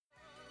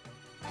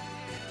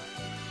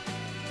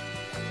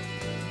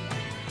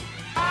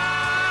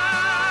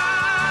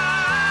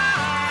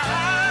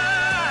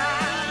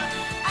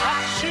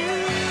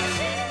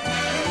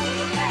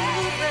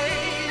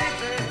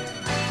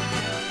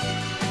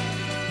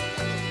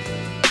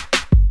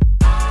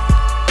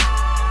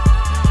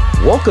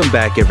Welcome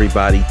back,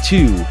 everybody,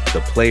 to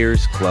the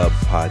Players Club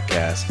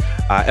podcast,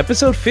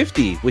 episode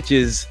 50, which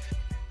is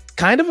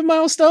kind of a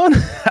milestone.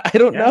 I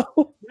don't know.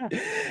 Yeah.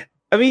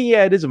 I mean,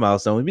 yeah, it is a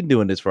milestone. We've been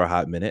doing this for a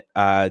hot minute.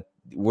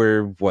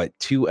 We're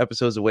 2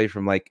 episodes away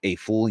from like a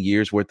full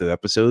year's worth of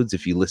episodes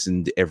if you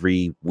listened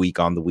every week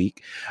on the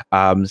week.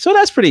 So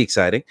that's pretty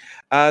exciting.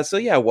 So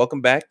yeah,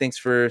 welcome back. Thanks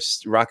for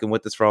rocking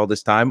with us for all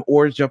this time,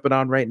 or jumping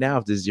on right now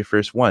if this is your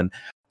first one.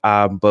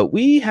 But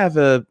we have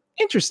a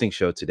interesting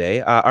show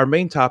today. Our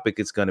main topic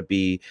is going to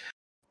be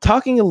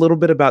talking a little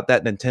bit about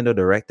that Nintendo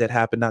Direct that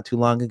happened not too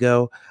long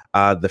ago.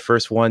 The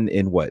first one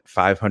in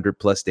 500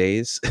 plus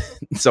days.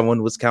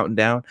 Someone was counting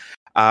down.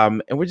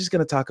 And we're just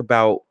going to talk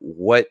about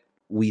what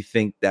we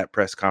think that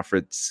press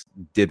conference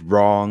did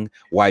wrong,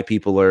 why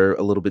people are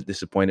a little bit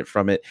disappointed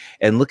from it,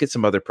 and look at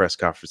some other press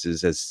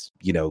conferences as,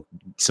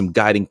 some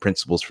guiding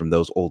principles from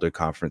those older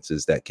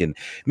conferences that can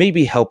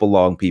maybe help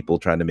along people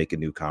trying to make a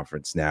new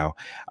conference now.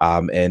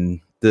 And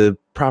the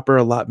proper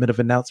allotment of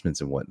announcements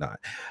and whatnot.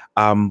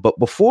 But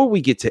before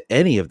we get to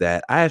any of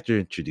that, I have to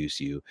introduce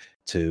you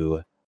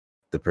to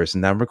the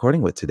person that I'm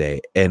recording with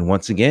today. And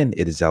once again,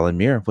 it is Alan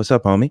Muir. What's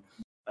up, homie?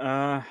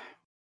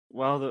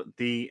 Well,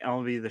 the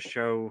MLB The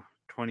Show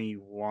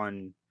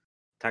 21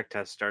 tech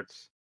test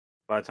starts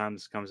by the time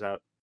this comes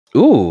out.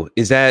 Ooh,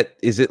 is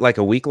it like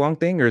a week-long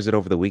thing, or is it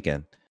over the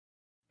weekend?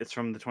 It's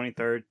from the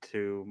 23rd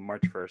to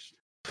March 1st.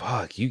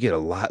 Fuck, you get a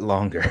lot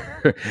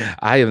longer.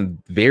 I am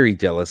very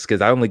jealous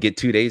because I only get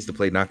 2 days to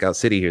play Knockout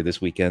City here this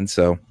weekend.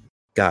 So,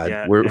 God,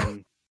 Yeah, we're.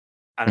 and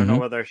I don't know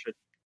whether I should.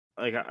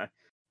 Like,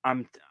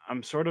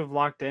 I'm sort of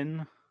locked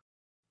in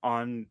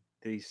on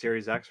the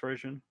Series X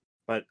version,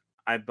 but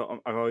I've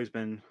always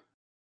been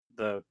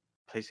the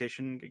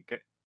PlayStation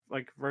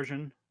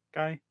version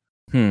guy.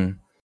 I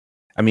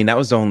mean, that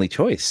was the only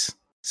choice.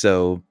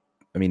 So,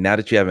 I mean, now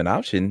that you have an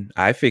option,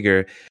 I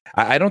figure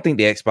I don't think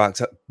the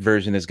Xbox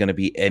version is going to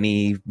be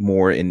any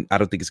more I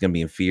don't think it's going to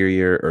be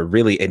inferior or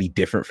really any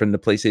different from the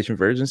PlayStation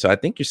version. So I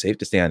think you're safe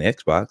to stay on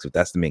Xbox if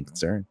that's the main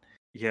concern.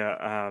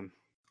 Yeah,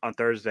 on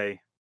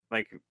Thursday,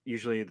 like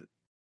usually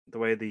the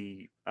way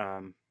the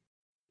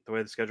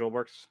schedule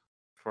works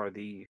for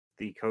the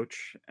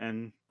coach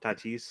and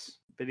Tatis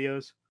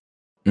videos.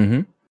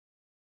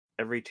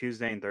 Every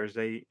Tuesday and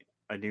Thursday,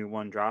 a new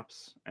one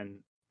drops, and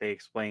they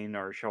explain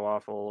or show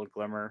off a little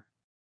glimmer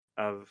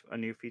of a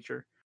new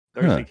feature.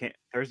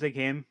 Thursday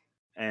came,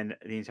 and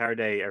the entire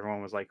day,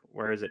 everyone was like,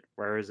 "Where is it?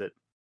 Where is it?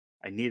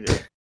 I need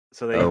it."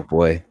 So Oh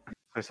boy!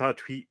 I saw a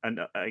tweet,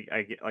 and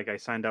I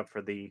signed up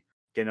for the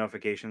get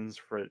notifications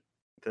for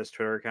this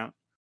Twitter account.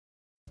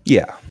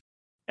 Yeah,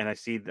 and I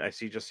see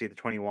the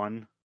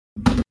 21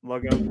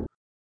 logo,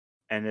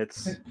 and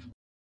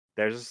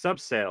there's a sub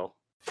sale,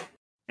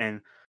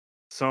 and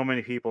so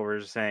many people were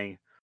just saying,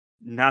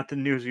 "Not the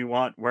news we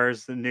want.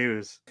 Where's the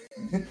news?"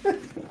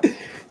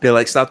 They're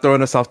like, "Stop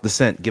throwing us off the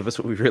scent. Give us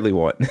what we really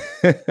want."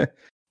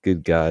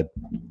 Good God,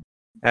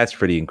 that's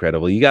pretty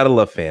incredible. You gotta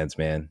love fans,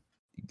 man.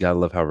 You gotta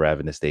love how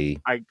ravenous they.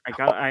 I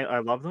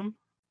love them,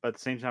 but at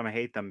the same time I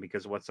hate them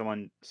because what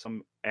some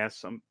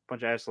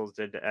bunch of assholes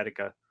did to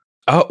Etika.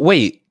 Oh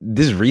wait,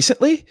 this is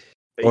recently,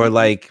 or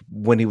like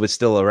when he was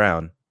still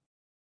around?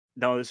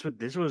 No, this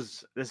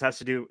has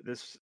to do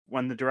this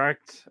when the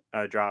Direct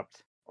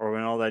dropped, or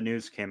when all that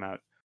news came out.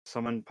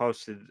 Someone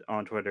posted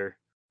on Twitter,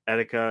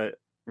 Etika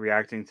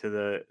reacting to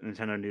the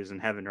Nintendo news in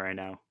heaven right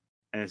now,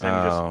 and it's him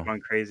just going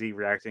crazy,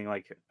 reacting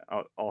like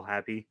all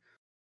happy.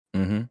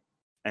 Mm-hmm.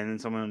 And then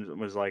someone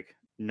was like,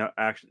 "No,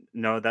 actually,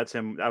 no, that's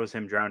him. That was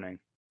him drowning."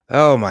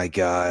 Oh my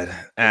God,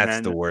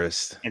 that's the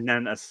worst. And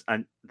then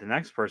the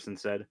next person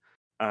said,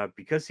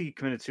 "Because he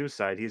committed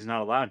suicide, he's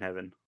not allowed in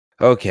heaven."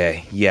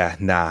 Okay, yeah,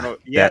 nah. So,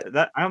 yeah,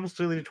 that I almost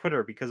deleted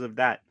Twitter because of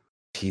that.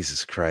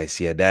 Jesus Christ,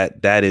 yeah, that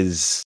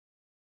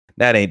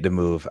ain't the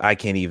move. I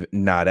can't even.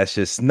 Nah, that's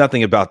just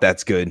nothing about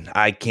that's good.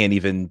 I can't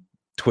even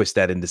twist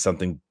that into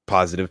something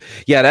positive.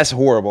 Yeah, that's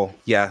horrible.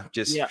 Yeah,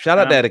 just shout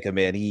out to Etika,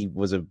 man. He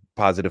was a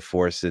positive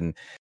force, and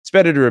it's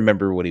better to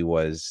remember what he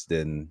was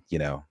than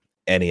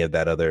any of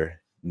that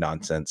other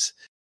nonsense.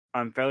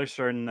 I'm fairly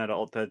certain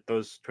that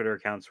those Twitter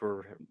accounts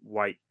were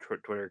white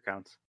Twitter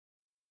accounts.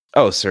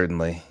 Oh,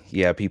 certainly.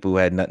 Yeah, people who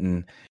had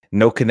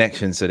no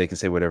connection, so they can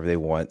say whatever they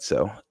want.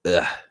 So,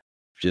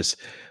 just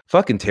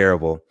fucking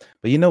terrible.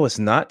 But you know what's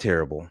not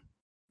terrible?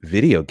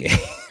 Video games.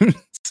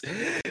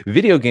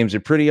 Video games are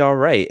pretty all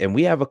right, and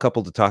we have a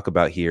couple to talk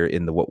about here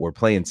in the What We're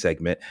Playing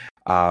segment.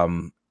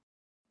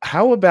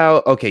 How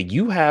about, okay,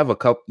 you have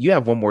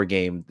one more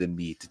game than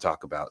me to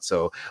talk about.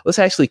 So let's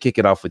actually kick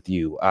it off with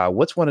you.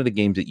 What's one of the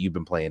games that you've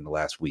been playing the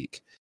last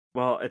week?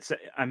 Well, it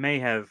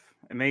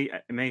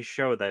may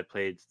show that I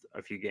played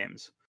a few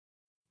games,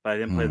 but I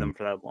didn't play them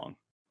for that long.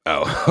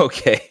 Oh,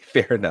 okay,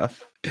 fair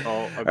enough.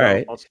 All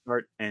right. I'll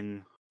start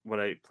in what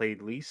I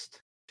played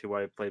least to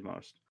what I played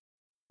most.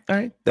 All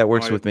right, that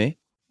works with me.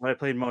 What I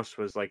played most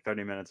was like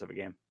 30 minutes of a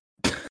game.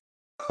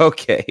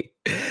 Okay.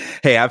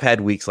 Hey, I've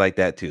had weeks like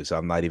that too, so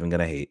I'm not even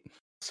gonna hate.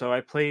 So I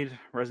played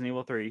Resident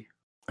Evil 3.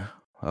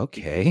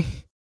 Okay.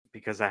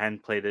 Because I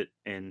haven't played it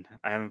in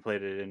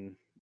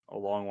a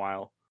long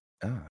while.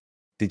 Oh.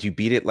 Did you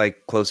beat it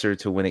like closer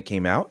to when it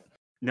came out?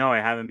 No, I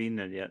haven't beaten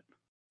it yet.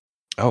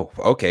 Oh,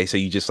 okay. So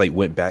you just like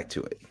went back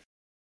to it.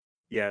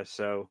 Yeah,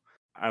 so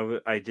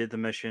I did the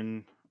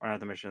mission, or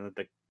not the mission,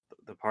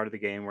 the part of the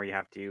game where you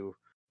have to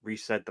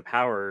reset the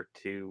power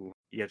to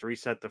you have to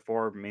reset the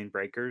 4 main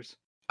breakers.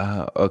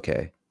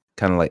 Okay.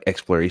 Kind of like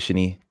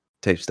exploration-y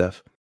type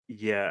stuff.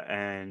 Yeah,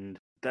 and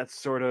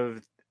that's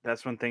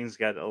when things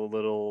get a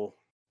little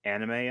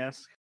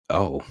anime-esque.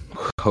 Oh,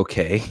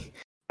 okay.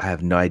 I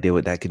have no idea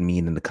what that could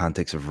mean in the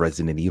context of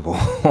Resident Evil.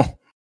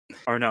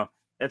 Or no,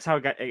 that's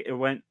how it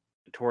went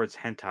towards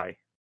hentai.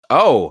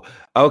 Oh,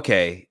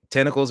 okay.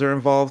 Tentacles are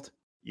involved.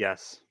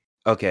 Yes.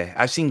 Okay,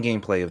 I've seen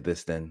gameplay of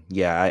this. Then,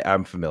 yeah,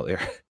 I'm familiar.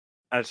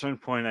 At a certain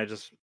point, I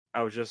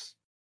was just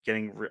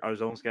getting I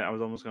was almost going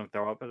to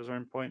throw up at a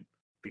certain point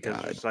because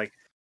it's God, just like,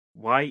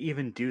 why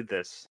even do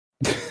this?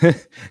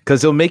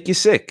 because it'll make you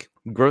sick.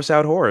 Gross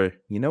out horror.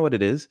 You know what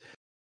it is.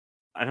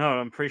 I know.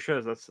 I'm pretty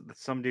sure that's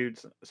some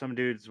dudes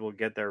will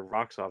get their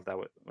rocks off that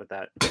with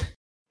that.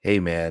 Hey,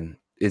 man,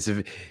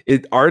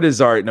 art is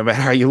art, no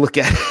matter how you look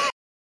at it.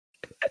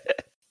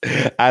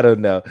 I don't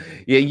know.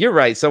 Yeah, you're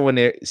right. Someone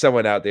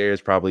out there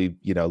is probably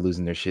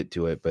losing their shit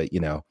to it, but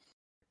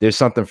there's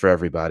something for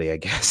everybody, I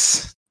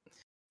guess.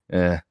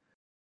 But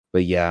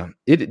yeah,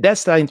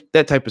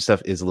 that type of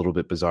stuff is a little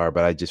bit bizarre.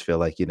 But I just feel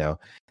like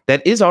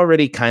that is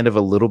already kind of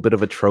a little bit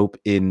of a trope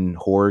in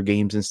horror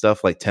games and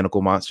stuff, like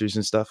tentacle monsters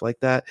and stuff like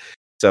that.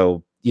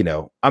 So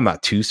I'm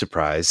not too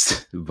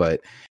surprised,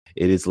 but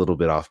it is a little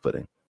bit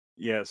off-putting.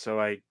 Yeah. So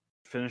I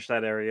finished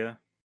that area,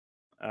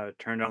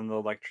 turned on the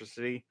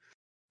electricity,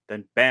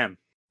 then bam,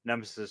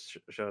 Nemesis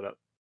showed up.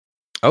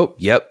 Oh,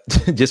 yep.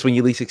 Just when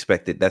you least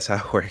expect it. That's how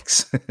it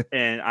works.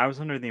 And I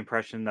was under the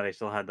impression that I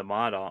still had the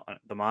mod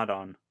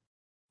on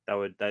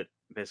that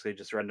basically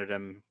just rendered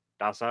him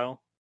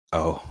docile.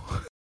 Oh.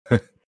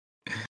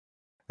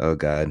 Oh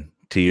God.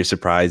 To your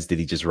surprise, did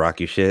he just rock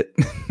your shit?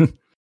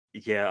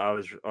 Yeah,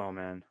 oh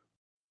man.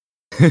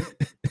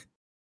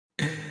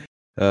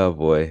 Oh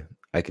boy.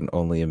 I can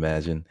only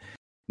imagine.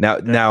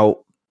 Now,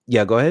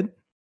 yeah, go ahead.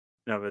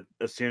 No, but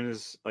as soon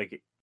as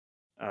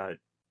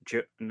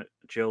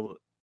Jill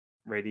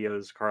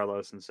radios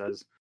Carlos and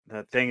says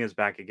that thing is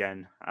back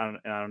again. I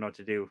don't know what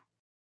to do.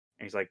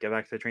 And he's like, get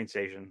back to the train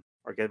station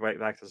or get right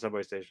back to the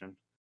subway station.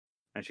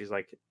 And she's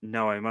like,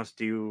 no, I must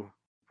do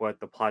what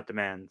the plot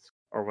demands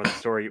or what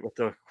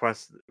the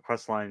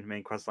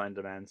main quest line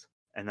demands.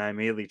 And I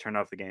immediately turned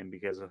off the game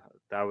because it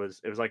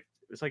was like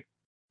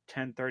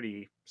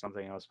 10:30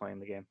 something. I was playing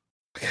the game.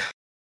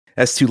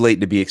 That's too late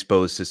to be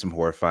exposed to some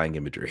horrifying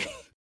imagery.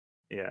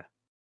 Yeah.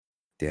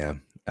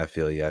 Damn, I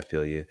feel you. I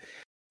feel you.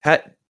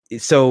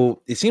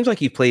 So it seems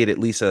like you played at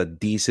least a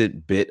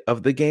decent bit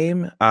of the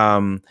game.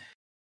 I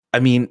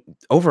mean,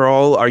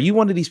 overall, are you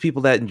one of these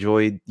people that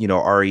enjoyed,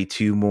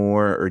 RE2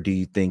 more, or do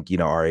you think,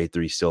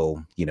 RE3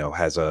 still,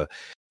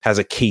 has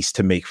a case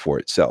to make for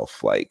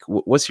itself? Like,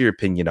 what's your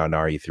opinion on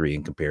RE3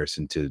 in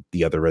comparison to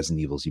the other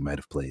Resident Evils you might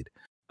have played?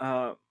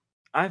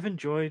 I've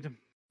enjoyed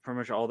pretty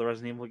much all the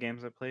Resident Evil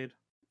games I played.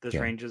 This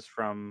Yeah. ranges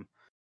from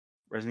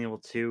Resident Evil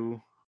 2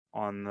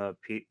 on my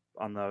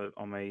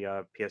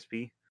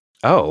PSP.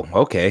 Oh,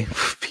 okay.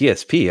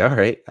 PSP. All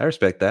right. I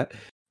respect that.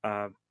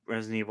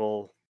 Resident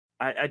Evil.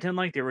 I didn't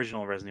like the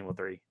original Resident Evil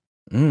 3.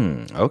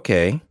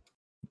 Okay.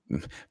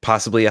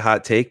 Possibly a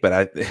hot take,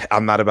 but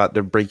I'm not about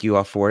to break you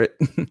off for it.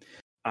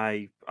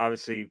 I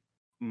obviously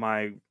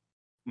the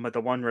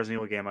one Resident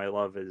Evil game I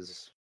love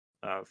is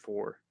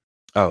 4.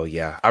 Oh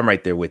yeah, I'm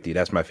right there with you.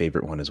 That's my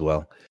favorite one as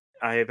well.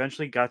 I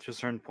eventually got to a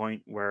certain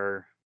point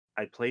where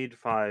I played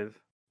 5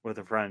 with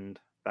a friend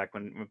back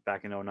in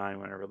 2009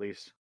 when it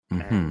released,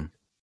 and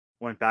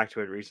went back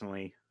to it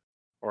recently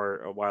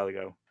or a while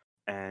ago.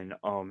 And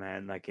oh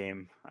man, that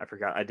game, I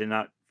forgot. I did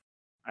not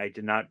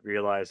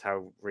realize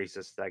how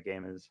racist that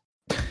game is.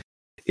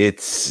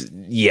 It's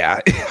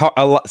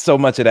so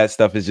much of that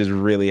stuff is just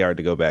really hard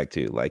to go back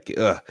to. Like,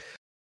 ugh.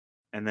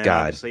 And then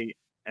obviously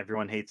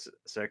everyone hates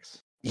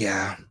 6.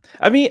 Yeah.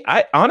 I mean,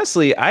 I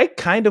honestly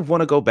kind of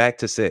want to go back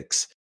to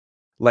 6.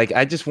 Like,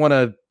 I just want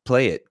to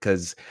play it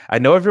because I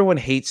know everyone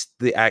hates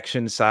the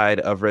action side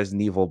of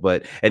Resident Evil,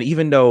 and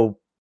even though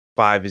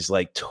 5 is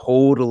like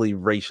totally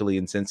racially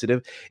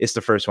insensitive, it's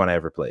the first one I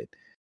ever played.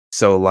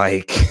 So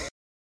like,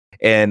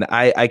 and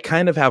I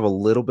kind of have a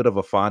little bit of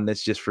a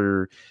fondness just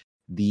for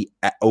the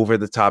over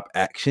the top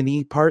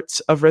actiony parts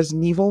of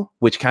Resident Evil,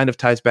 which kind of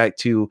ties back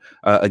to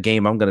a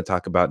game I'm going to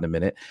talk about in a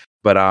minute.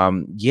 But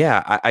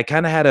yeah, I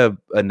kind of had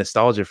a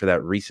nostalgia for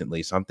that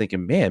recently, so I'm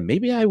thinking, man,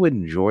 maybe I would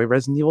enjoy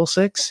Resident Evil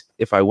 6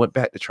 if I went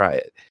back to try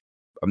it.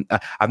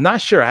 I'm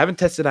not sure. I haven't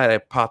tested that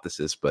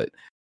hypothesis, but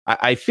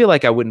I feel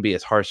like I wouldn't be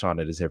as harsh on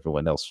it as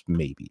everyone else.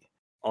 Maybe.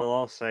 All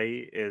I'll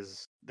say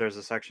is there's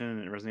a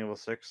section in Resident Evil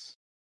 6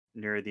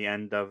 near the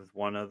end of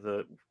one of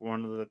the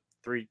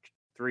three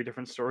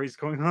different stories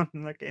going on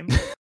in that game.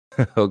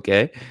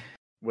 Okay.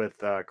 With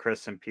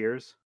Chris and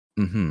Piers.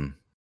 Mm-hmm.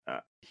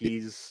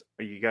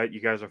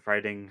 You guys are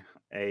fighting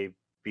a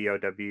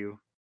BOW.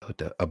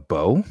 A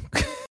bow?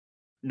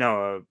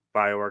 No, a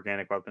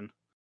bioorganic weapon.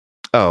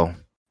 Oh,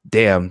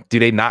 Damn. Do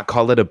they not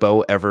call it a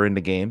bow ever in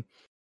the game?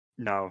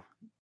 No,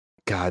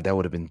 God, that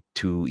would have been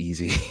too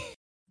easy.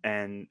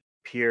 and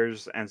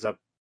Piers ends up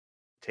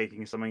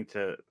taking something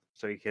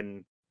so he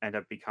can end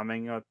up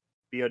becoming a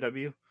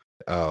BOW,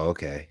 Oh,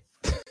 okay.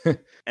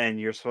 and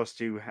you're supposed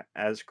to,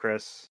 as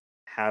Chris,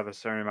 have a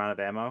certain amount of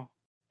ammo,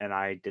 and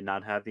I did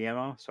not have the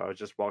ammo, so I was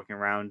just walking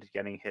around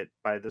getting hit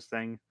by this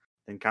thing,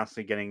 then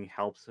constantly getting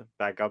helped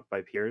back up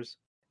by Piers.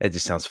 That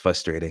just sounds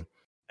frustrating.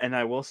 And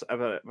I will,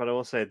 but I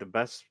will say the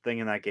best thing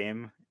in that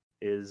game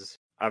is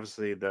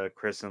obviously the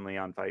Chris and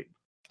Leon fight.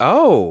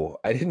 Oh,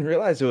 I didn't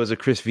realize it was a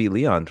Chris v.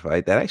 Leon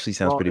fight. That actually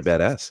sounds Well, pretty it's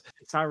badass.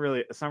 it's not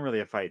really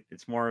a fight.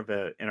 It's more of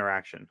an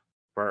interaction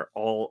where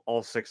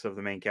all six of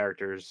the main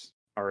characters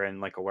are in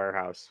like a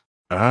warehouse.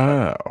 But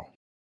Oh.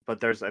 but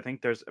there's I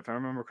think there's, if I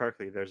remember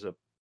correctly, there's a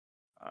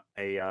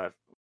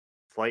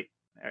flight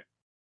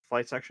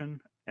flight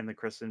section in the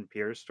Chris and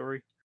Piers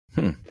story.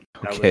 Hmm.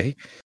 That Okay.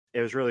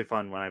 it was really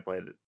fun when I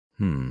played it.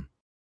 Hmm.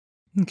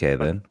 Okay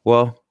But then.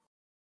 Well,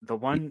 the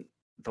one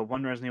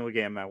Resident Evil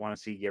game I want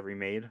to see get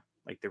remade,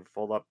 like the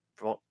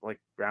like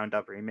ground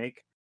up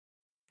remake,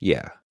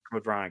 yeah.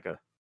 Code Veronica,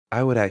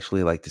 I would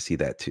actually like to see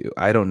that too.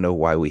 I don't know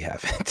why we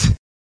haven't.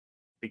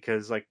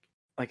 because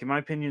in my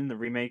opinion, the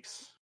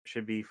remakes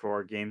should be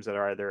for games that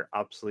are either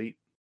obsolete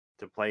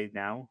to play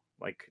now,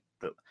 like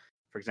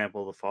for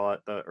example,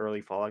 the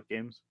early Fallout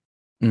games,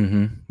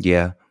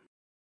 Yeah.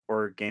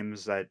 or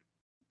games that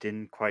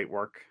didn't quite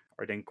work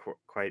or didn't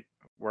quite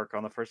work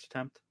on the first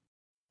attempt.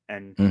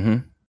 And Mm-hmm.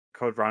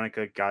 Code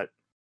Veronica got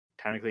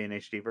technically an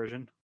HD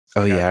version,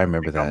 so Oh yeah, I it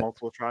remember got that.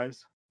 multiple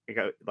tries. It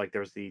got, like,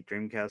 there was the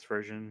Dreamcast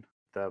version,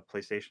 the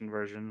PlayStation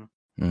version.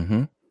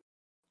 Mm-hmm.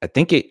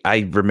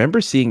 I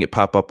remember seeing it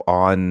pop up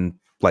on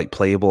like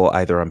playable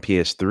either on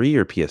PS3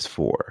 or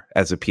PS4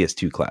 as a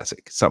PS2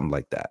 classic, something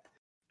like that.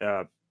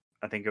 Uh,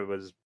 I think it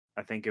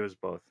was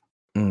both.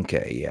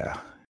 Okay, yeah.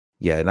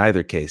 Yeah, in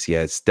either case,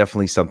 yeah, it's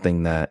definitely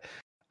something that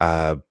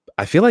uh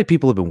I feel like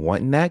people have been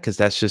wanting that because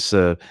that's just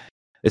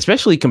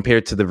especially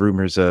compared to the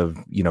rumors of,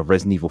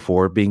 Resident Evil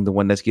 4 being the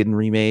one that's getting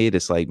remade.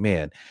 It's like,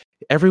 man,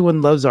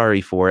 everyone loves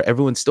RE4.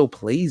 Everyone still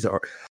plays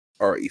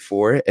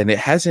RE4 and it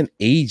hasn't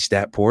aged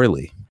that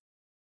poorly.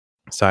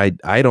 So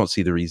I don't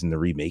see the reason to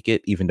remake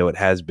it, even though it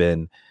has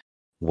been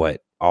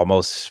what,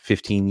 almost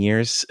 15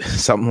 years,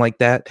 something like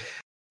that.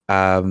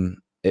 When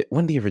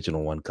did the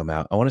original one come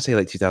out? I want to say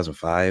like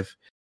 2005.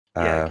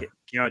 Yeah, Uh,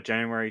 came out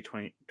January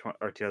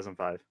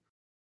 2005.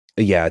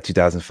 yeah,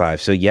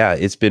 2005. So yeah,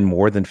 it's been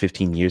more than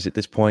 15 years at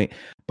this point,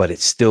 but it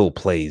still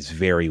plays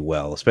very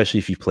well, especially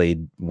if you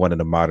played one of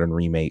the modern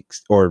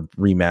remakes or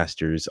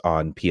remasters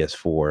on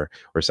PS4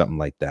 or something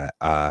like that.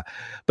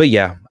 But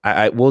yeah,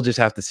 I we'll just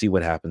have to see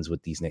what happens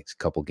with these next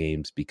couple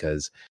games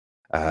because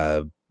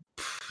uh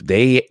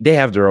they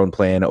have their own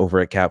plan over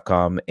at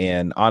Capcom,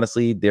 and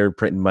honestly, they're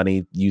printing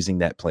money using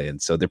that plan,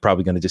 so they're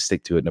probably going to just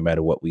stick to it no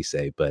matter what we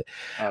say. But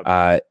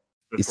uh,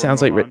 it Before we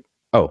sounds move like on,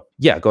 oh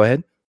yeah, go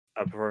ahead.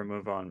 I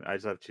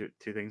just have two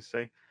things to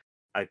say.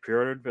 I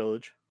pre-ordered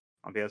Village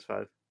on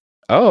PS5,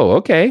 Oh,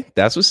 okay.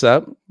 That's what's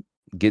up.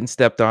 Getting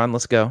stepped on.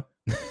 Let's go.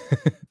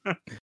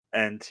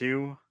 and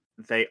two,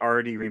 they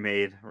already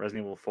remade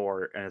Resident Evil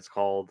 4, and it's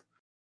called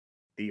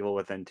The Evil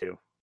Within 2.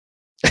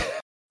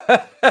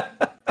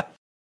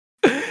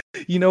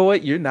 You know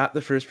what? You're not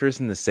the first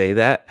person to say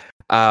that.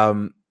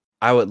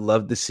 I would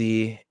love to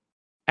see.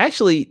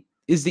 Actually,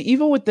 is the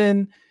Evil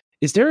Within?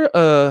 Is there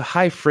a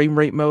high frame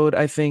rate mode?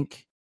 I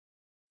think.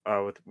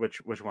 With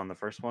which one? The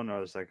first one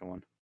or the second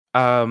one?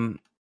 Um,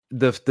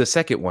 the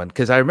second one,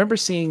 because I remember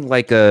seeing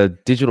like a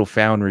Digital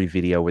Foundry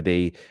video where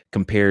they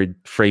compared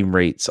frame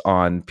rates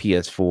on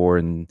PS4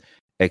 and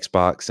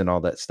Xbox and all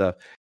that stuff.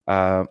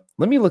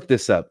 Let me look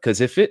this up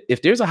because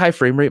if there's a high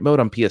frame rate mode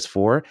on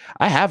PS4,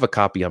 I have a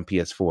copy on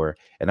PS4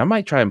 and I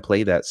might try and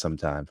play that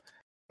sometime.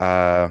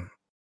 Uh,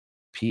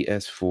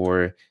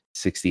 PS4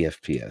 60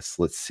 FPS.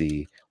 Let's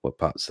see what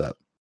pops up.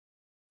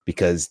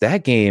 Because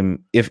that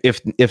game,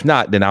 if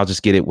not, then I'll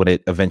just get it when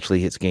it eventually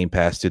hits Game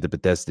Pass through the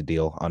Bethesda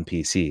deal on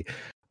PC.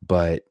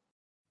 But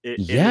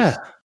yeah,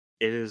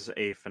 It is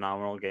a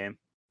phenomenal game.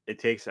 It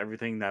takes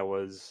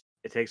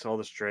it takes all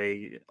the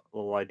stray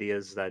little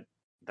ideas that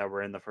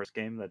were in the first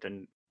game that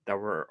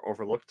were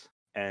overlooked,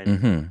 and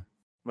hmm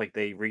like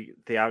they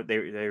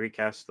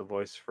recast the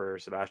voice for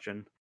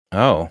Sebastian.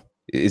 Oh,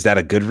 is that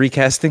a good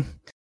recasting?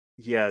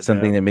 Yeah,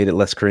 Something that made it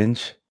less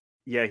cringe?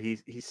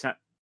 he sent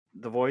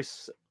the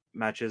voice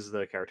matches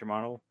the character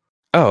model,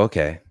 Oh,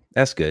 okay.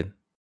 That's good.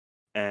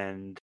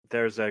 and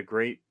there's a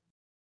great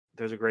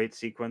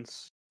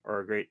sequence, or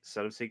a great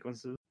set of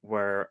sequences,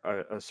 where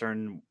a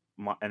certain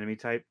enemy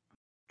type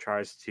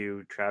tries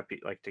to trap you,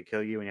 like to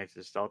kill you, and you have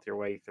to stealth your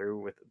way through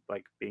with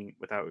like being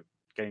without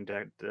getting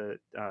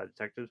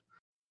detected.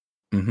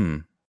 hmm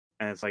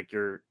And it's like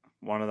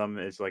one of them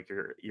is like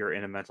you're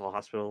in a mental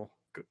hospital,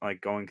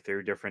 like going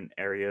through different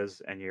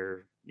areas, and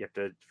you have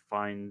to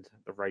find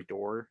the right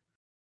door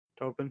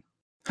to open.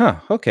 Huh.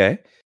 Okay.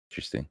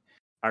 Interesting.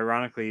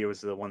 Ironically, it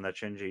was the one that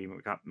Shinji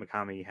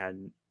Mikami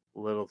had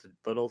little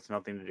to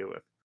nothing to do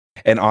with.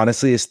 And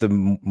honestly, it's the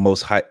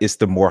most high, it's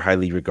the more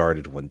highly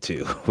regarded one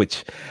too,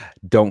 which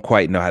don't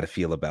quite know how to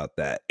feel about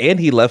that. And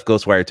he left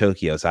Ghostwire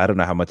Tokyo, so I don't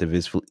know how much of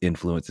his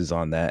influence is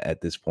on that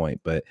at this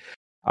point. But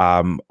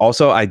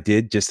also, I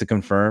did, just to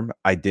confirm,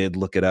 I did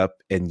look it up,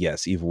 and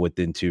yes, Evil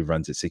Within 2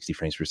 runs at 60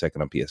 frames per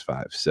second on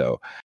PS5.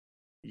 So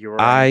You are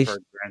in I for a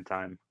grand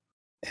time.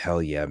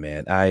 hell yeah,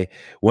 man.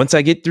 Once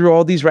I get through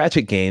all these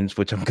Ratchet games,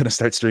 which I'm gonna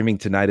start streaming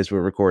tonight as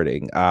we're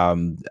recording,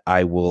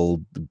 I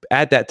will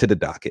add that to the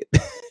docket.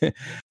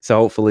 So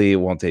hopefully it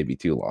won't take me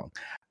too long.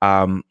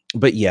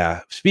 But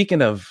yeah,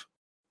 speaking of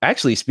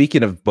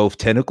both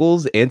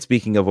tentacles and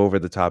speaking of over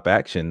the top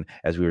action,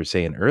 as we were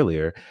saying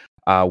earlier,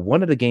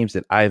 one of the games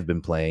that I've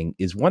been playing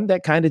is one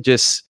that kind of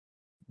just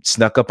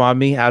snuck up on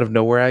me out of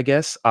nowhere, I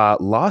guess.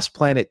 Lost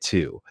Planet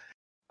 2.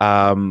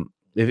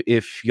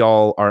 If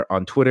y'all aren't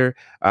on Twitter,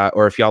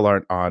 or if y'all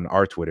aren't on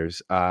our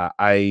Twitters,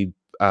 I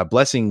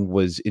Blessing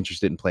was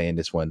interested in playing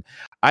this one.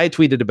 I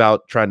tweeted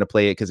about trying to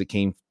play it because it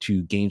came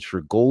to Games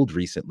for Gold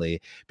recently,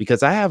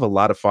 because I have a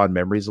lot of fond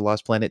memories of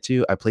Lost Planet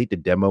 2. I played the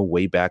demo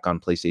way back on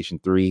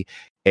PlayStation 3,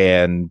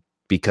 and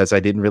because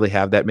I didn't really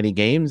have that many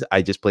games,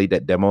 I just played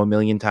that demo a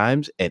million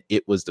times, and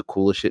it was the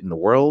coolest shit in the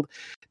world.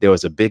 There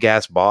was a big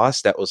ass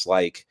boss that was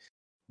like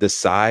the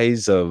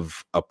size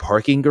of a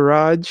parking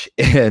garage,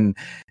 and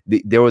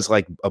there was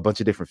like a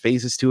bunch of different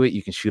phases to it.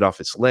 You can shoot off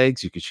its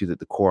legs, you can shoot at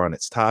the core on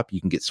its top, you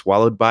can get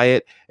swallowed by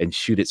it and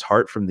shoot its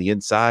heart from the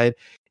inside.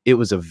 It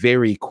was a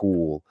very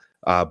cool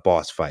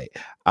boss fight,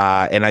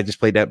 and I just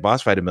played that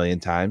boss fight a million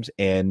times,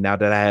 and now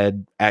that I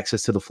had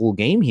access to the full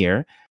game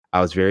here, I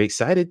was very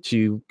excited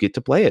to get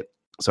to play it.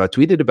 So I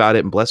tweeted about it,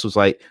 and Bless was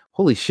like,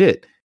 holy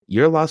shit,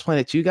 you're a Lost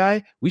Planet 2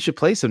 guy, we should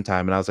play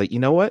sometime. And I was like, you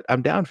know what,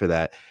 I'm down for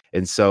that.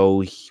 And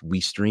so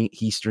he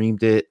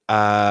streamed it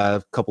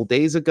a couple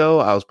days ago.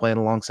 I was playing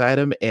alongside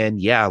him,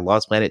 and yeah,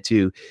 Lost Planet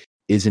 2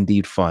 is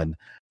indeed fun.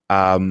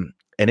 And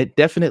it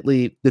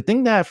definitely, the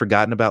thing that I've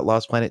forgotten about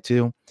Lost Planet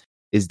 2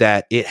 is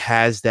that it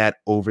has that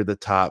over the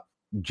top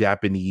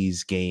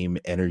Japanese game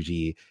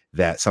energy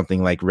that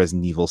something like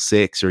Resident Evil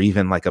 6 or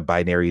even like a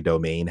Binary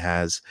Domain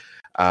has.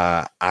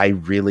 I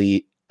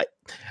really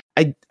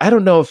I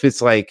don't know if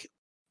it's like,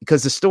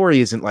 because the story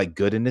isn't like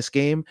good in this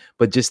game,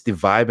 but just the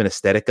vibe and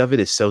aesthetic of it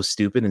is so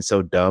stupid and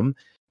so dumb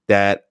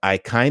that I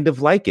kind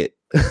of like it.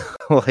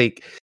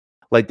 like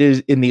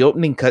there's in the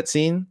opening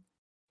cutscene,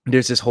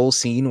 there's this whole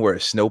scene where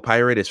a snow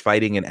pirate is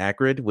fighting an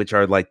acrid, which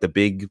are like the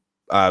big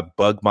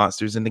bug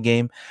monsters in the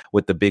game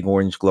with the big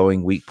orange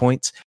glowing weak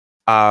points.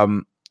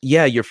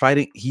 Yeah,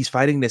 he's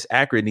fighting this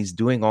acrid, and he's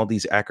doing all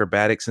these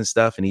acrobatics and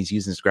stuff, and he's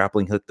using his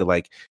grappling hook to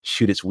like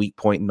shoot its weak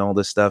point and all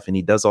this stuff, and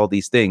he does all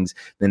these things.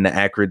 Then the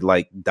acrid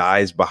like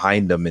dies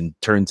behind him and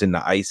turns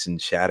into ice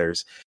and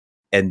shatters,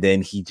 and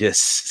then he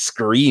just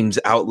screams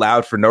out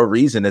loud for no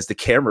reason as the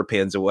camera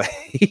pans away.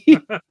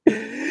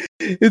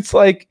 It's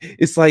like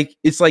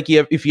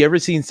if you ever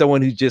seen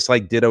someone who just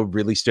like did a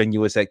really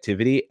strenuous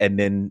activity and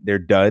then they're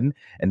done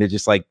and they're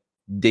just like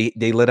they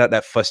let out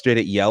that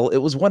frustrated yell. It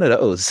was one of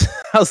those.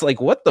 I was like,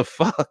 what the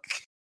fuck?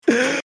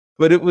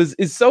 But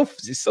it's so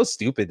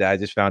stupid that I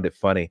just found it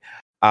funny.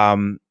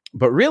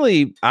 But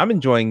really, I'm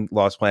enjoying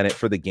Lost Planet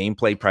for the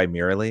gameplay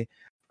primarily,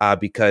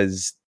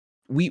 because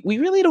we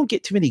really don't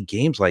get too many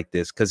games like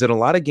this, because in a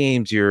lot of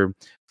games you're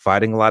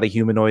fighting a lot of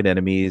humanoid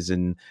enemies,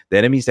 and the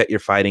enemies that you're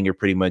fighting are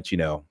pretty much, you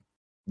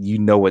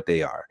know what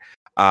they are.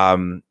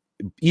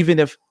 Even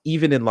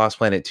in Lost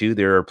Planet 2,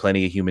 there are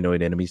plenty of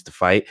humanoid enemies to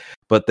fight,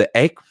 but the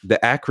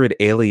acrid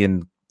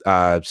alien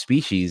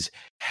species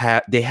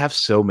they have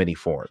so many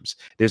forms.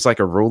 There's like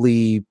a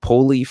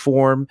roly-poly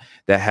form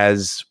that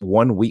has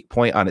one weak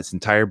point on its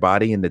entire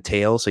body in the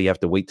tail, so you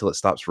have to wait till it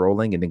stops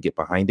rolling and then get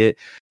behind it.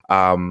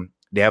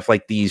 They have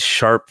like these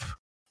sharp,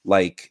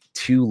 like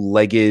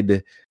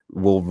two-legged,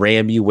 will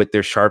ram you with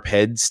their sharp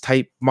heads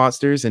type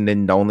monsters, and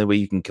then the only way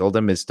you can kill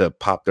them is to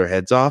pop their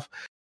heads off.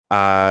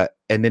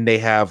 And then they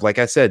have, like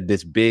I said,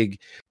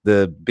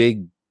 the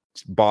big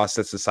boss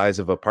that's the size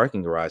of a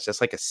parking garage.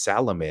 That's like a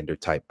salamander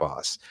type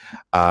boss,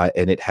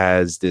 and it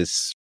has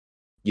this,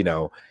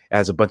 it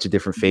has a bunch of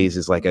different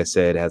phases. Like I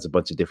said, it has a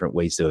bunch of different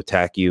ways to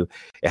attack you.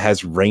 It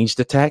has ranged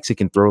attacks. It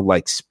can throw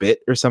like spit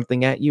or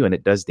something at you, and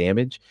it does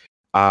damage.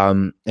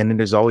 And then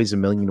there's always a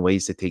million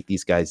ways to take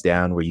these guys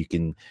down, where you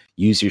can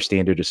use your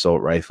standard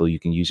assault rifle, you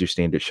can use your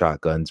standard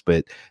shotguns,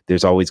 but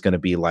there's always going to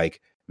be like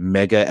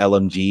mega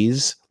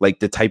LMGs, like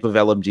the type of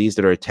LMGs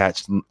that are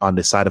attached on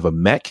the side of a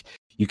mech.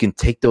 You can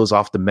take those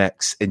off the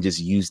mechs and just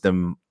use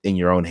them in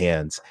your own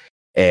hands,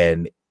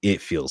 and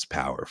it feels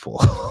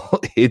powerful.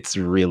 It's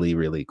really,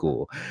 really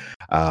cool.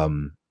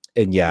 And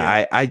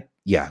yeah,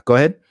 yeah, go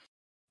ahead.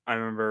 I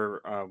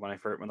remember when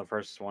the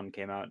first one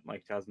came out in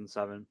like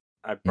 2007.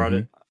 I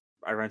Mhm.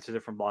 I rented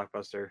it from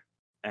Blockbuster,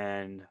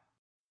 and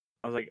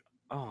I was like,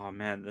 "Oh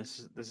man, this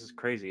is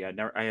crazy. I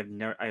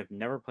have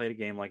never played a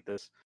game like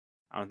this.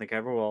 I don't think I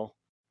ever will."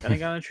 Then I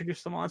got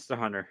introduced to Monster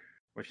Hunter,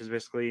 which is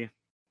basically a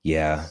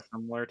Yeah.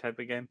 similar type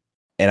of game.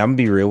 And I'm gonna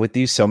be real with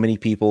you. So many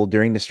people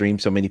during the stream,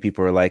 so many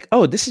people are like,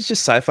 "Oh, this is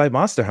just sci-fi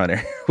Monster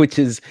Hunter," which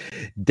is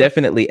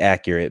definitely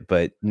accurate,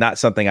 but not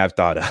something I've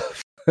thought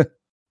of.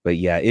 But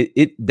yeah,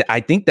 I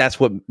think that's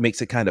what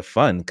makes it kind of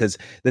fun because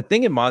the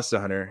thing in Monster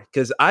Hunter,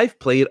 because I've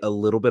played a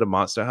little bit of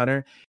Monster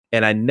Hunter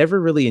and I never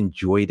really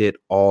enjoyed it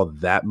all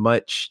that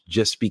much,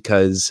 just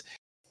because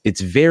it's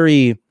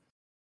very.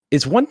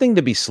 It's one thing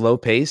to be slow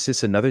paced.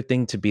 It's another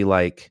thing to be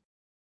like,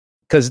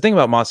 because the thing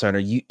about Monster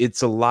Hunter,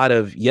 it's a lot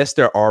of, yes,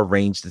 there are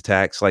ranged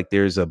attacks, like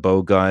there's a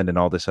bow gun and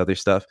all this other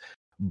stuff,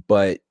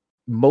 but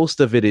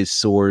most of it is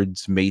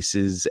swords,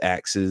 maces,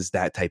 axes,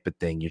 that type of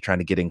thing. You're trying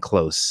to get in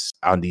close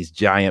on these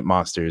giant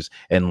monsters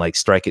and like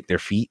strike at their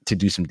feet to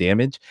do some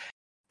damage.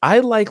 I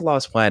like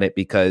Lost Planet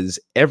because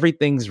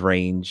everything's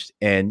ranged,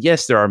 and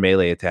yes, there are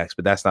melee attacks,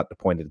 but that's not the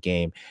point of the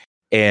game.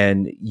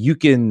 And you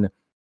can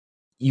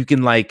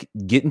like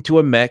get into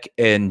a mech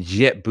and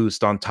jet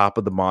boost on top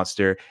of the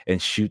monster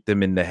and shoot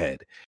them in the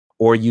head,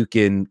 or you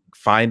can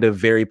find a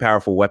very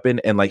powerful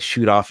weapon and like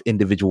shoot off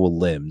individual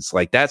limbs.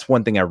 Like that's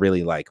one thing I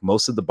really like.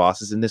 Most of the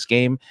bosses in this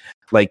game,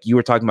 like you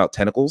were talking about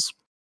tentacles,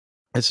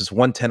 this is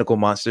one tentacle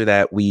monster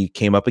that we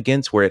came up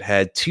against where it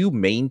had two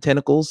main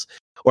tentacles,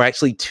 or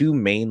actually two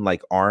main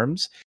like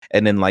arms,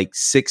 and then like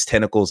six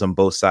tentacles on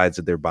both sides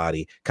of their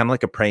body, kind of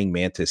like a praying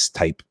mantis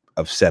type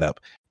of setup.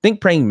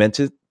 Think praying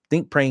mantis.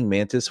 Think praying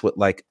mantis with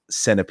like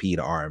centipede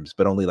arms,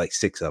 but only like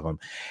six of them.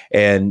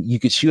 And you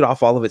could shoot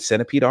off all of its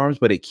centipede arms,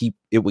 but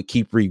it would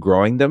keep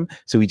regrowing them.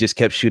 So we just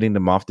kept shooting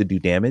them off to do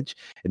damage.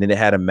 And then it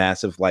had a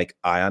massive like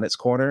eye on its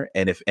corner.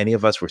 And if any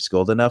of us were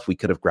skilled enough, we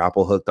could have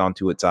grapple hooked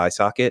onto its eye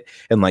socket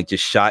and like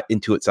just shot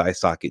into its eye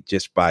socket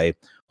just by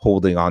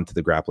holding on to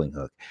the grappling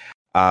hook.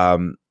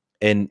 And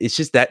it's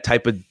just that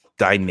type of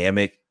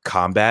dynamic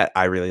combat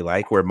I really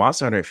like, where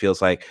Monster Hunter, it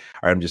feels like,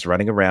 all right, I'm just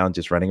running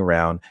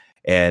around.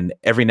 And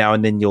every now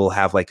and then you'll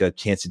have like a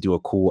chance to do a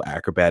cool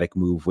acrobatic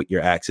move with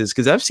your axes.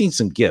 Cause I've seen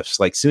some gifs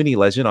like Sunny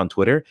Legend on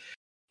Twitter.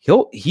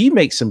 He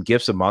makes some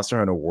gifs of Monster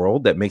Hunter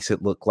World that makes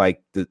it look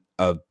like the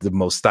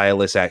most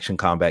stylish action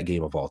combat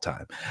game of all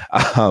time.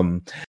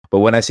 But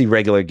when I see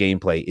regular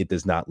gameplay, it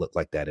does not look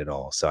like that at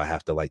all. So I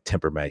have to like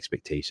temper my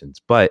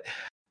expectations. But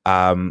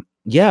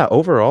yeah,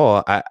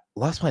 overall,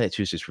 Lost Planet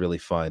 2 is just really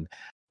fun.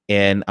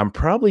 And I'm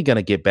probably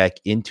gonna get back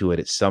into it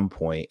at some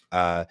point.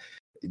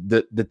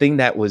 The thing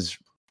that was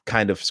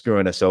kind of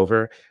screwing us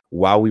over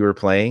while we were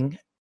playing,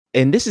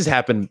 and this has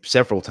happened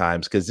several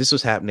times because this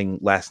was happening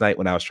last night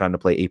when I was trying to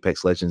play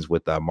Apex Legends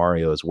with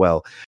Mario as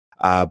well.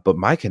 But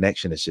my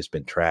connection has just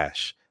been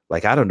trash.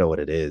 Like I don't know what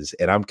it is,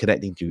 and I'm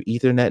connecting through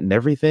Ethernet and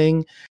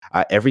everything.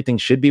 Everything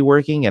should be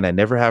working, and I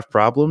never have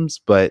problems.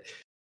 But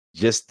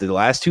just the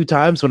last two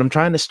times when I'm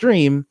trying to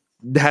stream,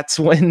 that's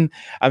when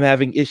I'm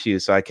having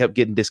issues. So I kept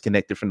getting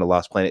disconnected from the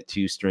Lost Planet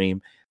 2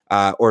 stream,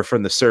 or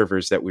from the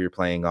servers that we were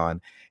playing on,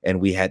 and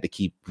we had to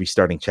keep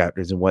restarting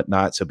chapters and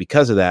whatnot. So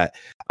because of that,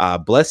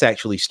 Bless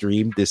actually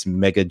streamed this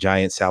mega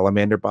giant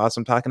salamander boss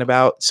I'm talking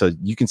about. So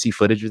you can see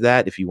footage of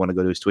that if you want to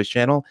go to his Twitch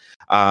channel.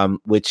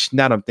 Which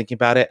now that I'm thinking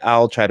about it,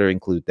 I'll try to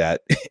include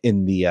that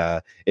in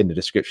the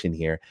description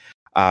here.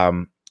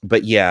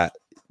 But yeah,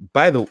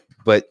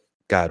 but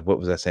God, what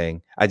was I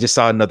saying? I just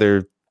saw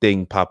another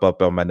thing pop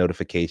up on my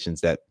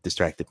notifications that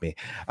distracted me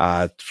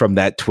from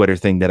that Twitter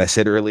thing that I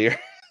said earlier.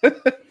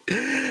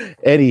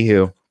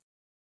 Anywho,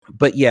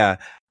 but yeah,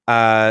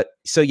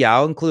 so yeah,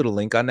 I'll include a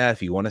link on that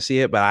if you want to see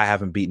it, but I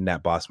haven't beaten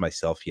that boss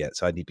myself yet,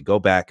 so I need to go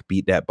back,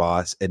 beat that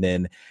boss, and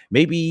then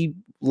maybe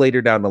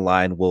later down the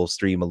line we'll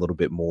stream a little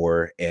bit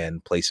more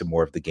and play some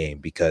more of the game,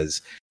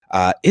 because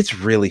it's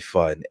really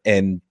fun.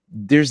 And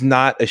there's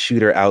not a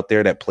shooter out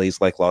there that plays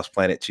like Lost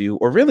Planet 2,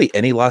 or really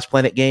any Lost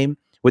Planet game,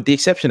 with the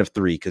exception of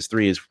 3, because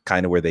 3 is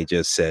kind of where they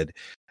just said,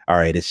 all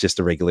right, it's just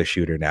a regular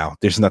shooter now.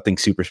 There's nothing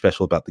super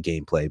special about the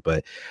gameplay.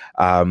 But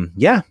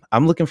yeah,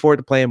 I'm looking forward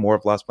to playing more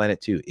of Lost Planet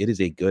 2. It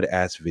is a good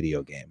ass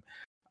video game.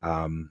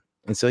 And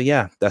so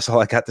yeah, that's all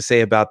I got to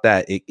say about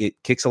that.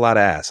 It kicks a lot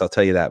of ass, I'll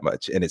tell you that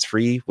much. And it's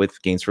free with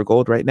Games for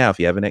Gold right now if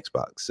you have an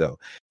Xbox. So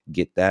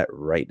get that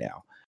right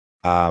now.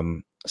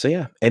 So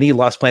yeah, any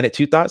Lost Planet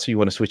 2 thoughts, or you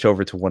want to switch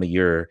over to one of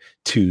your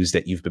twos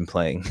that you've been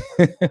playing?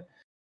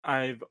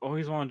 I've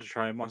always wanted to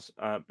try Monster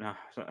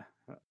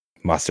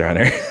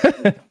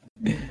Hunter.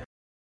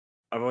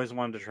 I've always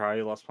wanted to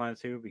try Lost Planet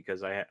 2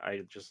 because I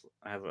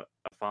have a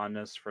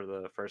fondness for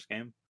the first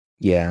game.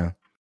 Yeah.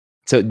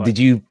 So did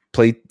you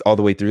play all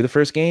the way through the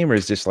first game, or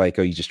is this like,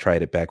 oh, you just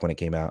tried it back when it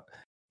came out?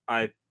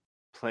 I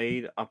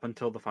played up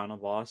until the final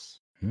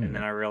boss, and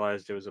then I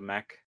realized it was a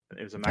mech.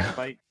 It was a mech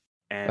fight,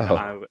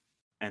 and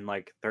and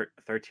like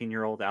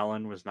 13-year-old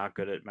Alan was not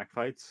good at mech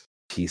fights.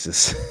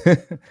 Jesus.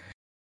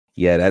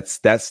 Yeah, that's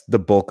the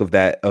bulk of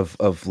that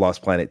of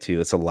Lost Planet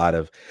 2. It's a lot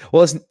of,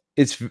 well,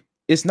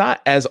 it's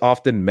not as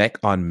often mech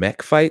on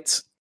mech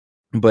fights,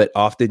 but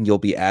often you'll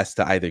be asked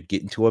to either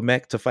get into a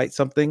mech to fight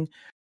something,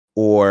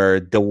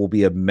 or there will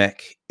be a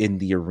mech in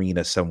the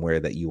arena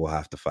somewhere that you will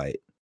have to fight.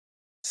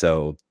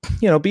 So,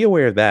 be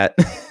aware of that.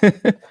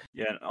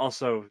 Yeah, and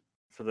also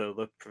for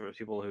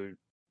people who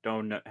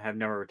have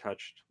never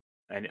touched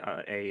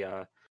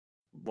a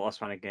Lost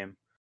Planet game.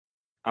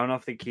 I don't know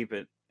if they keep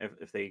it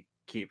if they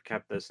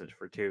kept this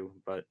for 2,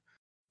 but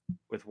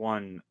with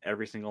 1,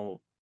 every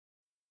single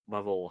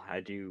level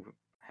had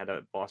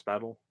a boss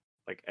battle.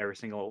 Like every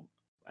single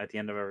at the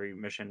end of every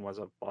mission was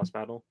a boss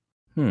battle.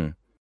 Hmm.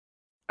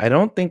 I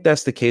don't think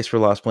that's the case for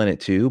Lost Planet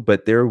 2,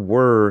 but there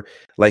were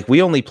like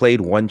we only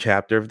played one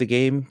chapter of the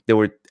game. There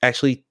were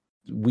actually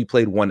we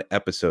played one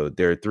episode.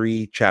 There are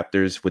 3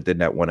 chapters within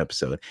that one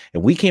episode,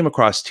 and we came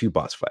across 2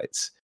 boss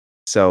fights.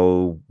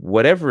 So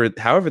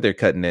however they're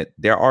cutting it,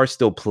 there are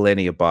still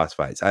plenty of boss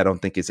fights. I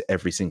don't think it's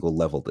every single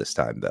level this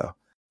time though.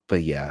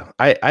 But yeah,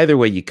 either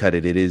way you cut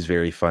it, it is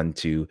very fun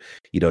to,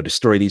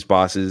 destroy these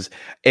bosses.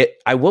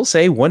 I will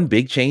say one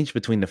big change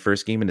between the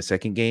first game and the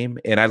second game,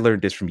 and I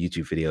learned this from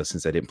YouTube videos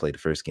since I didn't play the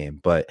first game.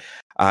 But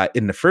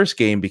in the first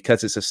game,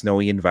 because it's a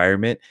snowy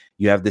environment,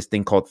 you have this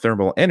thing called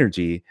thermal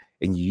energy,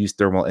 and you use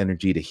thermal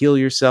energy to heal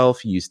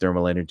yourself. You use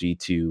thermal energy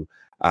to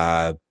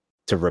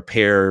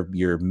repair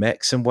your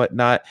mechs and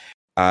whatnot.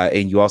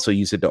 And you also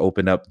use it to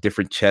open up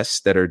different chests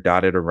that are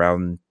dotted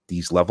around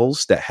these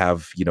levels that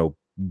have,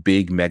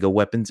 big mega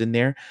weapons in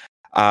there.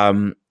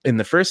 In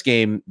the first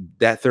game,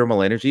 that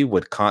thermal energy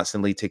would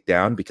constantly tick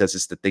down because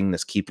it's the thing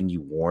that's keeping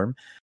you warm.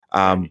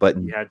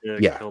 But you had to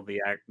yeah, kill the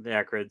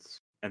Acrids,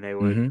 and they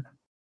would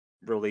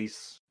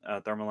release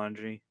thermal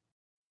energy.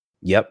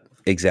 Yep,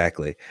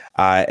 exactly.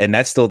 And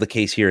that's still the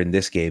case here in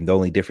this game. The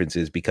only difference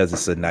is because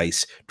it's a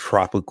nice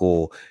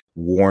tropical,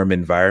 warm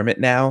environment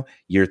now,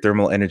 your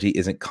thermal energy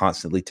isn't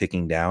constantly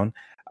ticking down.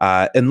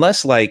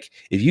 Unless, like,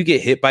 if you get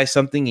hit by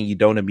something and you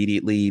don't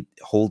immediately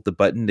hold the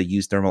button to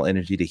use thermal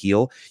energy to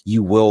heal,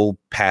 you will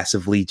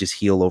passively just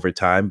heal over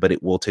time, but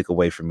it will take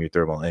away from your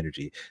thermal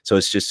energy. So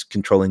it's just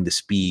controlling the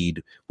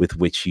speed with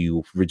which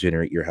you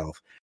regenerate your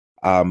health.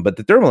 But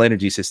the thermal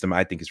energy system,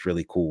 I think, is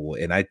really cool.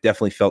 And I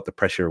definitely felt the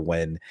pressure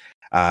when,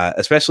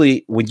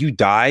 especially when you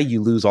die,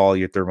 you lose all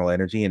your thermal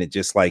energy and it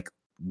just like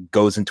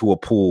goes into a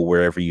pool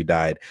wherever you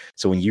died.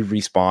 So when you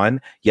respawn,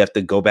 you have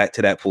to go back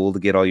to that pool to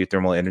get all your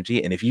thermal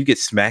energy. And if you get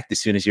smacked as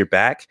soon as you're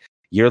back,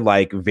 you're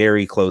like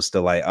very close to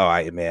like, oh,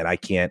 I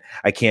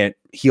can't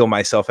heal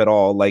myself at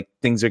all. Like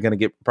things are going to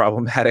get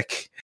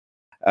problematic.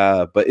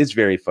 But it's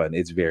very fun.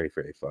 It's very,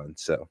 very fun.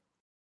 So,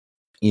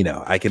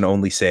 I can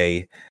only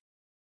say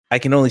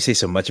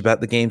so much about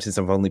the game since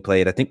I've only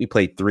played. I think we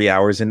played 3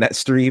 hours in that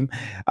stream.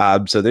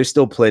 So there's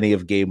still plenty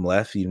of game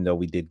left, even though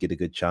we did get a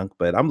good chunk.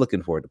 But I'm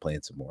looking forward to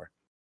playing some more.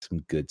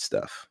 Some good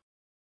stuff.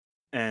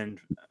 And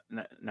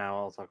now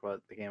I'll talk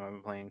about the game I've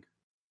been playing.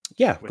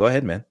 Yeah, go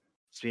ahead, man.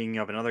 Speaking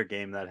of another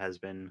game that has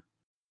been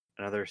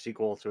another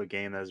sequel to a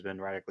game that has been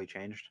radically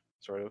changed,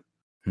 sort of.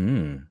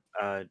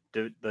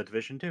 The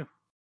Division 2.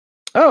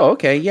 Oh,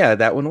 okay. Yeah,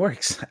 that one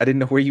works. I didn't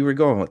know where you were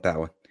going with that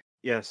one.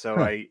 Yeah, so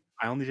I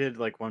only did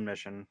like one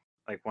mission,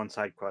 like one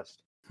side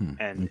quest,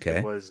 and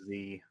it was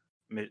the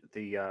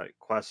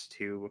quest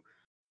to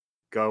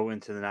go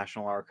into the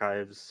National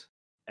Archives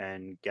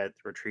and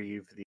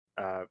retrieve the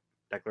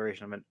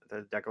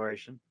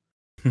Declaration.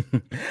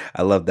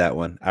 I love that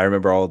one. I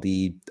remember all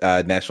the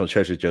National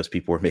Treasure jokes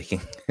people were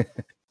making.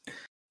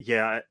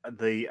 Yeah,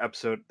 the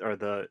episode or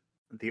the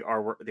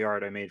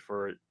art I made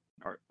for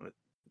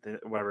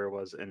whatever it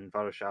was in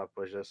Photoshop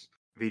was just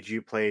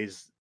VG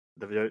plays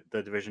the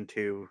Division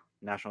 2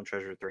 National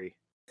Treasure 3.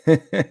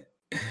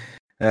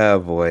 Oh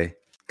boy,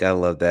 gotta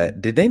love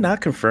that. Did they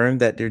not confirm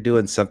that they're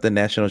doing something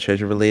National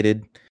Treasure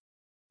related,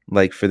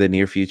 like for the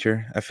near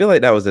future? I feel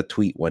like that was a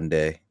tweet one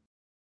day,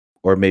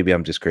 or maybe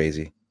I'm just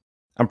crazy.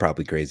 I'm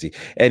probably crazy.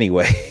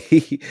 Anyway,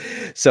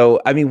 so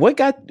I mean,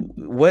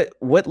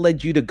 what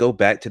led you to go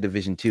back to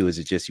Division 2? Is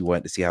it just you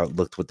wanted to see how it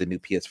looked with the new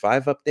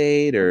PS5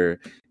 update, or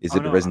is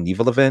it the Resident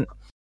Evil event?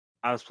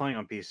 I was playing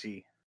on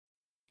PC.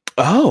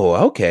 Oh,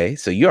 okay.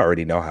 So you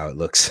already know how it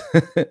looks.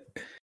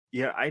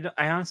 Yeah,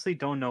 I honestly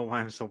don't know why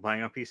I'm still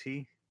playing on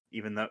PC,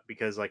 even though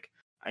because like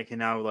I can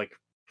now like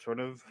sort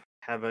of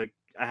have I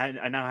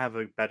now have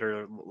a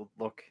better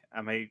look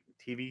at my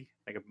TV,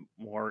 like a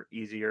more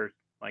easier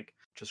like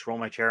just roll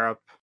my chair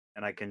up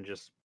and I can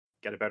just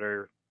get a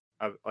better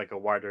like a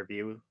wider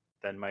view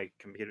than my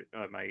computer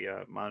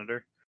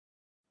monitor.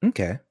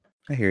 Okay,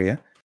 I hear you.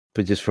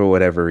 But just for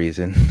whatever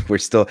reason, we're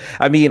still.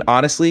 I mean,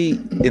 honestly,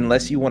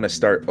 unless you want to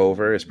start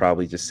over, it's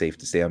probably just safe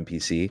to stay on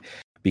PC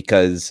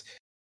because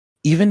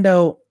even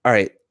though, all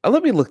right,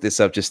 let me look this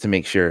up just to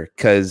make sure.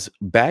 Because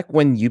back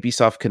when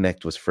Ubisoft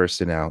Connect was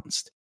first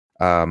announced,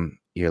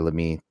 here, let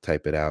me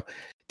type it out.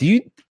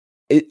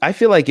 I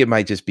feel like it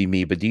might just be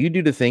me, but do you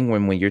do the thing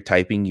when you're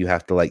typing, you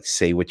have to like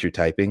say what you're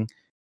typing?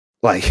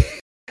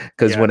 Like,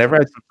 because whenever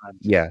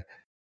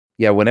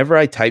whenever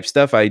I type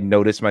stuff, I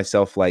notice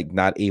myself like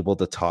not able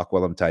to talk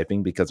while I'm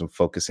typing because I'm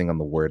focusing on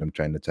the word I'm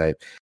trying to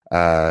type.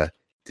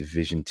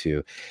 Division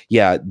 2.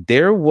 Yeah,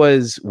 there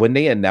was when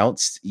they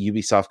announced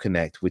Ubisoft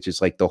Connect, which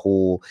is like the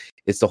whole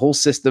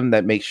system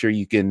that makes sure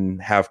you can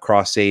have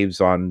cross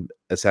saves on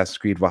Assassin's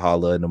Creed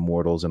Valhalla and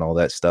Immortals and all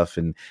that stuff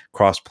and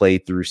cross play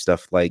through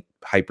stuff like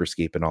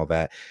Hyperscape and all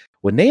that.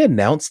 When they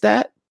announced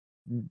that,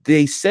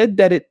 they said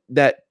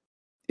that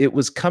it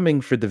was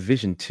coming for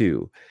Division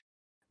 2.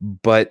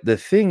 But the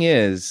thing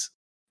is,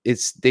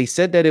 they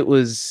said that it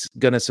was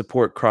gonna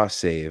support cross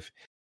save,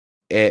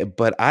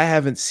 but I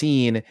haven't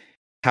seen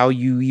how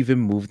you even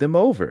move them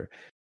over.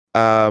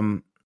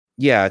 Um,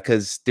 yeah,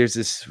 because there's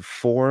this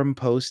forum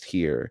post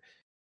here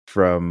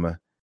from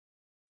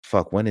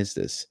when is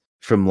this?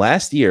 From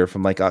last year,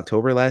 from like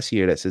October last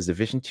year, that says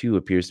Division 2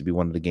 appears to be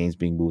one of the games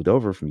being moved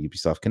over from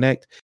Ubisoft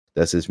Connect.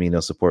 Does this mean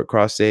they'll support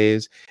cross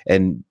saves?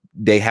 And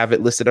they have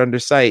it listed under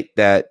site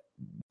that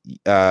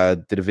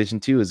the Division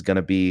 2 is going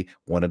to be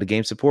one of the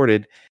games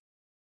supported,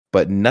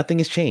 but nothing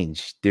has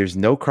changed. There's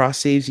no cross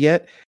saves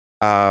yet.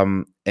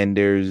 And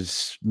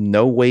there's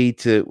no way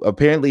to,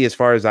 apparently, as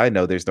far as I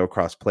know, there's no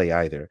cross play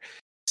either.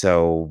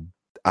 So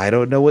I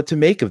don't know what to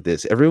make of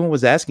this. Everyone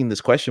was asking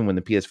this question when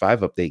the PS5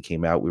 update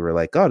came out. We were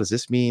like, oh, does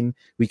this mean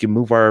we can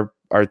move our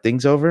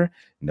things over?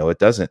 No, it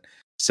doesn't.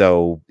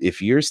 So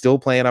if you're still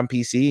playing on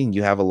PC and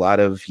you have a lot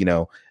of,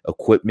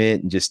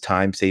 equipment and just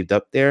time saved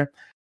up there,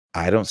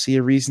 I don't see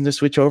a reason to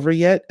switch over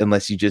yet,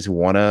 unless you just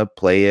want to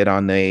play it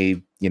on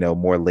a,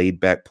 more laid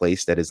back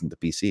place that isn't the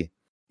PC. It's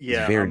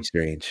Yeah, very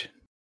strange.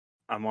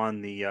 I'm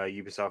on the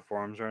Ubisoft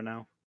forums right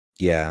now.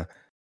 Yeah,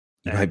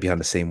 you might be on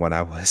the same one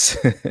I was.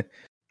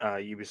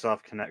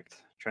 Ubisoft Connect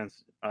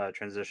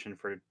transition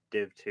for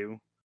Div 2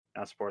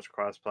 now supports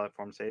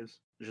cross-platform saves.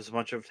 There's just a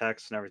bunch of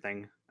text and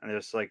everything, and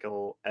there's like a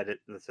little edit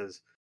that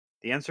says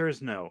the answer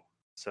is no.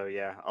 So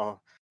yeah,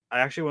 I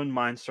actually wouldn't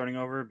mind starting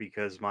over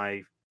because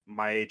my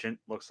agent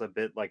looks a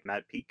bit like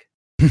Matt Peak.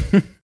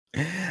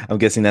 I'm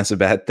guessing that's a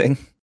bad thing.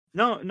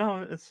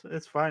 No,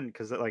 it's fine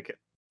because like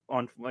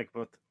on like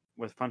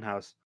with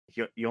Funhouse,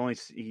 you only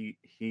see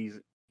he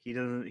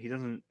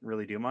doesn't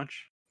really do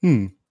much.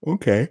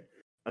 Okay.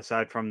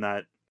 Aside from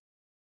that,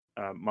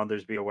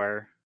 Mothers Be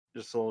Aware,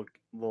 just a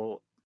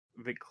little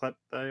big clip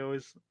that I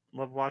always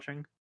love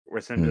watching, where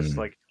it's him just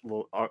like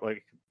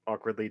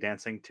awkwardly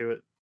dancing to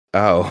it.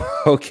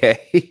 Oh,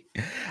 okay.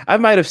 I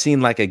might have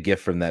seen like a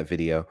GIF from that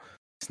video.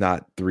 It's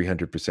not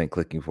 300%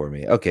 clicking for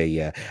me. Okay,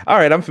 yeah. All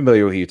right, I'm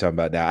familiar with who you're talking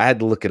about now. I had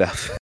to look it up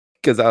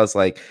because I was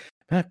like,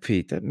 Matt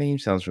Pete, that name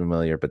sounds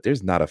familiar, but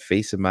there's not a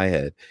face in my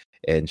head.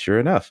 And sure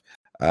enough,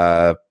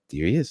 here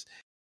he is.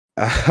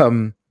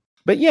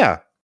 But yeah,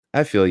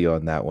 I feel you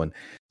on that one.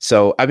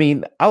 So, I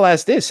mean, I'll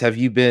ask this: have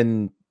you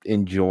been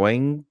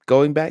enjoying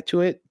going back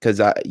to it?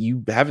 Because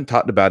you haven't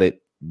talked about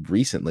it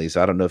recently,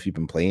 so I don't know if you've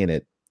been playing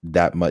it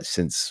that much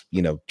since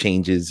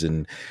changes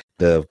and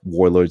the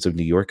Warlords of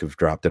New York have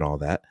dropped and all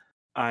that.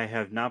 I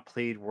have not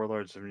played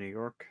Warlords of New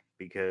York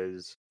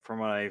because from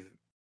what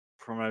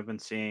I've been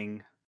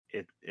seeing,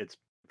 it's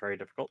very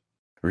difficult.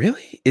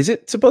 Really? Is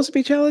it supposed to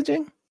be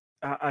challenging?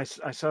 I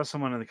saw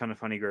someone in the Kind of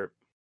Funny group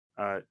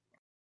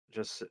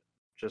just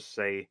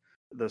say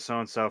the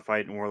so-and-so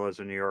fight in Warlords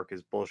of New York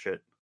is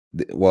bullshit.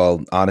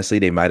 Well, honestly,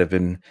 they might have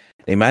been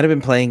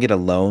playing it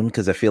alone,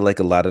 because I feel like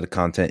a lot of the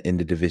content in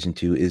the Division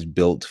 2 is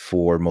built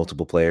for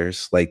multiple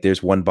players. Like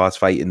there's one boss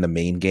fight in the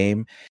main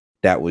game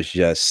that was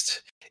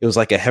just, it was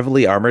like a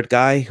heavily armored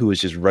guy who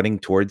was just running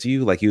towards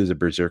you like he was a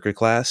berserker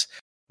class,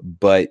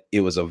 but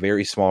it was a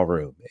very small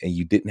room and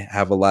you didn't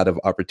have a lot of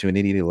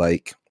opportunity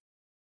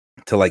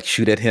to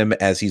shoot at him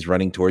as he's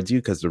running towards you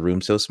because the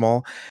room's so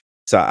small.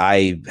 So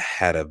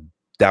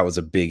that was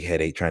a big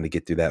headache trying to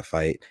get through that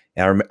fight.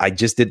 And I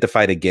just did the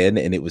fight again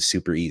and it was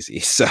super easy.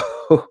 So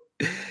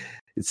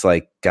it's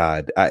like,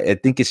 God, I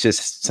think it's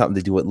just something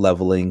to do with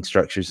leveling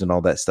structures and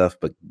all that stuff.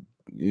 But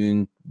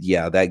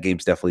yeah, that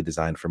game's definitely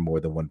designed for more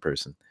than one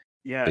person.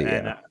 Yeah, But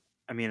and yeah.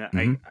 I mean,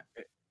 Mhm.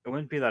 it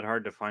wouldn't be that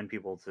hard to find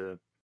people of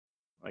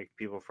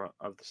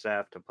the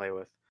staff to play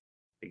with,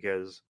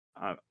 because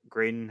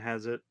Graydon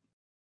has it.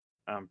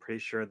 I'm pretty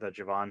sure that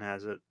Javon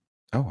has it.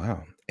 Oh,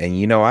 wow.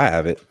 And I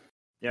have it.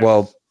 Yeah,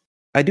 Well,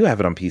 I do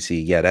have it on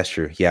PC. Yeah, that's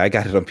true. Yeah, I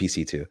got it on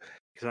PC too.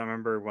 because I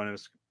remember when it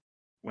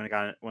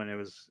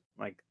was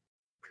like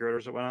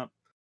pre-orders that went up.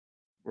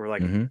 We're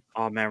like, Mhm.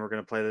 oh man, we're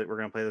gonna play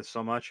this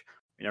so much.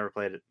 We never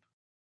played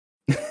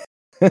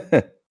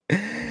it.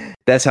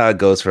 That's how it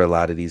goes for a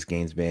lot of these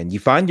games, man. You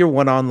find your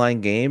one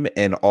online game,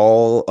 and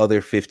all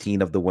other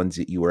 15 of the ones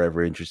that you were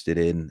ever interested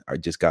in are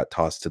just got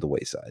tossed to the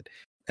wayside.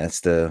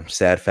 That's the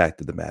sad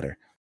fact of the matter.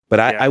 But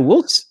Yeah.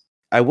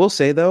 I will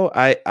say though,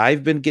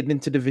 I've been getting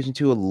into Division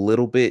 2 a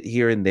little bit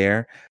here and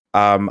there.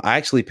 I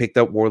actually picked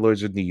up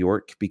Warlords of New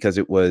York because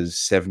it was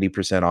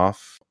 70%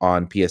 off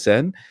on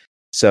PSN.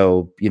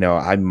 So,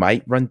 I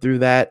might run through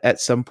that at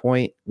some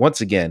point.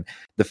 Once again,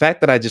 the fact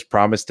that I just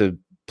promised to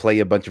play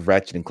a bunch of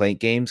Ratchet and Clank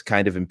games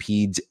kind of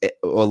impedes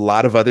a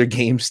lot of other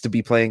games to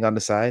be playing on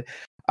the side.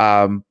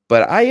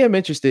 But I am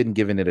interested in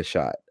giving it a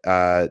shot,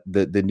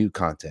 the new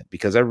content,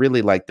 because I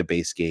really liked the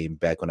base game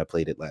back when I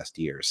played it last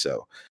year.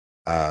 So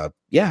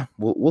yeah,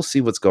 we'll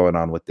see what's going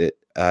on with it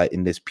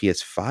in this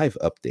PS5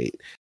 update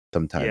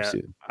sometime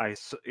soon.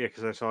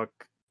 Because I saw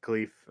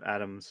Khalif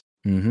Adams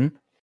Mm-hmm.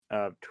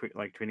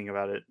 tweeting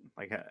about it,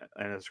 like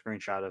and a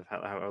screenshot of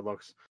how it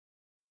looks,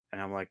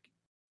 and I'm like,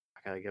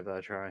 I gotta give that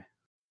a try.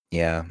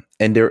 Yeah,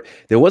 and there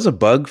was a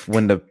bug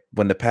when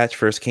the patch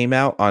first came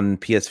out on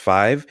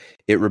PS5.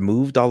 It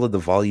removed all of the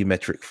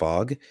volumetric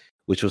fog,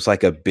 which was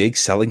like a big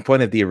selling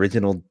point of the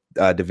original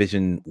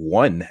Division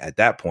 1 at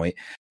that point.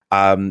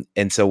 And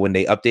so when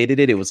they updated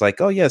it, it was like,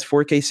 oh yeah, it's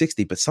 4K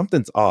 60, but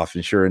something's off.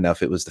 And sure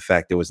enough, it was the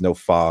fact there was no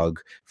fog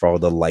for all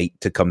the light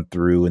to come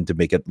through and to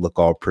make it look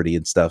all pretty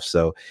and stuff.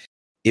 So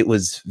it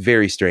was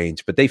very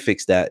strange, but they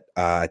fixed that,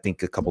 I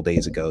think a couple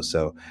days ago.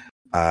 So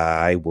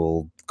I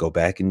will go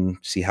back and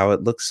see how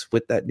it looks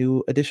with that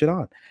new addition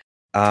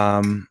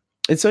on.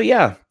 And so,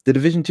 yeah, the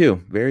Division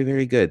 2, very,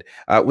 very good.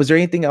 Was there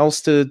anything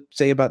else to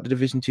say about the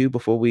Division 2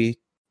 before we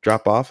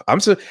drop off?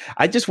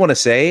 I just want to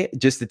say,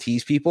 just to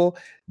tease people,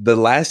 the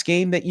last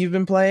game that you've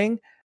been playing,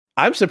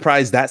 I'm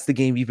surprised that's the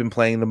game you've been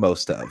playing the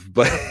most of.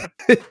 But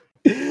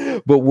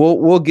but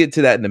we'll get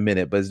to that in a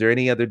minute. But is there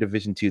any other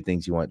Division 2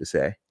 things you wanted to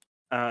say?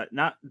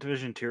 Not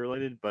Division 2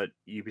 related, but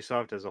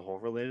Ubisoft as a whole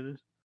related.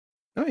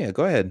 Oh yeah,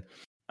 go ahead.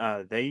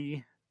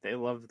 They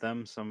love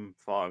them some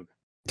fog.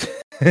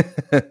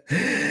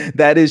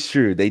 That is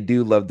true. They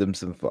do love them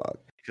some fog.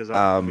 Because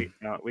a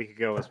week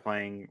ago I was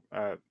playing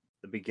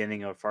the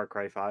beginning of Far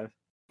Cry 5.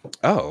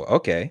 Oh,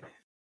 okay.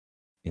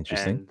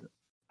 Interesting. And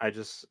I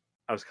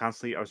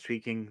was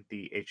tweaking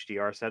the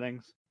HDR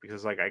settings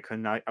because like I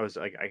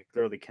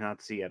literally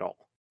cannot see at all.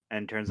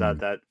 And turns out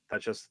that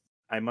just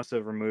I must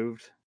have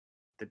removed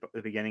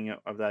the beginning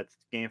of that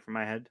game from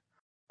my head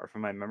or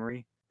from my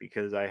memory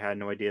because I had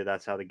no idea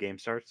that's how the game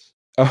starts.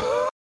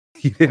 Oh,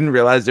 you didn't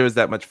realize there was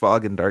that much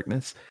fog and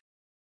darkness?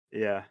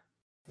 Yeah.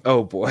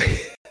 Oh boy.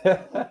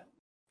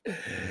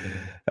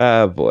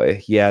 Oh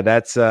boy. Yeah,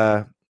 that's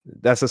a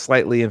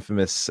slightly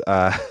infamous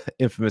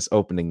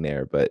opening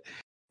there, but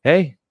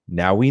hey,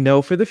 now we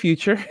know for the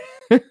future.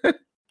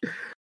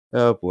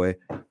 Oh boy.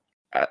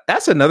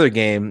 That's another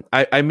game.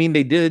 I mean,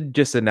 they did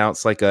just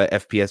announce like a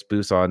FPS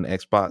boost on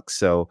Xbox,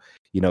 so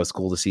it's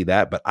cool to see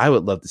that. But I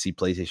would love to see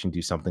PlayStation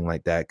do something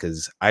like that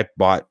because I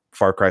bought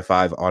Far Cry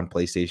 5 on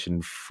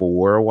PlayStation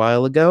 4 a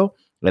while ago,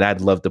 and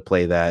I'd love to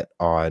play that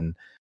on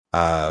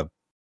a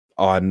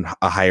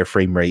higher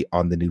frame rate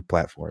on the new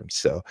platforms.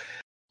 So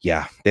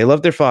yeah, they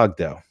love their fog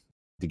though.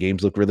 The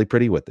games look really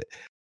pretty with it.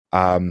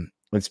 And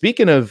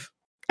speaking of,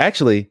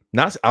 actually,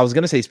 I was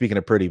gonna say speaking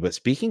of pretty, but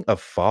speaking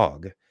of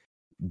fog,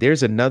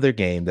 there's another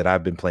game that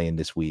I've been playing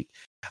this week.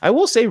 I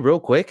will say real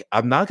quick,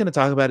 I'm not going to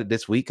talk about it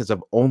this week because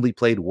I've only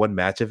played one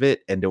match of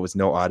it and there was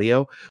no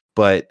audio.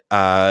 But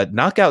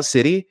Knockout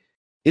City,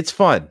 it's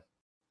fun.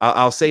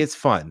 I'll say it's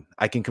fun.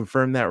 I can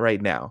confirm that right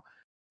now.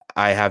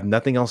 I have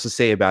nothing else to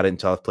say about it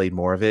until I've played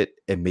more of it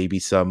and maybe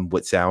some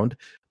with sound.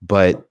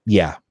 But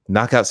yeah,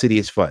 Knockout City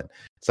is fun.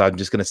 So I'm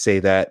just going to say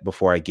that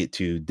before I get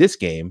to this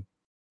game,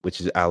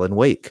 which is Alan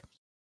Wake.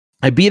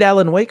 I beat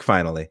Alan Wake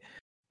finally.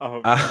 Oh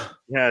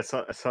yeah, I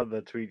saw the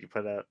tweet you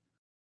put out.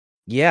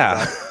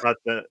 Yeah, about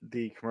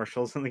the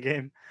commercials in the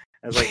game.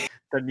 It's like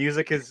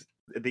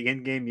the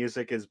in-game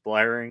music is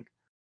blaring,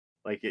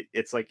 like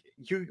it's like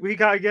we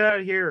gotta get out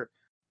of here,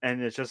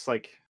 and it's just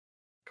like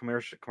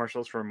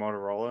commercials for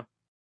Motorola.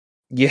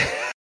 Yeah,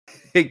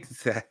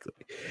 exactly.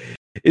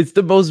 It's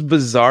the most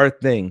bizarre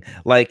thing.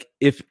 Like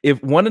if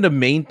one of the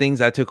main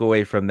things I took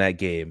away from that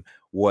game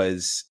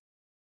was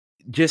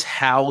just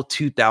how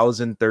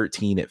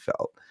 2013 it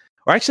felt.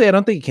 Or actually, I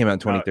don't think it came out in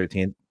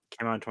 2013.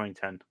 Came out in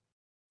 2010.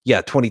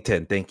 Yeah,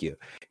 2010. Thank you.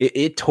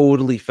 It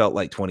totally felt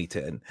like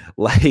 2010.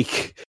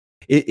 Like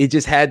it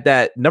just had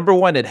that. Number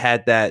one, it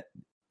had that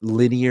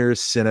linear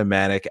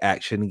cinematic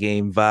action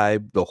game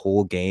vibe the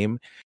whole game,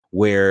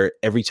 where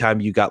every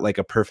time you got like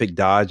a perfect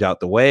dodge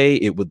out the way,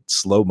 it would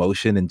slow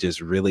motion and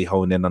just really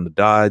hone in on the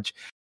dodge.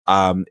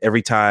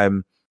 Every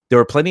time. There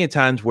were plenty of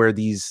times where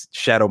these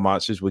shadow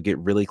monsters would get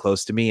really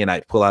close to me and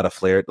I'd pull out a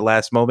flare at the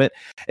last moment.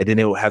 And then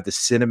it would have the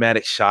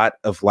cinematic shot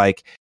of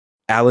like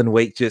Alan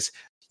Wake just,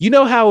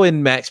 how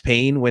in Max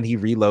Payne, when he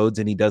reloads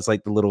and he does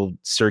like the little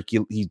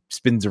circle, he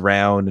spins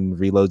around and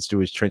reloads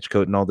through his trench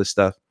coat and all this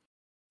stuff.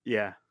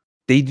 Yeah.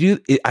 They do.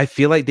 I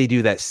feel like they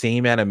do that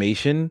same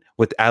animation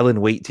with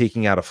Alan Wake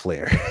taking out a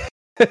flare.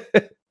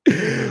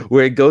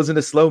 Where it goes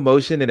into slow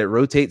motion and it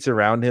rotates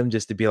around him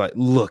just to be like,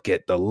 look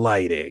at the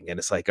lighting. And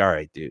it's like, all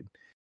right, dude.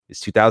 It's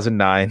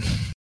 2009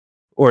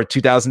 or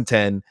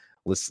 2010.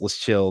 Let's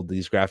chill.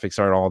 These graphics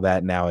aren't all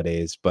that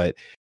nowadays, but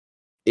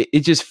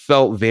it just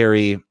felt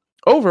very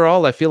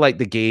overall. I feel like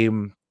the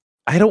game,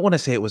 I don't want to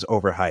say it was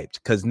overhyped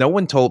because no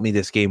one told me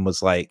this game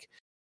was like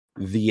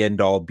the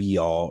end all be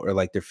all or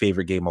like their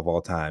favorite game of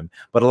all time.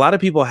 But a lot of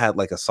people had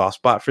like a soft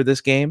spot for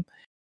this game.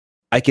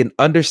 I can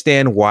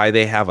understand why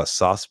they have a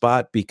soft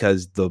spot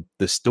because the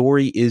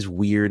story is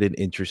weird and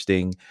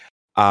interesting.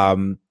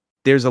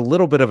 There's a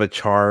little bit of a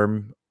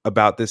charm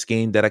about this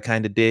game that I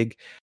kind of dig,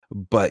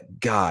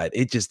 but God,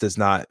 it just does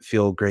not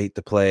feel great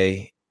to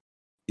play.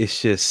 It's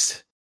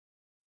just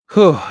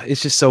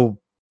so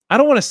I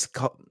don't want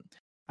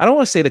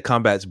to say the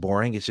combat's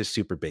boring. It's just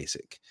super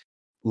basic.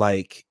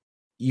 Like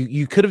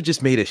you could have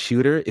just made a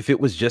shooter. If it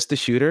was just a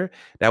shooter,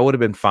 that would have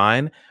been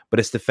fine.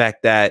 But it's the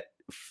fact that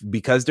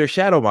because they're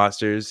shadow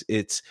monsters,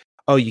 it's,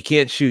 oh, you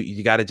can't shoot.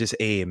 You got to just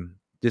aim.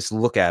 Just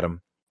look at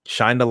them.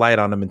 Shine the light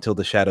on them until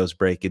the shadows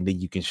break, and then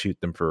you can shoot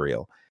them for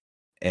real.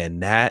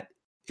 And that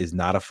is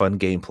not a fun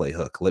gameplay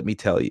hook, let me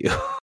tell you.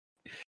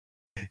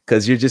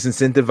 Because you're just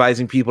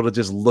incentivizing people to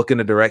just look in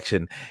a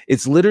direction.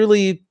 It's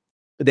literally,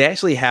 they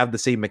actually have the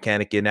same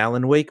mechanic in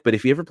Alan Wake, but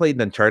if you ever played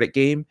an Uncharted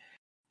game,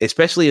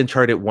 especially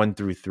Uncharted 1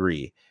 through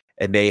 3,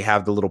 and they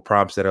have the little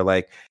prompts that are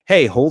like,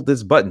 hey, hold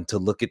this button to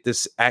look at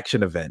this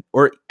action event.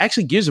 Or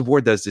actually, Gears of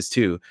War does this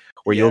too,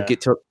 where you'll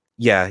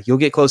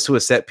get close to a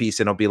set piece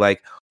and it'll be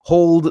like,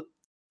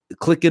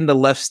 click in the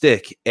left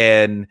stick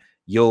and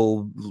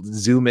you'll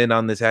zoom in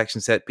on this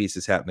action set piece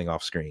that's happening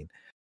off screen.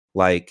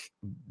 Like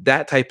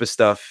that type of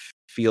stuff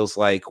feels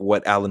like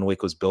what Alan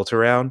Wake was built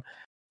around.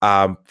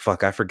 I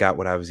forgot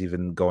what I was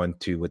even going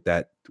to with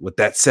that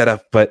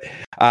setup. But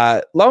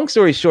long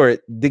story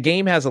short, the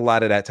game has a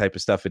lot of that type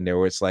of stuff in there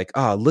where it's like,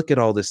 oh, look at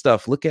all this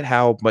stuff. Look at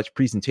how much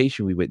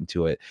presentation we went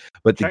into it.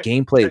 But the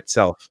gameplay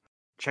itself.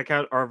 Check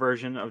out our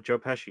version of Joe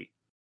Pesci.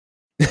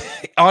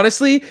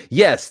 Honestly,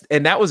 yes.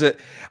 And that was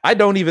I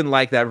don't even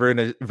like that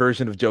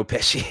version of Joe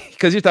Pesci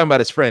because you're talking about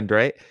his friend,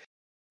 right?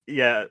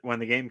 Yeah, when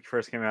the game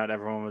first came out,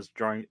 everyone was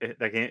drawing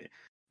that game.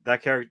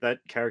 That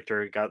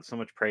character got so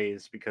much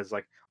praise because,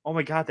 like, oh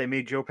my god, they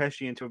made Joe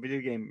Pesci into a video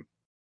game,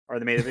 or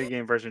they made a video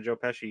game version of Joe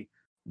Pesci.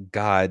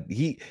 God,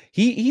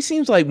 he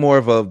seems like more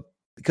of a,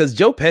 because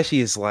Joe Pesci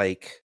is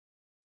like,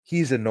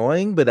 he's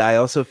annoying, but I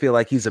also feel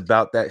like he's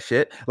about that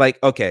shit. Like,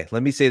 okay,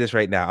 let me say this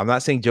right now. I'm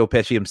not saying Joe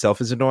Pesci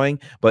himself is annoying,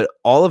 but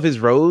all of his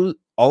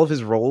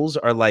roles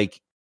are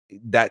like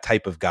that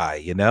type of guy,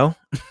 you know?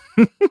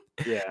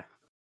 Yeah.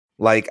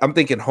 Like, I'm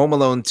thinking Home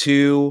Alone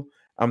 2.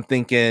 I'm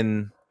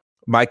thinking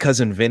My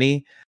Cousin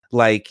Vinny.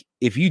 Like,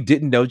 if you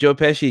didn't know Joe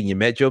Pesci and you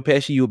met Joe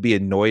Pesci, you would be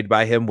annoyed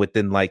by him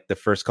within like the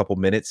first couple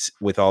minutes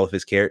with all of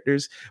his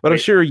characters. But I'm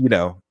sure,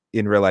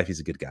 in real life,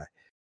 he's a good guy.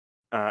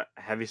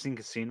 Have you seen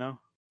Casino?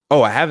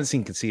 Oh, I haven't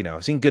seen Casino.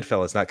 I've seen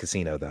Goodfellas, not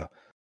Casino, though.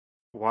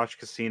 Watch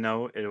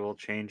Casino. It will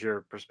change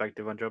your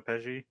perspective on Joe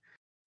Pesci.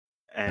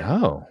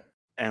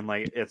 And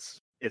like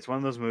it's one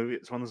of those movies.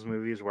 It's one of those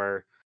movies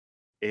where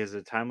it is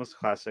a timeless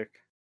classic.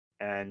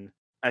 And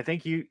I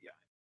think have you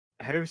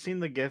ever seen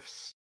the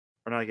GIFs,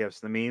 or not GIFs,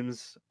 the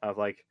memes of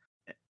like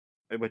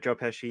with Joe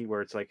Pesci,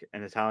 where it's like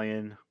an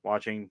Italian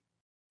watching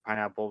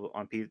pineapple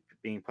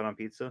being put on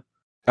pizza?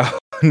 Oh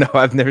no,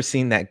 I've never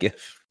seen that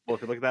GIF. Well,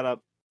 if you look that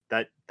up,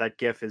 that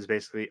GIF is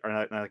basically, or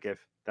not a GIF,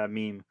 that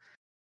meme,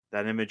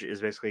 that image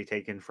is basically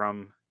taken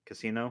from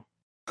Casino.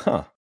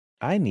 Huh.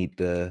 I need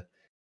to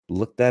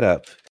look that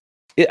up.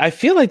 I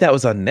feel like that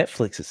was on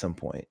Netflix at some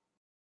point.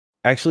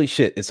 Actually,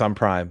 shit, it's on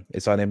Prime.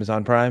 It's on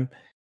Amazon Prime.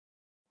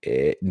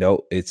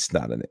 No, it's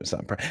not on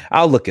Amazon Prime.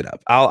 I'll look it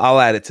up. I'll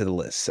add it to the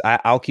list.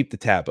 I'll keep the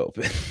tab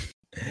open.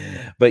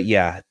 But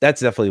yeah, that's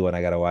definitely one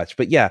I gotta watch.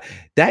 But yeah,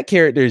 that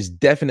character is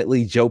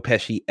definitely Joe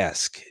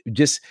Pesci-esque.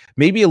 Just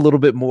maybe a little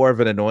bit more of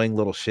an annoying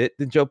little shit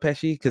than Joe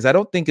Pesci, because I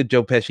don't think of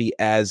Joe Pesci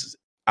as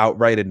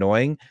outright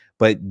annoying,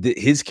 but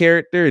his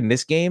character in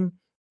this game,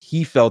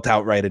 he felt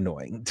outright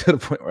annoying to the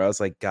point where I was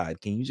like, God,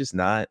 can you just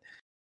not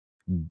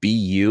be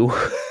you?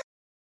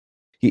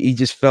 He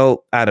just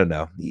felt, I don't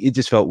know, it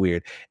just felt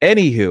weird.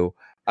 Anywho,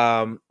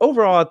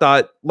 overall, I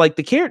thought like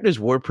the characters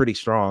were pretty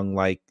strong,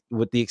 like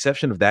with the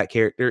exception of that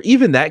character.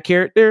 Even that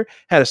character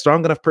had a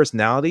strong enough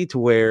personality to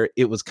where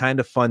it was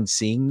kind of fun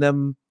seeing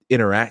them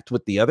interact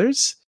with the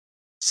others.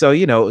 So,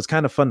 it was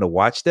kind of fun to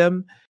watch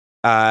them.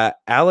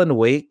 Alan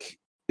Wake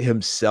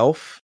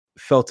himself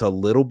felt a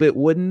little bit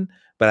wooden,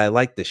 but I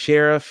like the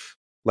sheriff,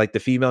 like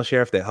the female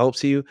sheriff that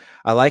helps you.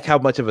 I like how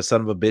much of a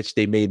son of a bitch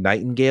they made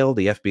Nightingale,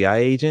 the FBI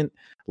agent.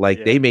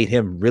 Like they made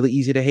him really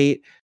easy to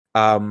hate.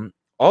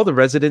 All the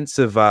residents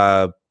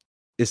of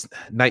is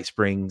Night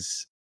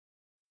Springs.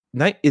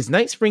 Is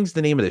Night Springs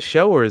the name of the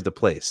show or is the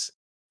place?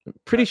 I'm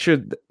pretty sure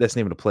that's the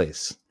name of the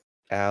place.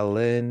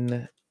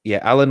 Alan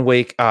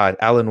Wake.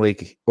 Alan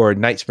Wake or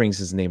Night Springs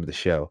is the name of the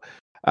show.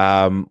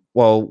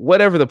 Well,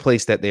 whatever the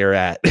place that they're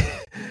at.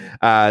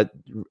 I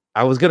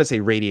was gonna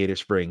say Radiator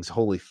Springs.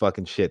 Holy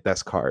fucking shit,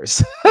 that's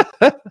Cars.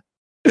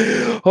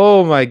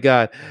 Oh my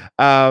god.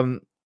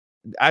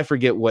 I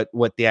forget what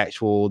the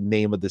actual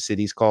name of the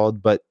city's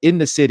called, but in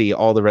the city,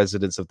 all the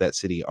residents of that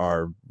city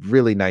are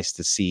really nice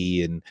to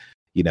see and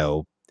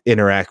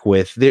interact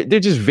with. They're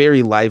just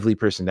very lively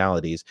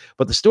personalities.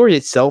 But the story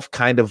itself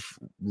kind of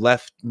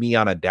left me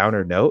on a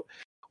downer note,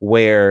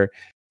 where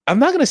I'm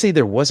not gonna say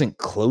there wasn't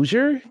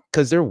closure,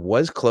 because there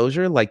was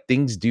closure. Like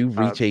things do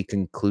reach a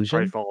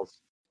conclusion.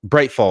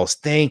 Bright Falls.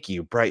 Thank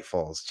you, Bright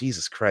Falls.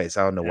 Jesus Christ,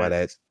 I don't know why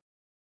that.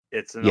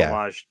 It's an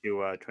homage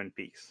to Twin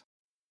Peaks.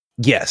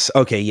 Yes.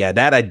 Okay. Yeah,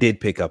 that I did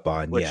pick up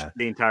on. Which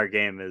the entire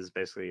game is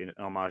basically an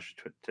homage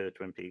to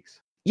Twin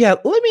Peaks. Yeah.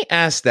 Let me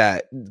ask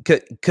that,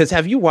 because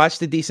have you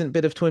watched a decent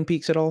bit of Twin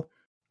Peaks at all?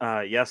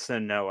 Yes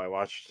and no. I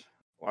watched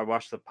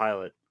the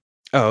pilot.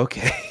 Oh,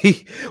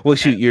 okay. Well,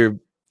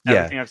 shoot,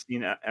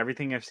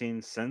 everything I've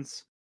seen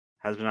since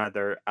has been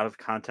either out of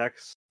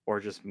context or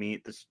just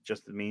the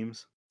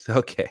memes.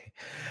 Okay.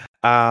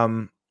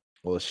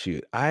 Well,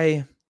 shoot.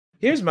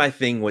 Here's my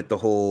thing with the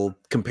whole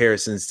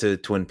comparisons to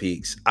Twin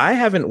Peaks. I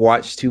haven't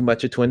watched too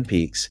much of Twin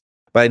Peaks,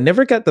 but I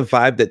never got the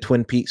vibe that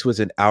Twin Peaks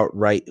was an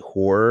outright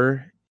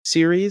horror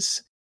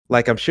series.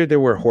 Like, I'm sure there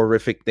were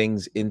horrific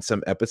things in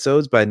some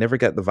episodes, but I never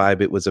got the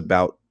vibe it was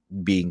about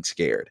being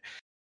scared.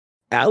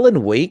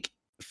 Alan Wake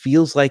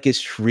feels like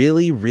it's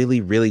really,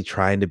 really, really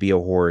trying to be a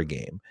horror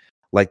game.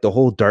 Like the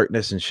whole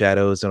darkness and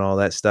shadows and all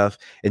that stuff,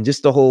 and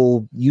just the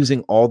whole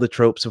using all the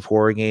tropes of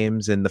horror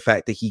games, and the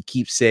fact that he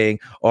keeps saying,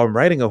 "Oh, I'm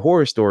writing a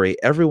horror story.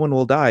 Everyone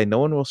will die. No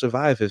one will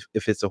survive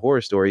if it's a horror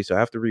story, so I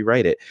have to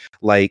rewrite it."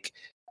 Like,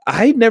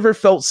 I never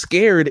felt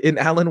scared in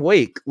Alan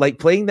Wake. Like,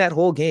 playing that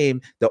whole game,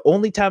 the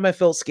only time I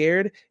felt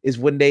scared is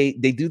when they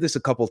do this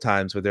a couple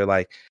times where they're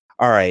like,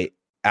 "All right,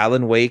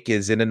 Alan Wake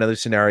is in another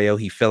scenario.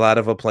 He fell out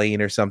of a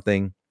plane or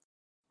something,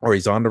 or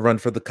he's on the run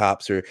for the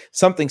cops, or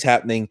something's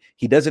happening.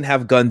 He doesn't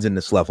have guns in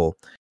this level,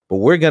 but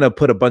we're going to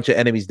put a bunch of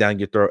enemies down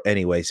your throat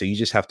anyway. So you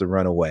just have to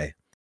run away."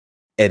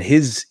 And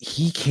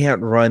he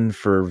can't run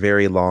for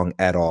very long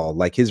at all.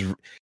 Like, his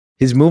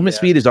movement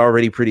speed is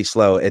already pretty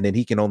slow. And then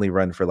he can only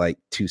run for like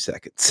 2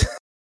 seconds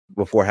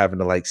before having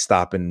to like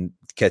stop and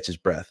catch his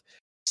breath.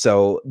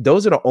 So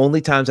those are the only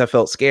times I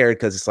felt scared,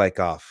 because it's like,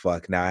 oh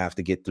fuck, now I have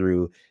to get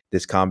through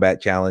this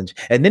combat challenge.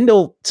 And then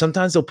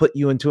sometimes they'll put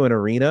you into an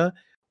arena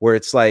where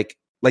it's like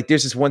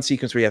there's this one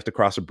sequence where you have to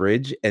cross a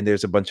bridge, and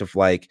there's a bunch of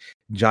like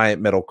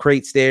giant metal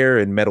crates there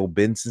and metal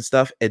bins and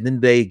stuff, and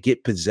then they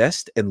get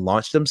possessed and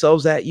launch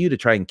themselves at you to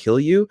try and kill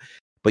you,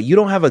 but you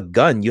don't have a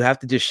gun. You have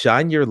to just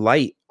shine your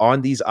light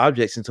on these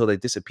objects until they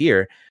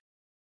disappear.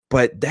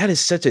 But that is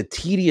such a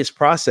tedious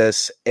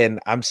process, and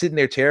I'm sitting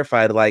there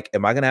terrified, like,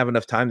 am I going to have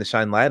enough time to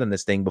shine light on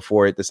this thing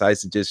before it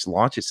decides to just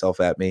launch itself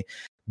at me?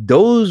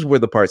 Those were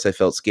the parts I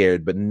felt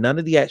scared, but none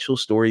of the actual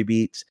story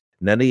beats,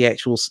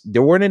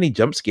 there weren't any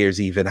jump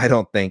scares even, I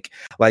don't think.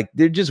 Like,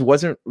 there just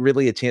wasn't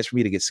really a chance for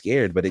me to get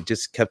scared, but it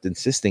just kept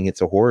insisting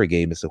it's a horror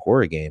game.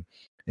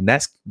 And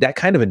that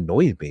kind of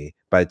annoyed me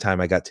by the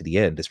time I got to the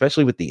end,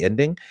 especially with the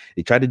ending.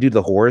 They tried to do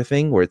the horror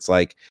thing where it's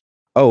like,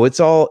 oh,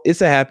 it's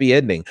a happy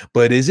ending,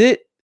 but is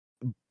it?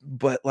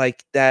 But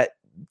like, that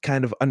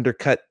kind of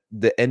undercut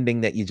the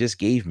ending that you just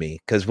gave me,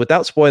 because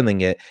without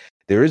spoiling it,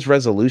 there is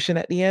resolution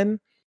at the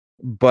end,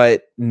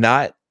 but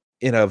not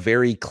in a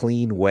very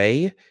clean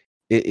way.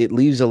 It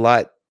leaves a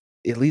lot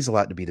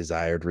to be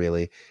desired,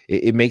 really.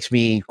 It makes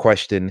me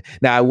question.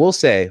 Now, I will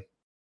say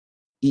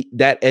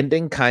that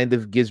ending kind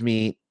of gives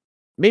me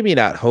maybe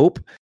not hope,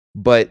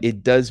 but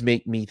it does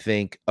make me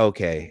think,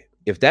 okay,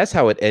 if that's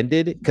how it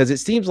ended, because it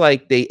seems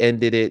like they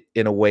ended it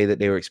in a way that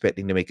they were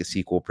expecting to make a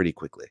sequel pretty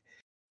quickly.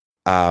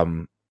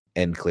 And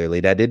clearly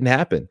that didn't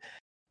happen.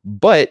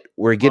 But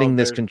we're getting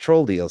this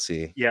Control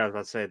DLC. Yeah, I was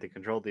about to say, the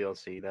Control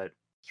DLC that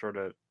sort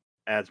of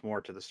adds more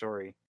to the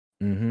story.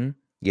 Mm-hmm.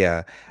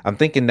 Yeah, I'm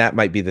thinking that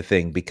might be the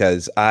thing,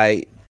 because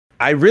I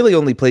really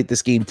only played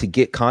this game to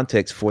get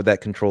context for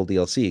that Control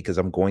DLC, because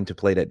I'm going to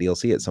play that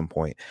DLC at some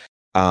point.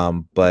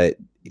 But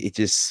it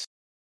just,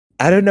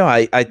 I don't know.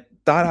 I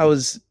thought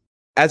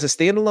as a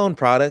standalone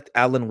product,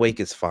 Alan Wake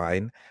is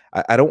fine.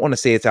 I don't want to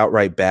say it's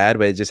outright bad,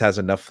 but it just has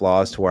enough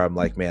flaws to where I'm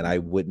like, man, I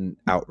wouldn't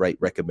outright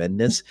recommend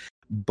this.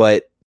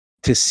 But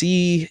to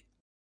see,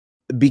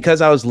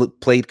 because I was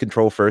played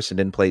Control first and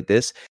then played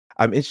this,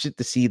 I'm interested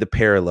to see the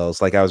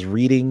parallels. Like, I was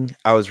reading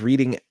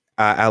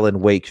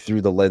Alan Wake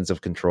through the lens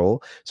of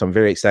Control, so I'm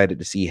very excited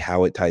to see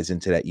how it ties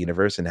into that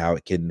universe and how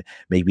it can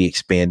maybe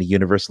expand the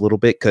universe a little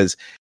bit. Because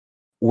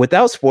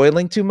without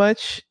spoiling too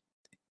much,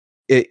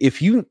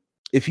 if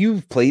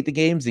you've played the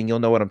games, then you'll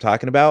know what I'm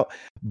talking about.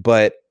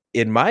 But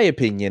in my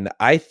opinion,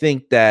 I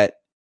think that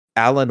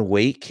Alan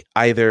Wake,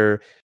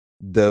 either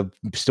the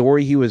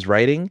story he was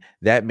writing,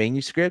 that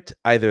manuscript,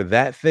 either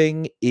that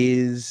thing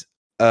is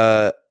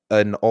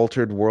an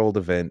altered world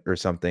event or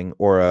something,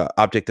 or a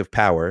object of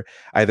power.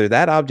 Either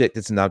that object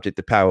is an object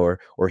of power,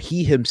 or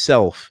he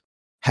himself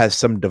has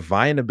some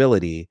divine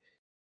ability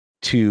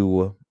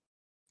to,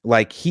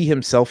 like, he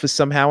himself is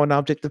somehow an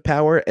object of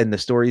power, and the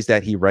stories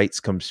that he writes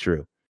comes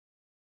true.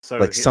 So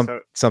like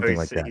something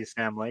like that. He's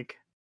Sam Lake.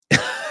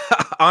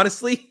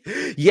 Honestly,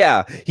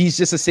 yeah, he's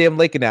just a Sam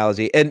Lake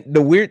analogy. And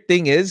the weird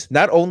thing is,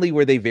 not only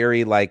were they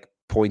very like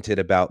pointed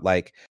about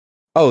like,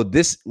 oh,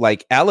 this,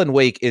 like, Alan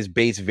Wake is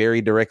based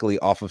very directly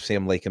off of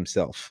Sam Lake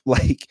himself.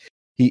 Like,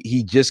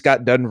 he just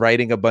got done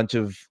writing a bunch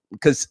of,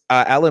 because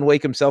Alan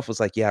Wake himself was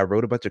like, yeah, I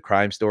wrote a bunch of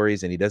crime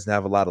stories, and he doesn't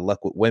have a lot of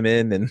luck with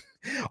women, and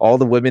all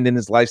the women in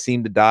his life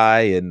seem to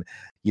die, and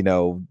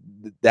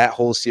that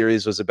whole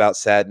series was about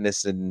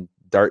sadness and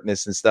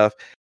darkness and stuff.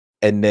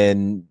 And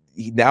then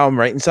now I'm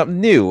writing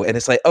something new, and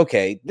it's like,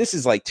 okay, this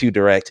is like too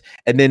direct.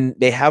 And then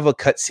they have a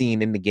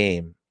cutscene in the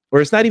game, or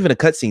it's not even a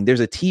cutscene. There's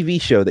a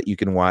TV show that you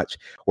can watch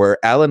where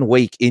Alan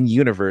Wake in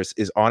universe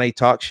is on a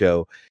talk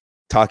show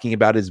talking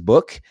about his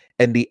book,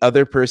 and the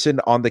other person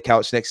on the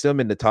couch next to him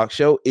in the talk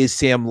show is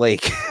Sam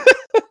Lake.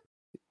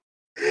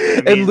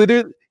 And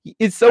literally,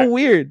 it's so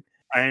weird.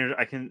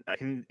 I can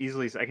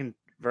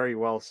very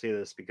well see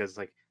this, because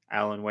like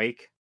Alan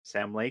Wake,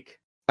 Sam Lake.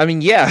 I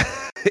mean, yeah,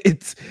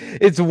 it's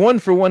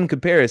 1-for-1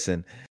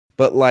 comparison,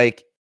 but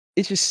like,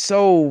 it's just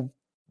so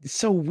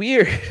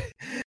weird.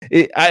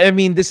 I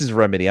mean, this is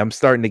Remedy. I'm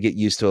starting to get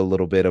used to a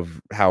little bit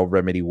of how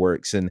Remedy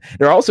works, and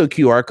there are also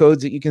QR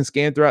codes that you can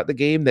scan throughout the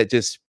game that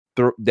just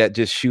that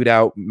just shoot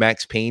out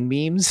Max Payne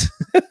memes,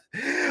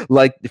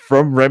 like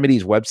from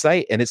Remedy's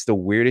website, and it's the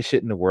weirdest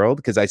shit in the world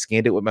because I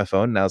scanned it with my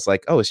phone and I was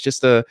like, oh, it's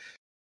just it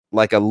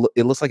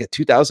looks like a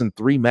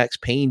 2003 Max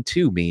Payne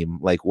 2 meme.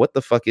 Like, what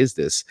the fuck is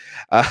this?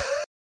 Uh,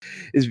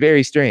 it's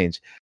very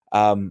strange.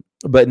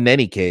 But in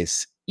any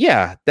case,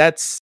 yeah,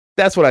 that's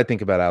what I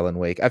think about Alan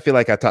Wake. I feel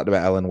like I talked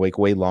about Alan Wake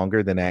way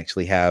longer than I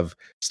actually have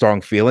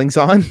strong feelings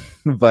on,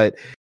 but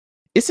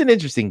it's an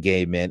interesting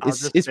game, man.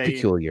 It's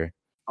peculiar.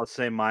 I'll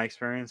say my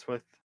experience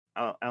with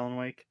Alan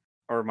Wake,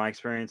 or my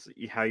experience,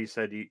 how you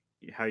said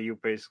how you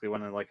basically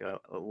went in like a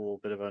little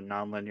bit of a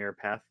non-linear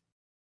path,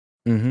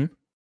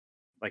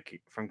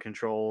 like from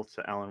Control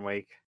to Alan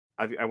Wake.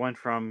 I went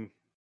from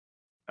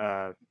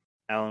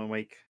Alan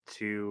Wake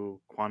to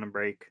Quantum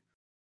Break,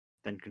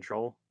 then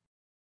Control.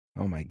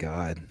 Oh my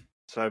god!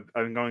 So I've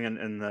been going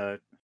in the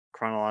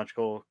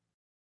chronological,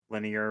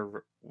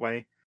 linear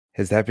way.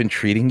 Has that been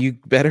treating you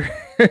better?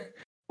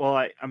 Well,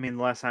 I mean,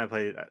 the last time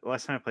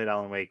I played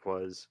Alan Wake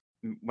was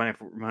when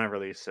I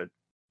released it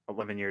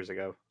 11 years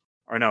ago,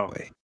 or no,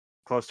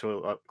 close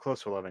to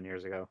 11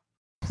 years ago.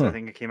 So I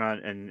think it came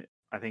out in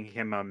May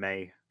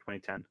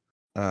 2010.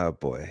 Oh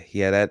boy,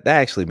 yeah, that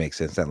actually makes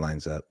sense. That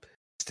lines up.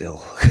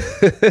 Still,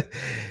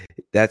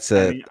 that's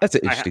an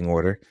interesting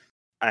order.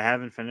 I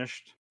haven't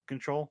finished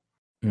Control.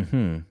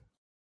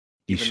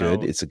 You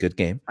should. It's a good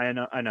game. I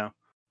know.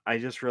 I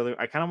just really,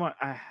 I kind of want.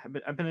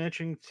 I've been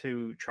itching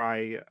to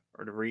try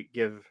or to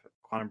give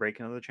Quantum Break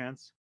another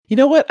chance. You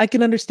know what? I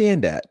can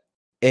understand that.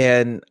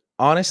 And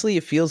honestly,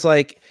 it feels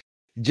like,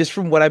 just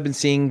from what I've been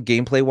seeing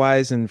gameplay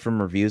wise and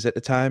from reviews at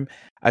the time,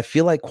 I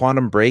feel like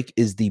Quantum Break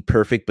is the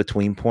perfect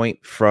between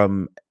point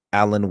from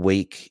Alan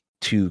Wake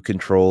to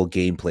Control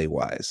gameplay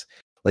wise.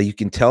 Like, you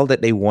can tell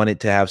that they wanted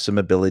to have some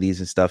abilities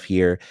and stuff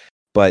here,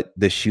 but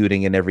the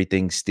shooting and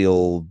everything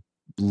still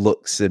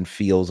looks and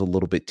feels a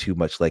little bit too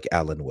much like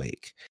Alan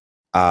Wake.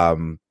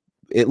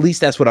 At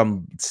least that's what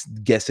I'm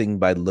guessing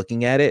by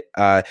looking at it.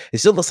 It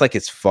still looks like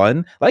it's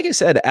fun. Like I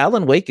said,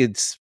 Alan Wake,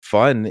 it's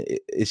fun.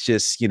 It's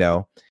just,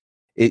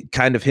 it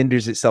kind of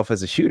hinders itself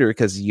as a shooter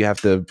because you have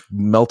to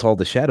melt all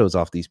the shadows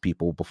off these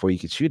people before you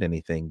can shoot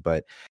anything.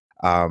 But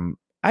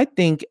I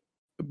think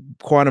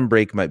Quantum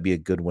Break might be a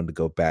good one to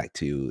go back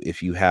to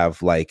if you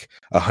have like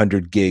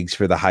 100 gigs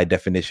for the high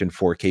definition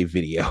 4K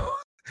video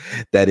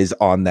that is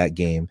on that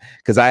game.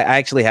 Because I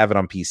actually have it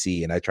on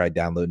PC and I tried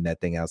downloading that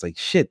thing. I was like,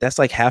 shit, that's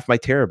like half my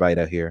terabyte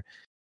out here.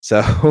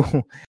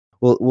 So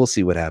we'll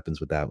see what happens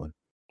with that one.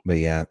 But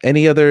yeah,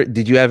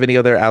 did you have any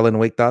other Alan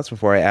Wake thoughts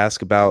before I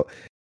ask about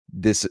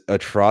this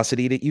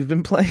atrocity that you've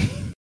been playing?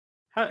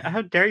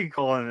 How dare you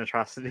call it an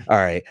atrocity? All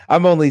right.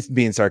 I'm only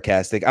being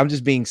sarcastic. I'm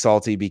just being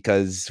salty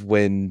because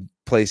when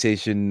PS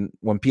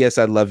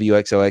I Love You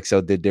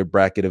XOXO did their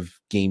bracket of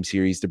game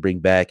series to bring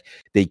back,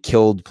 they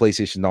killed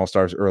PlayStation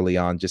All-Stars early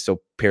on just so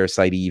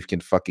Parasite Eve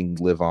can fucking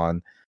live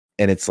on.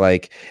 And it's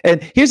like,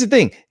 and here's the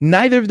thing,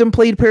 neither of them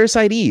played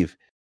Parasite Eve.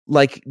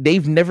 Like,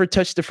 they've never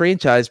touched the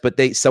franchise, but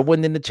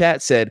someone in the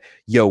chat said,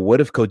 yo,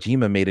 what if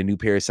Kojima made a new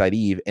Parasite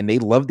Eve? And they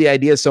loved the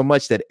idea so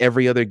much that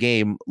every other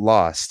game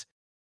lost.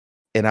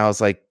 And I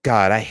was like,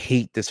 God, I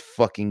hate this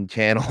fucking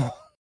channel.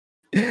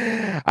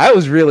 I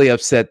was really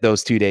upset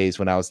those 2 days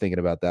when I was thinking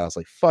about that. I was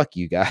like, fuck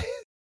you guys.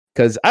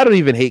 Because I don't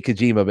even hate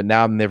Kojima, but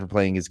now I'm never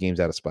playing his games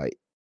out of spite.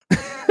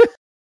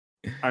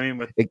 I mean,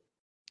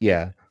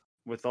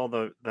 with all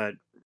that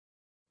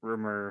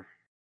rumor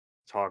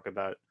talk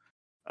about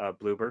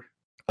Bloober.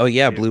 Oh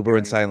yeah, Bloober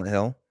and Silent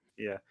Hill.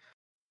 Yeah,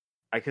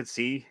 I could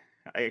see.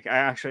 I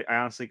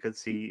honestly could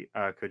see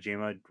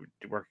Kojima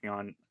working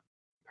on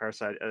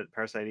Parasite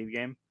Eve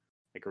game,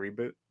 like a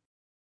reboot.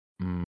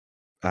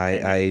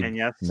 And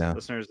yes, no.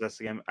 Listeners, that's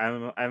the game. I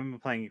haven't been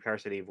playing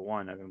Parasite Eve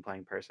 1. I've been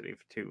playing Parasite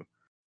Eve 2.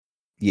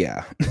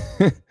 Yeah.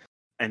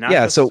 And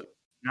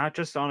not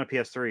just on a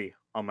PS3,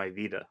 on my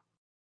Vita.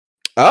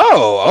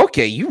 Oh,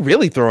 okay. You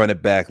really throwing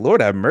it back. Lord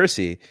have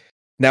mercy.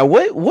 Now,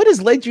 what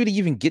has led you to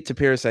even get to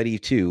Parasite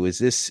Eve 2? Is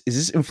this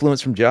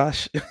influence from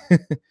Josh?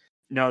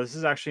 No, this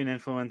is actually an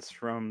influence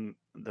from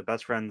the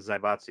best friend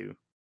Zaibatsu.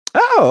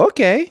 Oh,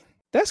 okay.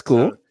 That's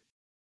cool. So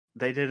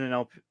they did an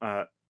LP.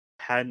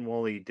 Had and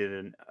Wooly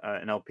did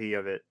an LP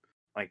of it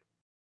like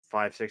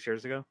 5-6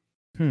 years ago.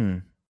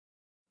 And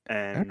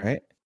all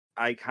right.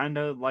 I kind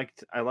of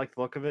liked the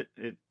look of it.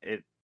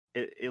 It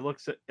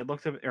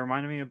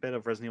reminded me a bit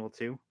of Resident Evil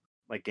 2,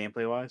 like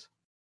gameplay wise.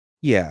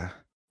 Yeah,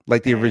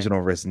 like the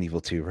original Resident Evil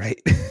 2, right?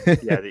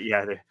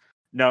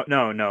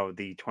 No,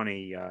 the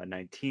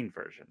 2019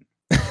 version.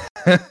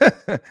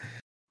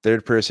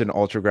 Third person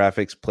ultra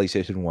graphics,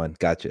 PlayStation 1.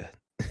 Gotcha.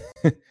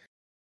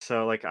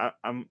 So like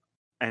I'm,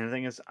 and the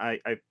thing is, I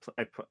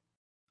put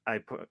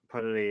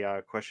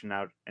a question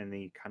out in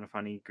the Kind of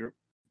Funny group,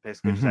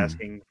 basically just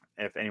asking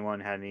if anyone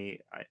had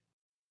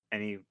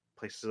any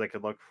places I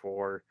could look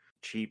for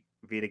cheap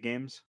Vita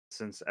games,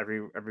 since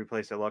every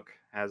place I look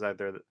has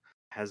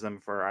them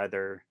for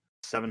either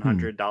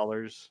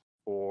 $700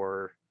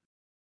 or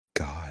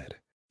God,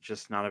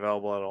 just not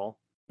available at all.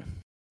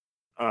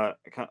 A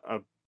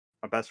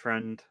best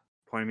friend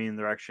pointed me in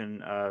the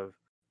direction of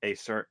a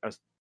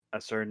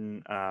a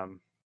certain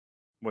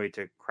way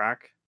to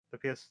crack the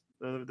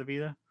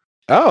Vita.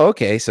 Oh,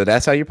 okay. So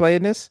that's how you're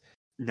playing this?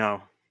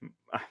 No,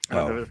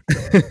 Oh.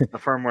 the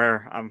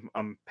firmware.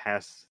 I'm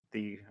past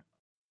the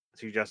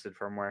suggested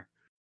firmware.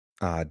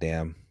 Ah,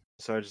 damn.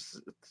 So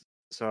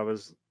I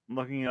was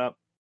looking it up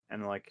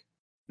and like,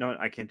 no,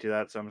 I can't do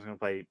that. So I'm just gonna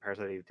play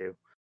Parasite Eve 2.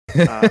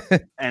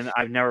 And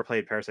I've never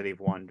played Parasite Eve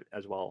 1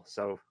 as well.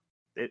 So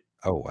it,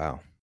 Oh, wow.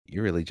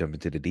 You're really jumping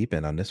to the deep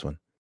end on this one.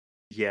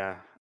 yeah,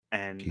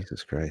 and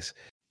Jesus Christ.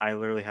 I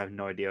literally have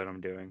no idea what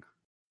I'm doing.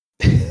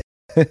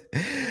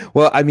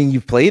 Well, I mean,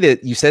 you've played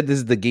it. You said this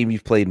is the game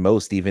you've played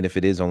most, even if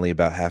it is only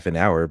about half an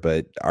hour.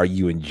 But are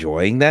you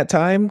enjoying that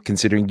time,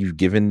 considering you've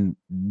given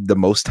the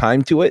most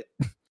time to it?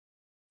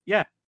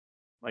 Yeah,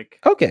 like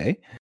Okay.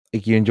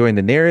 Like, you enjoying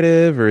the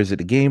narrative, or is it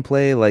the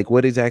gameplay? Like,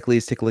 what exactly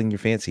is tickling your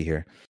fancy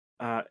here?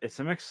 it's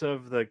a mix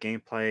of the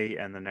gameplay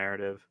and the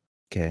narrative.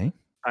 Okay.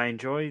 I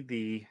enjoyed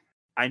the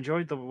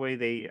way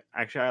they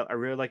actually. I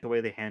really like the way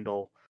they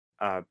handle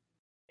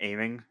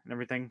aiming and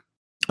everything.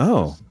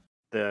 Oh,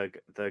 The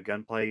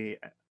gunplay,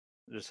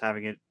 just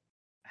having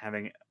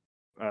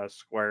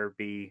square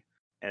B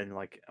and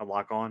like a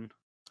lock on,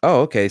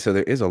 oh, okay. So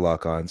there is a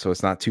lock on, so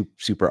it's not too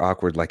super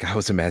awkward like I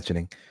was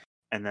imagining.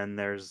 and then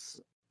there's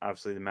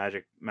obviously the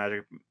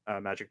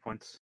magic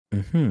points.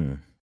 Hmm.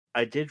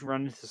 I did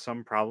run into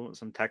some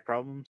tech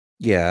problems.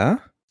 Yeah.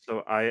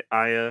 So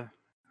Aya,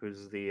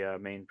 who's the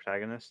main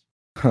protagonist,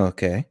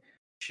 Okay.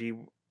 she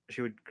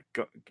she would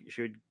go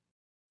she would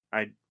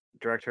I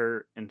direct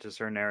her into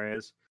certain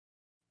areas,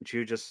 and she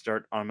would just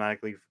start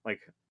automatically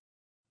like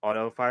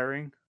auto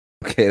firing.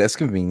 Okay, that's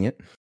convenient.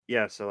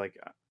 Yeah, so like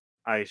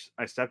I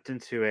stepped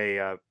into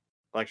a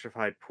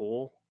electrified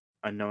pool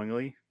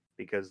unknowingly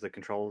because the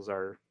controls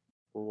are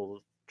a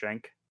little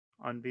jank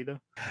on Vita.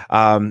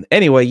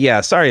 Anyway,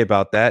 yeah, sorry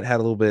about that. Had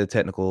a little bit of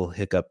technical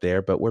hiccup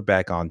there, but we're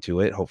back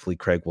onto it. Hopefully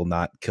Craig will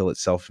not kill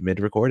itself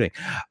mid-recording.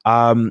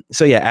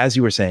 So yeah, as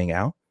you were saying,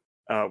 Al,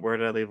 Where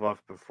did I leave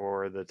off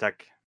before the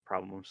tech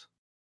problems?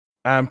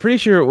 I'm pretty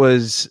sure it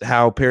was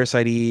how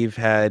Parasite Eve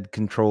had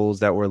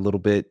controls that were a little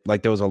bit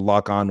like there was a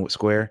lock on with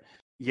Square.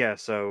 Yeah,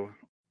 so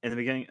in the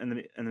beginning in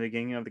the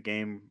beginning of the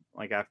game,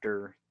 like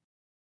after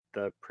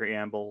the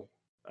preamble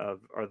of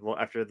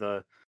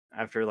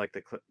after like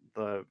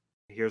the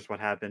here's what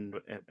happened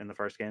in the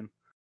first game.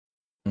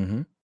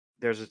 Mm-hmm.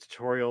 There's a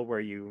tutorial where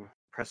you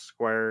press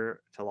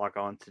square to lock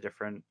on to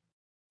different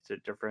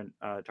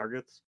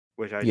targets,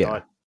 which I Yeah.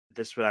 thought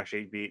this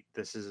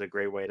is a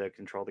great way to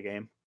control the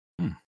game.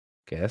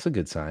 Okay, that's a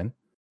good sign.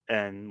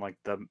 And like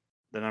the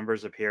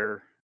numbers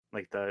appear,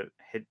 like the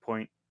hit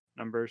point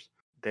numbers,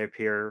 they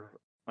appear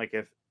like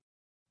if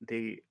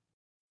the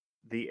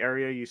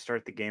area you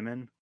start the game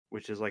in,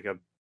 which is like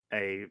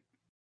a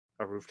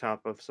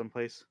rooftop of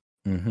someplace.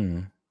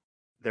 Mm-hmm.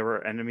 There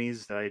were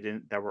enemies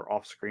that were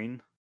off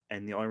screen,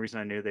 and the only reason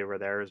I knew they were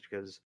there is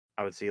because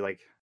I would see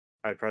like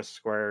I'd press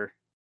square,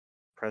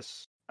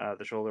 press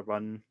the shoulder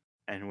button,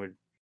 and would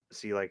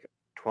see like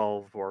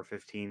 12 or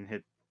 15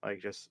 hit like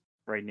just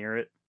right near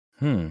it.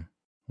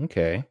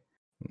 Okay.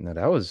 Now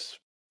that was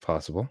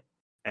possible.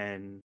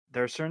 And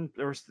there are certain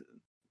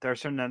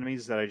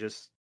enemies that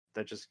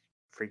just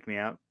freak me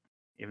out,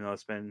 even though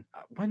it's been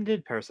when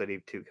did Parasite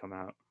Eve 2 come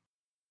out?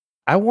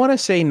 I want to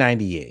say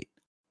 98.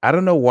 I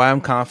don't know why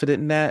I'm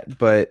confident in that,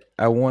 but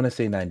I want to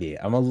say 98.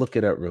 I'm gonna look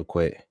it up real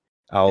quick.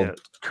 I'll Yeah.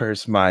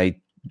 curse my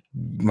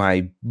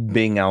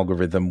Bing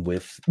algorithm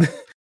with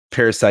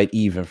Parasite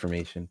Eve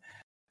information.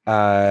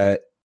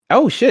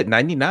 Oh shit,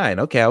 99.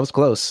 Okay, I was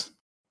close.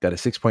 Got a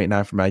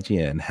 6.9 from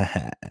IGN.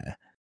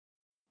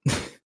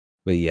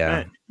 But yeah.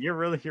 Man, you're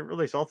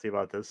really salty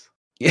about this.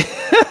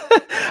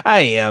 I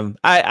am.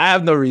 I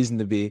have no reason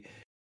to be.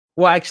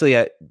 Well, actually,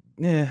 I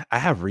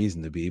have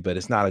reason to be, but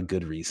it's not a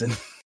good reason.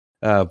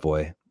 Oh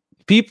boy,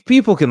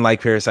 people can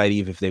like Parasite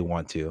Eve if they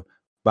want to,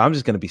 but I'm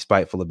just gonna be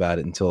spiteful about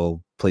it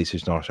until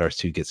PlayStation All Stars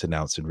 2 gets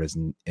announced and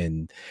risen.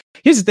 And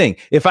here's the thing: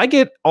 if I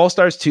get All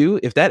Stars 2,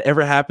 if that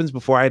ever happens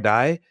before I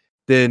die,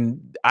 then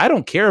I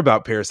don't care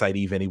about Parasite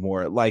Eve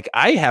anymore. Like,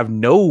 I have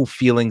no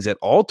feelings at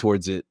all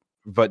towards it.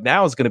 But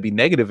now it's gonna be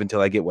negative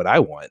until I get what I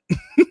want.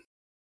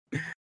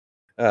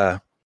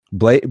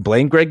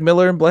 Blame Greg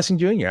Miller and Blessing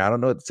Jr. I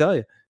don't know what to tell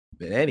you.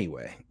 But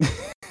anyway,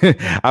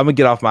 I'm gonna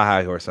get off my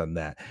high horse on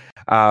that.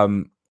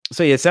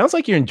 So yeah, it sounds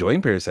like you're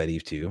enjoying Parasite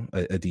Eve 2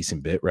 a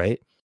decent bit, right?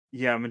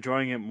 Yeah, I'm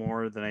enjoying it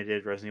more than I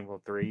did Resident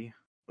Evil 3,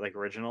 like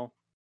original.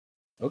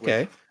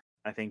 Okay.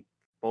 I think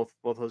both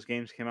those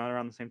games came out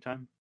around the same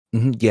time.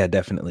 Mm-hmm. Yeah,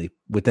 definitely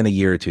within a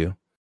year or two.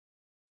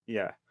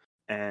 Yeah,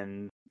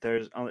 and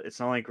it's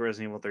not like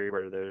Resident Evil 3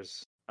 where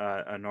there's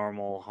a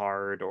normal,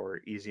 hard, or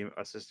easy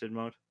assisted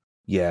mode.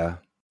 Yeah,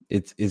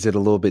 is it a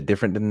little bit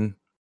different than?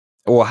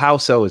 Well, how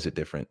so is it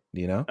different?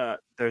 Do you know?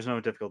 There's no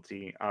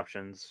difficulty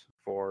options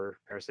for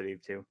Parasite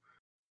Eve 2.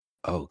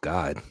 Oh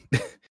God,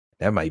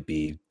 that might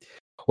be.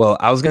 Well,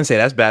 I was gonna say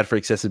that's bad for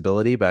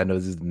accessibility, but I know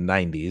this is the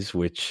 90s,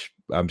 which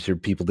I'm sure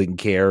people didn't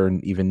care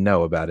and even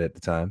know about it at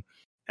the time.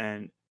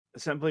 And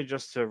simply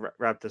just to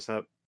wrap this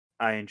up,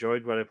 I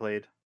enjoyed what I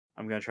played.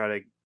 I'm gonna try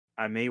to.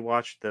 I may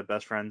watch the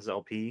Best Friends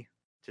LP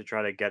to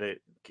try to get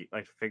it,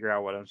 like figure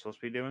out what I'm supposed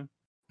to be doing,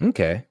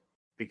 Okay.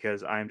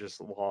 because I'm just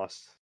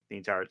lost the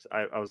entire.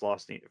 I was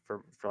lost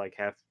for like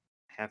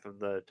half of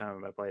the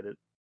time I played it.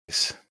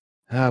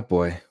 Oh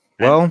boy.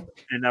 And, Well,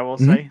 and I will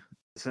mhm.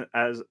 say,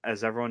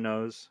 as everyone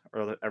knows,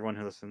 or everyone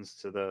who listens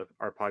to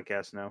our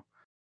podcast know,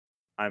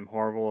 I'm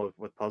horrible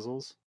with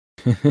puzzles.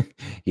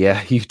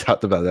 Yeah, you've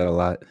talked about that a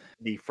lot.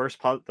 The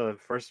first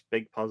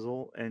big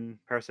puzzle in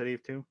Parasite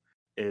Eve 2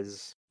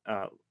 is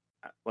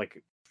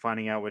like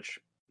finding out which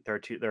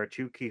there are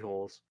two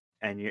keyholes,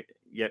 and you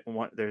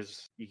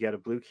get a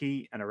blue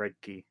key and a red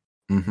key,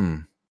 Hmm.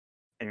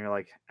 and you're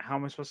like, how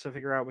am I supposed to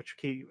figure out which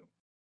key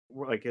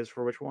like is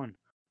for which one?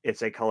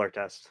 It's a color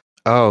test.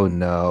 Oh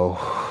no.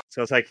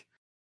 So it's like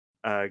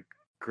uh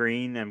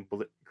green and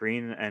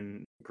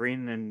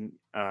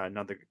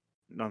another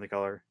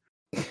color,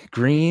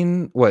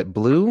 Green, what,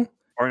 blue?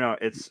 or no,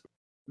 it's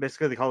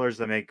basically the colors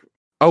that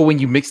Oh, when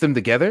you mix them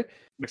together?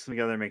 mix them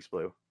together makes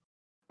blue.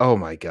 Oh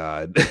my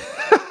god.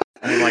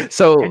 And I'm like, I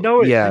So,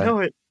 know it, I yeah. know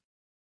it,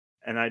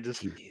 and I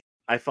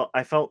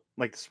felt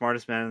like the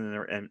smartest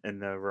man in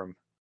the room.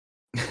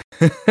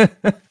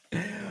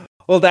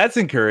 Well, that's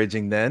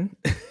encouraging then.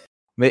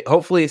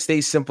 Hopefully it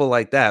stays simple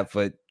like that,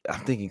 but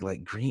I'm thinking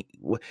like green.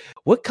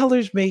 What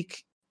colors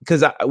make?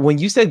 Because when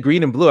you said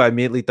green and blue, I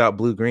immediately thought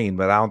blue green,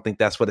 but I don't think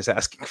that's what it's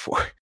asking for.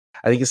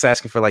 I think it's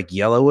asking for like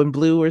yellow and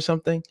blue or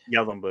something.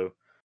 Yellow and blue.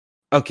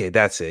 Okay,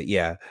 that's it.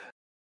 Yeah.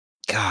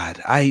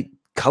 God,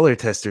 color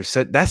testers.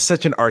 That's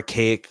such an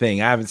archaic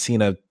thing. I haven't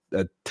seen a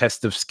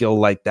test of skill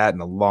like that in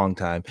a long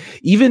time.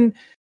 Even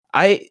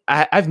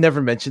I've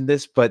never mentioned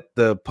this, but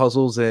the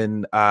puzzles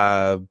in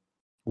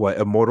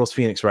Immortals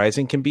Phoenix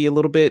Rising can be a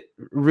little bit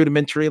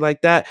rudimentary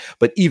like that,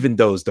 but even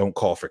those don't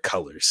call for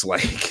colors.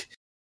 Like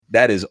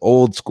that is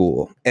old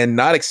school and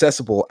not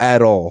accessible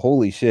at all.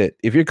 Holy shit.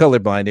 If you're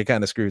colorblind, you're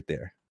kind of screwed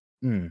there.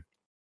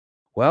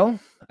 Well,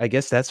 I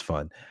guess that's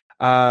fun.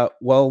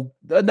 Well,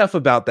 enough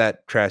about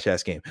that trash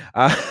ass game.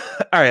 All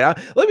right,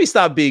 let me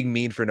stop being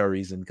mean for no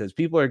reason, because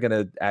people are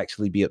gonna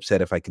actually be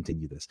upset if I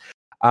continue this.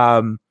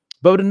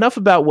 But enough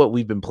about what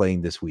we've been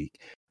playing this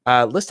week.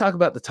 Let's talk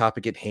about the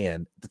topic at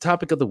hand. The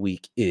topic of the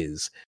week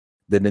is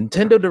the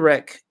Nintendo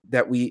Direct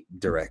that we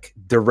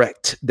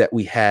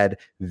had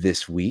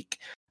this week.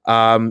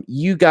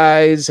 You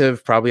guys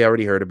have probably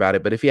already heard about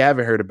it, but if you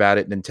haven't heard about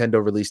it,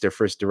 Nintendo released their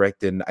first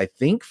Direct in, I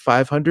think,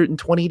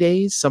 520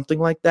 days, something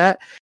like that.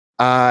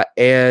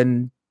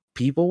 And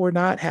people were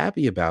not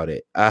happy about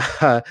it.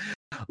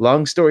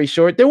 Long story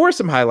short, there were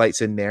some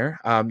highlights in there.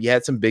 You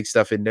had some big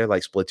stuff in there,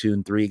 like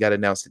Splatoon 3 got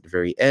announced at the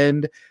very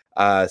end.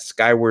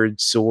 Skyward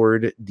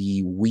Sword,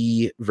 the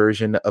Wii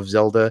version of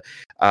Zelda,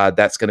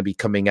 that's going to be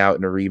coming out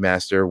in a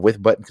remaster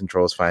with button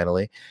controls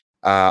finally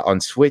on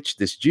Switch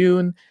this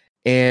June.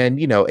 And,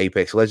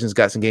 Apex Legends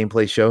got some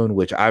gameplay shown,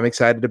 which I'm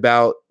excited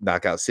about.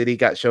 Knockout City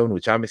got shown,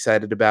 which I'm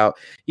excited about.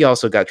 You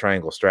also got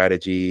Triangle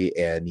Strategy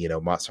and,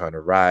 Monster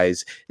Hunter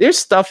Rise. There's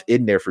stuff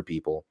in there for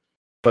people,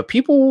 but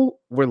people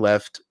were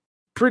left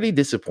pretty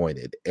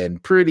disappointed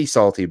and pretty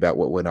salty about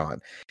what went on.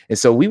 And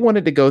so we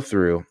wanted to go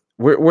through.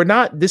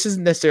 This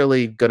isn't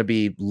necessarily going to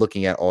be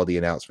looking at all the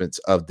announcements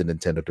of the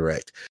Nintendo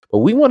Direct, but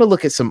we want to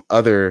look at some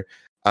other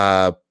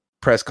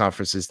press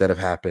conferences that have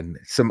happened,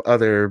 some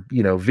other,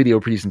 video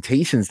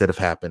presentations that have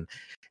happened,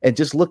 and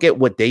just look at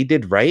what they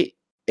did right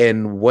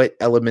and what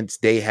elements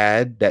they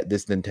had that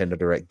this Nintendo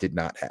Direct did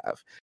not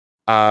have.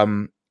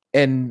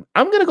 And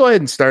I'm going to go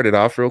ahead and start it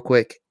off real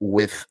quick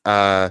with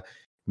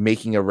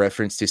making a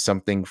reference to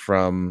something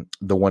from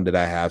the one that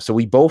I have. So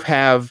we both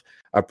have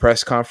a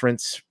press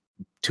conference.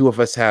 Two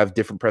of us have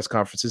different press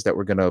conferences that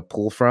we're going to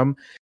pull from.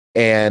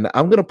 And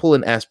I'm going to pull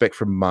an aspect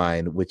from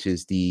mine, which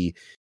is the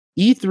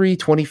E3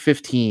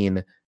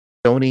 2015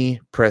 Sony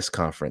press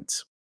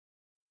conference.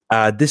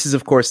 This is,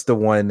 of course, the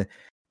one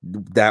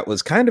that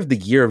was kind of the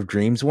Year of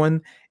Dreams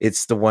one.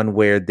 It's the one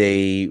where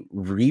they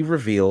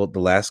re-revealed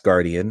The Last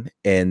Guardian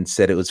and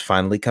said it was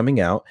finally coming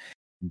out.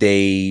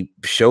 They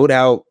showed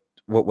out,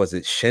 what was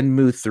it,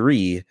 Shenmue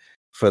 3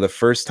 for the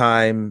first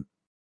time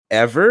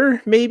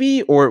ever,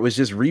 maybe, or it was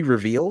just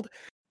re-revealed.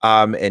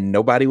 And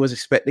nobody was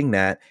expecting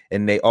that.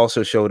 And they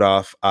also showed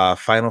off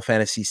Final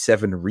Fantasy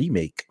VII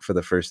Remake for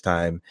the first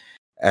time.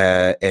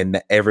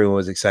 And everyone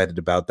was excited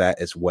about that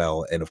as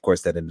well. And of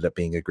course, that ended up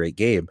being a great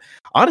game.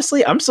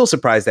 Honestly, I'm still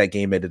surprised that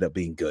game ended up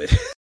being good.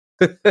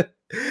 I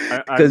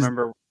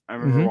remember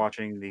Mhm.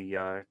 watching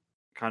the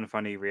kind of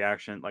funny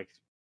reactions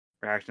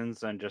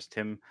and just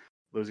him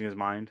losing his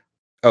mind.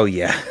 Oh,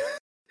 yeah.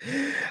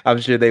 I'm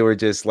sure they were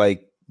just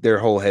like, their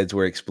whole heads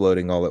were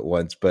exploding all at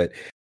once. But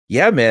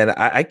yeah, man,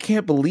 I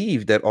can't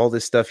believe that all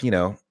this stuff,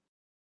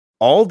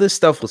 all this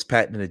stuff was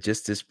patented at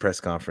just this press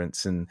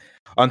conference. And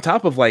on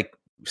top of like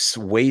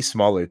way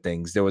smaller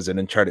things, there was an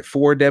Uncharted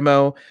 4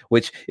 demo,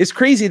 which is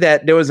crazy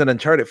that there was an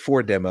Uncharted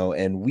 4 demo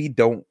and we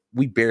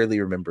barely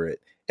remember it.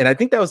 And I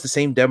think that was the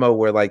same demo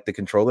where like the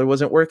controller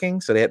wasn't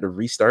working, so they had to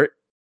restart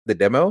the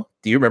demo.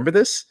 Do you remember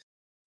this?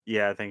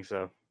 Yeah, I think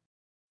so.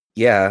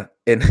 Yeah.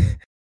 And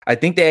I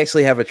think they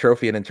actually have a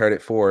trophy in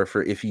Uncharted 4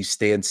 for if you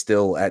stand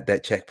still at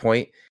that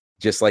checkpoint,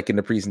 just like in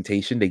the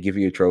presentation, they give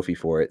you a trophy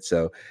for it.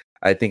 So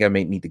I think I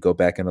may need to go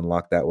back and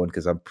unlock that one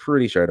because I'm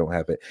pretty sure I don't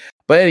have it.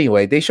 But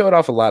anyway, they showed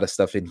off a lot of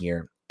stuff in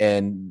here,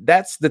 and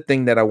that's the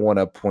thing that I want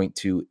to point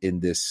to in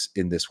this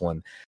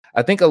one.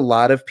 I think a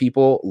lot of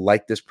people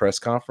like this press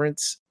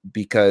conference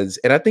because,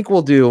 and I think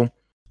we'll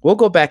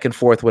go back and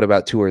forth with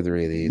about 2 or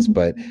 3 of these,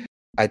 but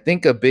I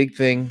think a big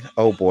thing.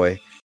 Oh boy,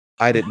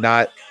 I did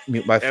not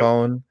mute my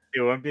phone.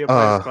 It wouldn't be a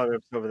Players Club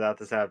episode without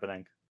this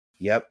happening.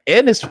 Yep,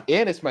 and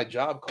it's my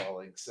job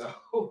calling. So,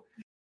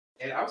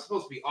 and I'm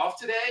supposed to be off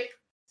today.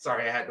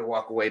 Sorry, I had to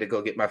walk away to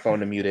go get my phone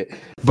to mute it.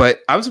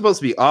 But I'm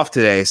supposed to be off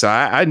today, so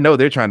I know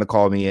they're trying to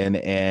call me in,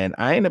 and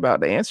I ain't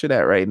about to answer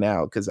that right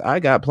now because I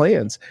got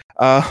plans.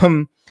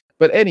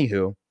 But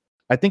anywho,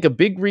 I think a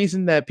big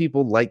reason that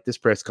people like this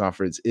press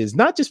conference is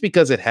not just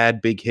because it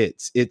had big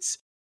hits. It's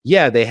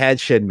they had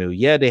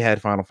Shenmue, they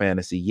had Final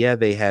Fantasy,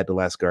 they had The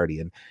Last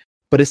Guardian,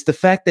 but it's the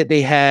fact that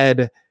they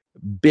had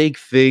big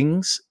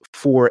things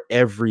for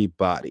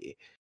everybody.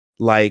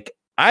 Like,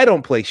 I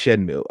don't play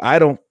Shenmue. I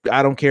don't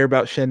care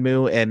about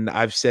Shenmue, and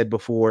I've said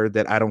before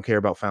that I don't care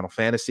about Final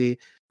Fantasy,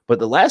 but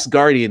The Last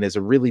Guardian is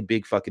a really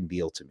big fucking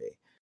deal to me.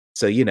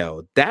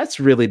 So,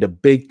 that's really the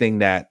big thing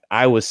that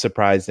I was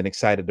surprised and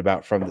excited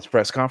about from this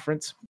press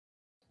conference.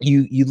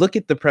 You look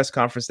at the press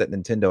conference that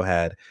Nintendo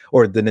had,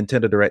 or the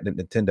Nintendo Direct that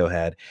Nintendo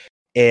had,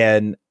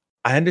 and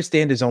I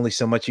understand there's only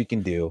so much you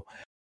can do.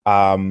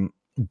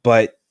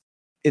 But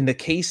in the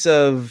case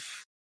of,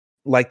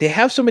 like, they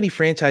have so many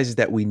franchises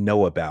that we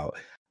know about.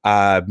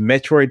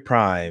 Metroid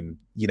Prime,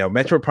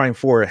 Metroid Prime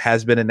 4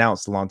 has been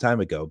announced a long time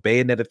ago.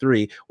 Bayonetta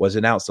 3 was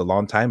announced a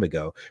long time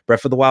ago.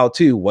 Breath of the Wild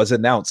 2 was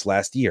announced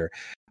last year,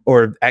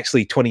 or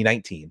actually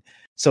 2019.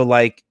 So,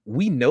 like,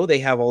 we know they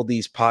have all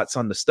these pots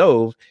on the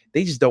stove.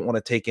 They just don't want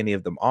to take any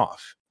of them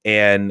off.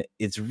 And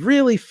it's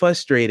really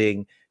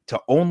frustrating to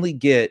only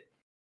get,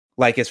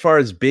 like, as far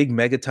as big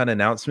megaton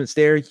announcements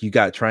there, you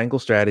got Triangle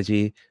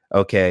Strategy,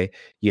 okay.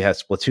 You have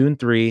Splatoon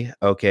 3,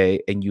 okay.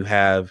 And you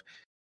have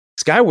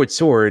Skyward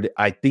Sword.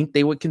 I think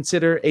they would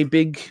consider a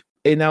big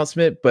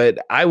announcement, but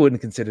I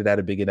wouldn't consider that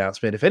a big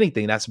announcement. If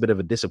anything, that's a bit of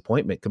a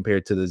disappointment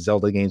compared to the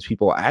Zelda games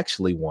people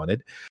actually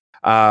wanted.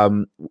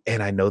 And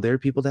I know there are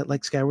people that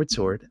like Skyward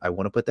Sword. I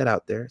want to put that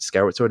out there.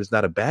 Skyward Sword is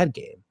not a bad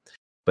game,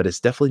 but it's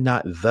definitely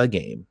not the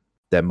game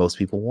that most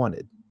people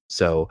wanted.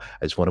 So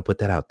I just want to put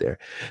that out there.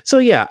 So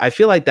yeah, I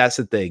feel like that's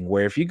the thing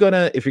where if you're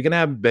gonna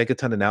have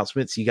megaton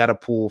announcements, you got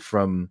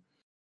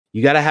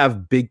to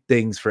have big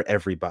things for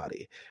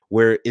everybody.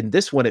 Where in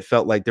this one, it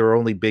felt like there were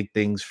only big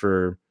things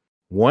for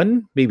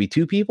 1, maybe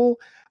 2 people.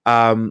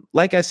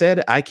 Like I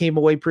said, I came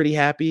away pretty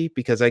happy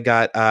because I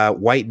got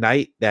White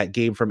Knight, that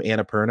game from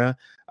Annapurna,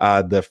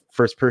 the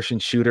first person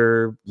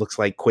shooter, looks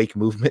like Quake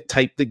movement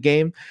type the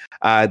game,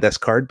 that's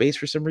card based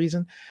for some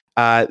reason.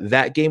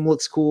 That game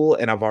looks cool,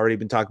 and I've already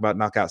been talking about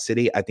Knockout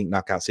City. I think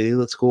Knockout City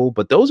looks cool,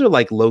 but those are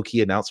like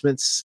low-key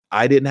announcements.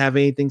 I didn't have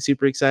anything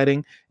super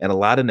exciting, and a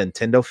lot of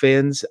Nintendo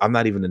fans, I'm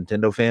not even a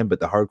Nintendo fan, but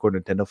the hardcore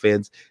Nintendo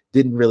fans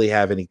didn't really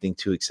have anything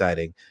too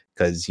exciting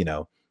because,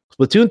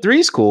 Splatoon 3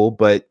 is cool,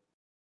 but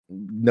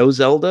no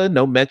Zelda,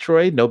 no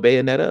Metroid, no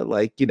Bayonetta.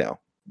 Like,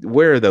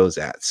 where are those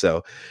at?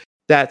 So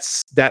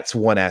that's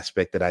one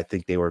aspect that I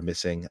think they were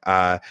missing.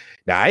 Now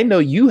I know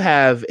you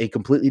have a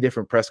completely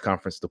different press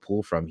conference to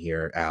pull from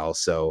here, Al.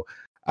 So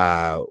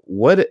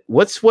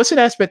what's an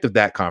aspect of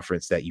that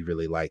conference that you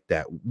really liked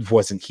that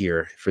wasn't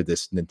here for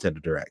this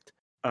Nintendo Direct?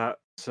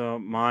 So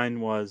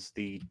mine was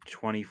the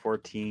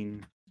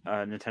 2014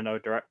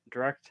 Nintendo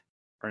Direct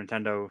or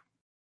Nintendo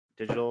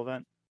Digital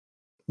event.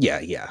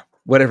 Yeah.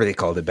 Whatever they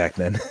called it back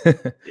then.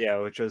 Yeah,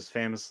 which was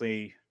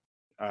famously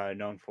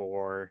known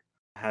for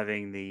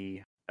having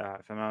the,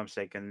 if I'm not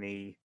mistaken,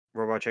 the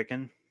Robot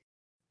Chicken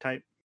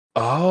type.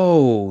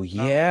 Oh,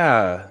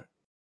 yeah.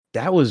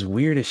 That was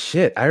weird as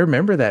shit. I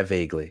remember that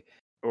vaguely.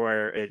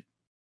 Where it,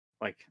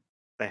 like,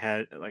 they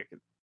had, like,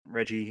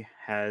 Reggie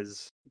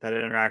has that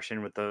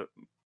interaction with the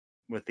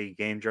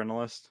game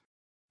journalist,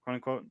 quote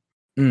unquote.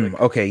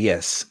 Okay,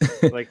 yes.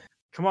 Like,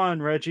 come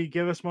on, Reggie,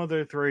 give us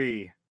Mother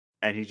 3.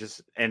 And he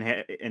just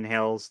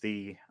inhales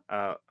the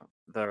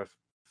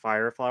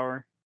fire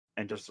flower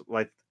and just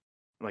like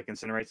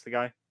incinerates the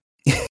guy.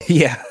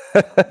 Yeah.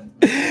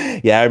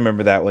 Yeah, I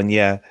remember that one.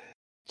 Yeah.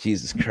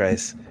 Jesus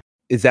Christ.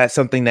 Is that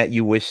something that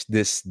you wish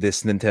this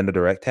Nintendo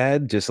Direct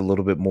had? Just a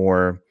little bit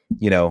more,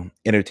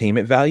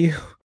 entertainment value?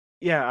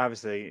 Yeah,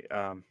 obviously.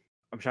 I'm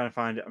trying to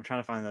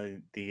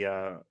find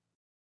the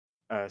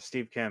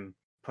Steve Kim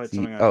put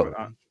something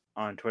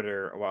on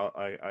Twitter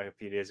a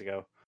few days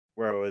ago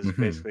where it was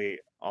basically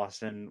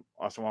Austin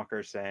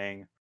Walker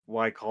saying,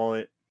 why call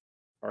it,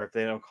 or if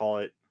they don't call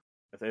it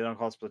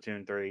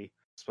Splatoon 3,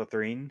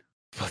 Splatoon.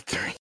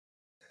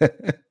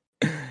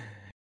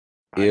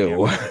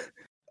 Ew.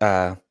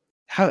 How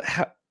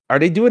are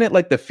they doing it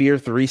like the Fear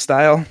 3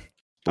 style?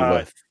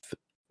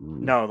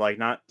 No, like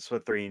not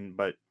Splatoon,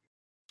 but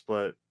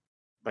split,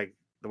 like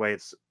the way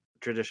it's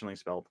traditionally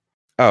spelled.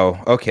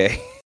 Oh, okay.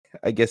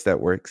 I guess that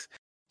works.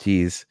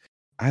 Jeez.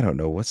 I don't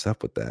know what's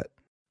up with that.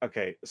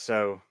 Okay,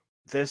 so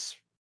this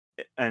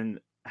and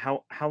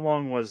how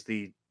long was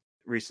the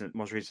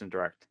most recent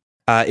direct?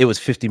 It was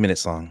 50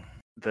 minutes long.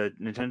 The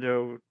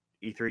Nintendo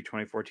E3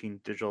 2014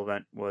 digital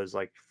event was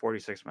like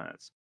 46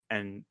 minutes,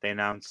 and they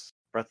announced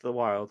Breath of the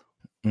Wild.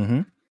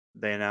 Mm-hmm.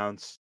 They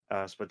announced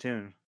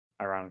Splatoon,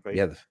 ironically.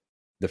 Yeah,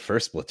 the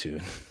first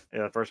Splatoon.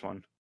 Yeah, the first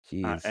one,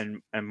 Jeez,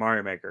 and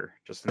Mario Maker,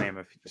 just to name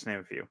a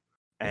few. yeah,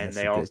 And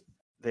that's a good.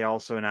 they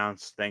also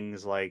announced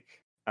things like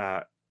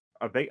a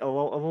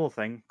little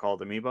thing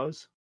called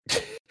Amiibos.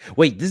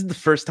 Wait, this is the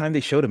first time they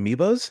showed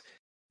amiibos?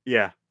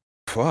 Yeah,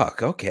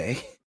 Fuck. Okay.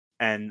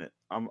 and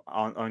I'm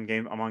on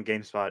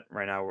GameSpot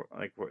right now.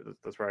 Like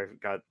that's where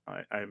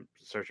I'm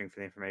searching for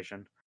the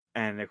information.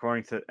 And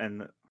according to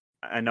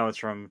I know it's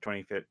from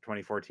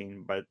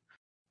 2014, but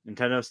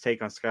Nintendo's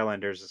take on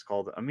Skylanders is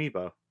called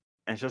Amiibo,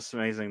 and it's just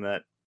amazing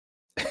that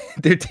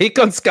Their take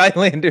on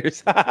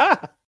Skylanders.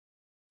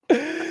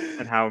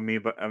 and how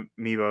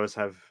Amiibos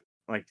have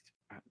like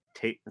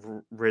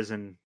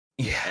risen,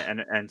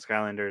 Yeah. and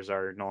Skylanders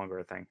are no longer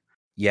a thing.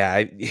 Yeah,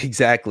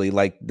 exactly.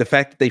 Like the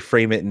fact that they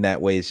frame it in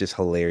that way is just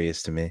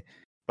hilarious to me.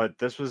 But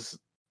this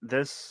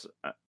this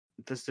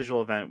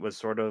digital event was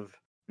sort of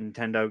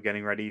Nintendo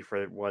getting ready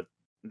for what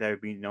they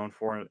would be known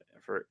for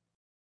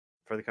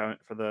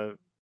the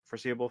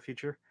foreseeable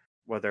future,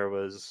 whether it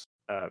was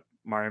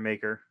Mario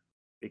Maker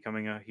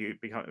becoming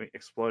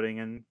exploding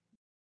in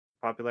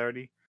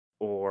popularity,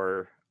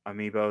 or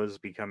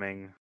Amiibos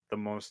becoming the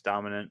most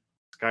dominant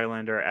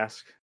Skylander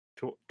esque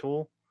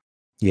tool.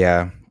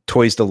 Yeah,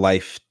 toys to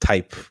life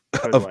type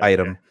Toys of Life, yeah.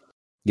 item.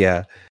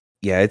 Yeah,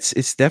 yeah,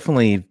 it's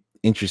definitely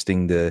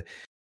interesting to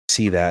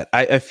see that.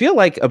 I feel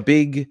like a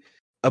big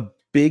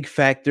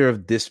factor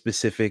of this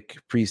specific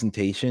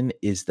presentation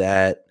is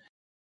that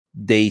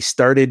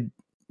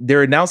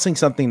they're announcing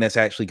something that's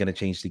actually going to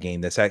change the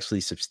game. That's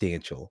actually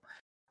substantial.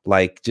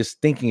 Like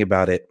just thinking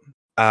about it,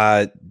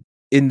 uh,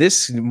 in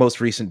this most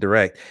recent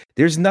direct,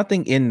 there's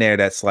nothing in there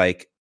that's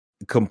like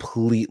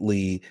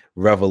completely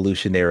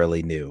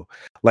revolutionarily new.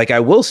 Like I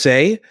will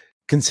say,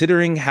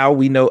 considering how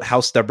we know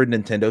how stubborn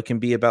Nintendo can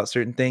be about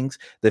certain things,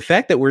 the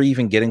fact that we're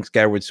even getting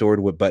Skyward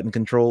Sword with button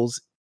controls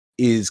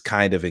is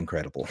kind of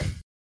incredible.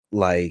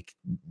 Like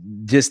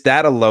just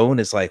that alone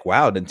is like,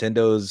 wow,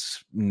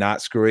 Nintendo's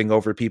not screwing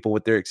over people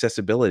with their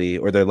accessibility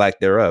or their lack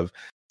thereof.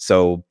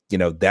 So,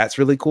 that's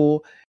really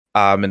cool.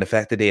 And the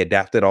fact that they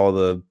adapted all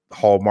the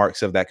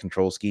hallmarks of that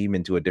control scheme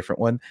into a different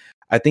one,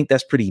 I think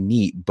that's pretty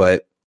neat.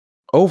 But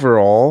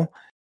overall,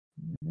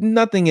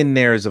 nothing in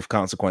there is of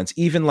consequence.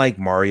 Even like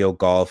Mario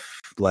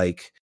Golf,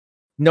 like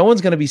no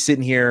one's gonna be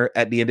sitting here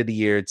at the end of the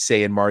year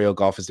saying Mario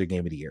Golf is their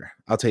game of the year.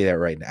 I'll tell you that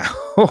right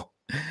now.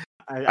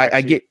 I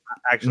I get.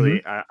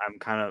 Mhm. I'm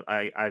kind of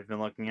I've been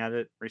looking at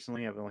it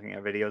recently. I've been looking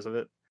at videos of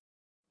it,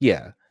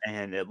 Yeah.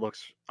 and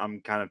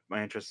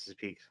my interest is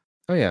peaked.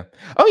 Oh yeah.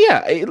 Oh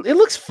yeah. It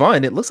looks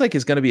fun. It looks like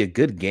it's going to be a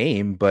good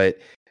game, but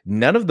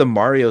none of the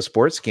Mario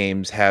sports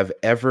games have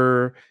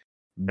ever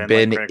Been like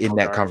been in critical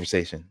that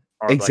conversation.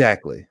 or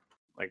Exactly.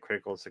 like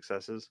critical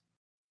successes.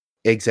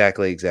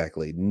 Exactly.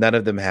 Exactly. None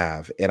of them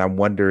have. And I'm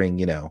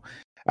wondering,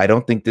 I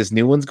don't think this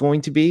new one's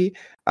going to be.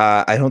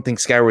 I don't think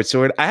Skyward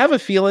Sword. I have a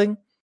feeling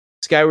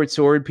Skyward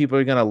Sword people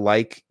are going to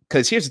like,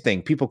 because here's the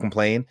thing people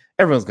complain.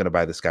 Everyone's going to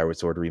buy the Skyward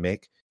Sword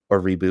remake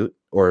or reboot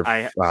or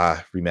I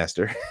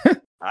remaster.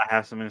 I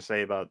have something to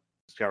say about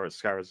Skyward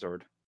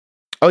Sword.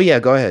 Oh, yeah.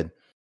 Go ahead.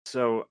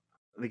 So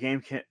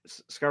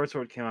Skyward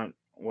Sword came out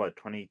what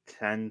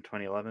 2010,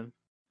 2011.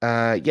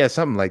 Yeah,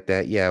 something like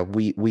that. Yeah,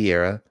 we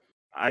era.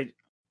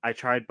 I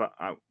tried, but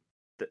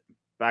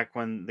back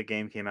when the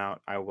game came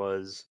out, I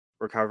was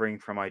recovering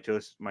from my two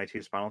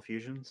spinal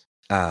fusions.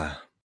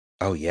 Ah,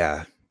 oh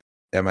yeah,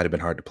 that might have been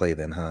hard to play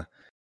then, huh?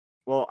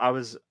 Well, I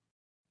was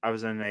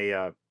in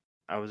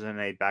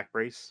a back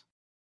brace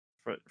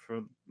for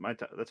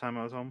the time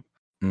I was home,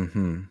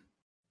 Mm-hmm.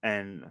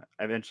 and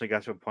I eventually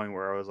got to a point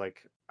where I was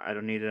like, I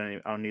don't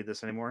need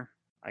this anymore.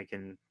 I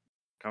can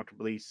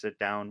comfortably sit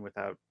down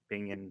without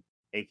being in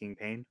aching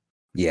pain.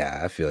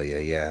 Yeah, I feel you.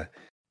 Yeah.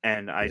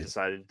 And I Yeah.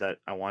 decided that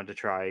I wanted to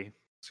try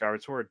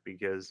Skyward Sword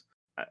because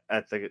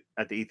at the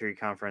E3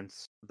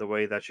 conference, the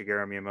way that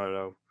Shigeru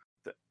Miyamoto,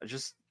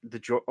 just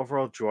the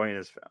overall joy in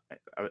his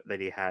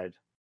that he had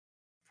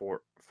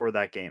for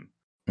that game.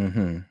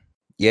 Mm-hmm.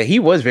 Yeah, he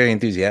was very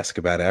enthusiastic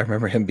about it. I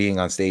remember him being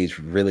on stage,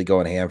 really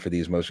going ham for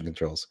these motion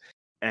controls.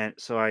 And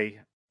so I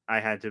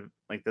had to,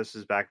 like, this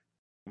is back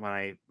when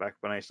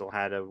I still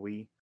had a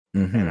Wii,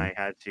 and Mm-hmm. I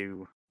had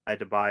to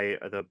buy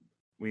the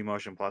Wii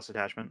Motion Plus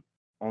attachment.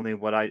 Only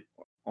what I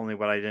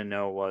didn't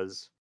know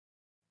was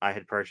I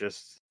had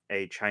purchased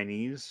a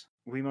Chinese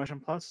Wii Motion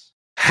Plus.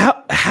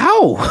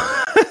 How?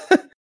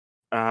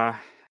 Uh,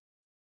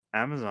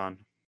 Amazon.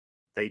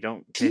 They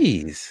don't.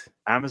 Jeez,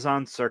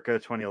 Amazon circa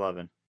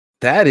 2011.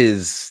 that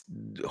is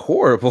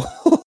horrible.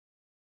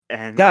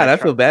 And God, I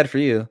feel bad for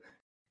you.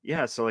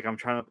 yeah. So like I'm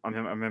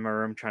in my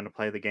room trying to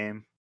play the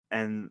game,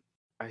 and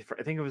I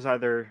think it was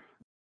either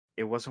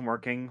it wasn't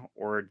working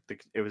or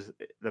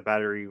the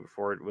battery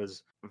for it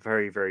was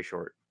very very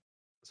short.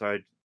 So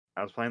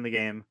I was playing the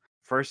game.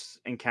 First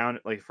encounter,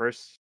 like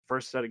first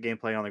set of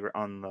gameplay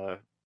on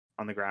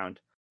the ground.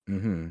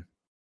 Mm-hmm.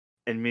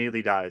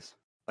 Immediately dies,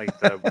 like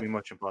the Wii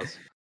Motion Plus.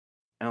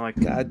 And I'm like,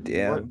 God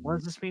damn. what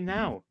does this mean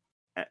now?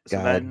 So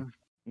God. then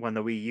when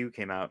the Wii U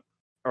came out,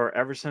 or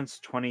ever since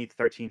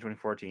 2013,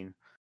 2014,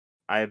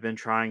 I have been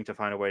trying to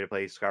find a way to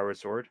play Skyward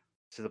Sword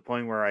to the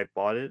point where I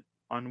bought it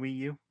on Wii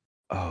U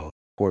Oh,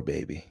 poor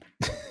baby.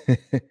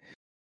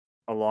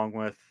 along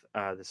with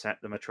the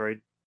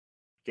Metroid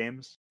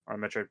games or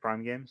Metroid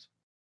Prime games.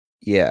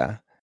 Yeah.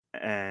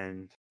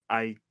 And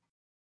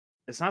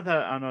it's not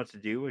that I don't know what to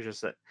do, it's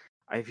just that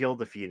I feel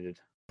defeated.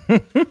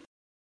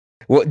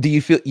 What do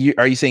you feel?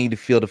 Are you saying you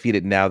feel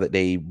defeated now that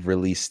they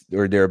released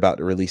or they're about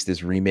to release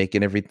this remake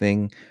and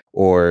everything?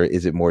 Or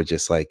is it more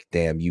just like,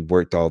 damn, you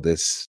worked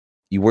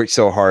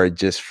so hard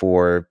just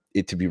for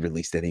it to be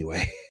released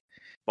anyway?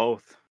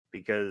 Both,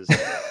 because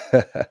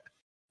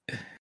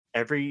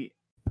every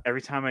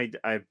time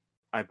I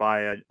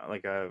buy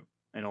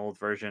an old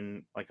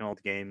version, like an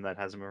old game that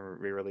hasn't been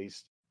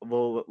re-released, a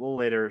little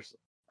later,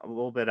 a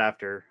little bit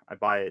after I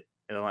buy it,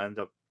 it'll end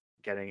up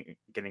getting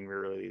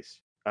re-released.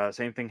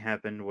 Same thing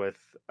happened with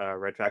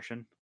Red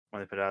Faction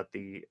when they put out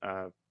the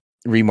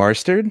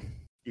Remastered?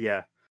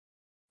 yeah.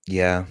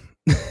 Yeah.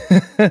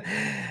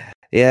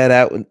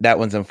 Yeah, that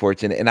one's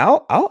unfortunate. And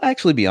I'll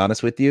actually be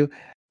honest with you.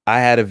 I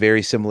had a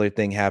very similar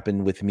thing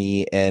happen with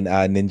me and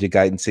Ninja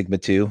Gaiden Sigma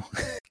 2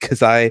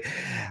 because I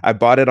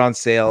bought it on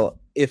sale.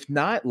 If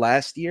not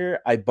last year,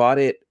 I bought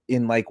it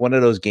in like one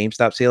of those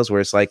GameStop sales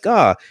where it's like,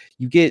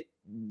 you get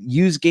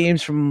used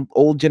games from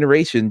old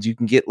generations. You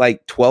can get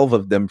like 12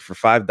 of them for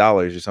 $5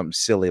 or something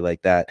silly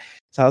like that.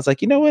 So I was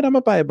like, you know what? I'm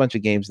gonna buy a bunch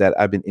of games that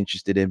I've been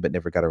interested in but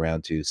never got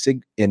around to.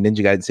 And Ninja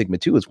Gaiden Sigma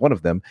 2 is one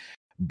of them.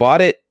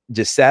 Bought it,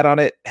 just sat on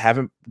it,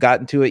 haven't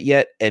gotten to it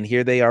yet, and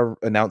here they are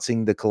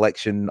announcing the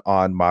collection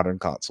on modern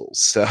consoles.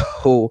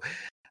 So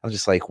I was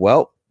just like,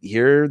 well,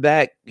 here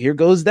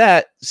goes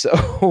that.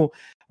 So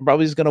I'm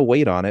probably just gonna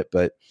wait on it,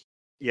 but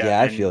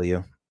yeah, I feel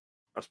you.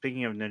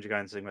 Speaking of Ninja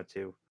Gaiden Sigma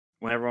 2,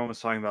 when everyone was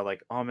talking about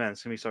like, oh man,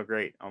 it's gonna be so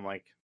great, I'm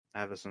like,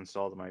 I have this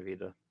installed on my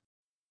Vita.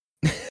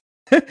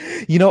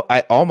 You know,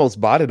 I almost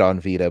bought it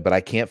on Vita, but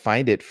I can't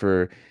find it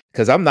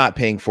because I'm not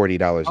paying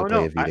 $40 to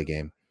play a Vita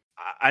game.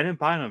 I didn't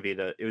buy it on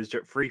Vita. It was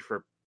free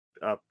for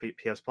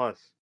PS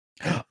Plus.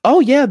 Oh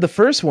yeah, the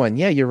first one.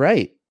 Yeah, you're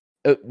right.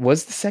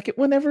 Was the second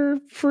one ever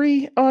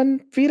free on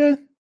Vita?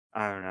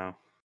 I don't know.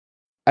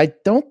 I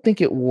don't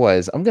think it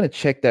was. I'm gonna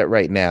check that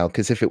right now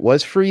because if it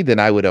was free, then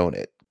I would own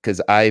it.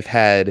 Because I've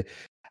had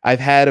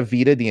a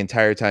Vita the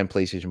entire time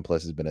PlayStation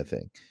Plus has been a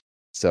thing.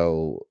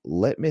 So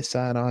let me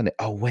sign on.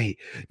 Oh wait,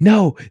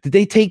 no! Did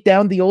they take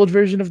down the old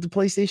version of the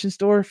PlayStation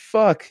Store?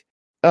 Fuck.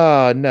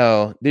 Oh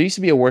no! There used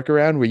to be a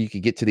workaround where you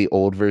could get to the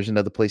old version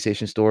of the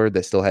PlayStation Store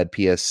that still had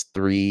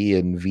PS3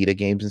 and Vita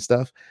games and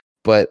stuff.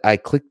 But I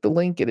clicked the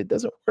link and it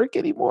doesn't work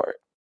anymore.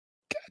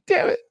 God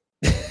damn it!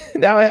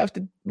 Now I have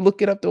to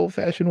look it up the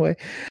old-fashioned way.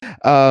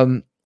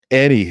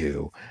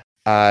 Anywho,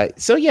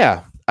 so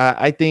yeah,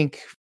 I think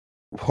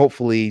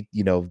hopefully,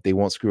 they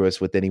won't screw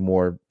us with any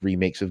more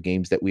remakes of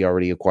games that we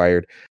already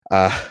acquired.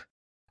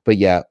 But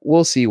yeah,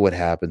 we'll see what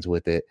happens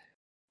with it.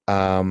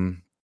 What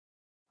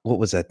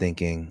was I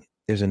thinking?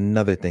 There's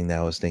another thing that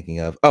I was thinking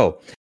of. Oh,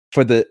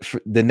 for the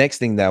next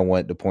thing that I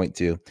wanted to point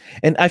to,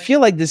 and I feel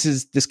like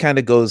this kind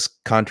of goes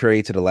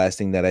contrary to the last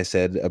thing that I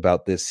said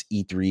about this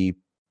E3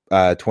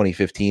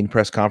 2015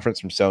 press conference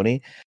from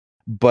Sony.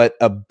 But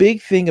a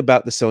big thing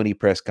about the Sony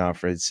press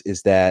conference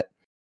is that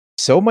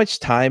so much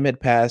time had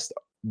passed.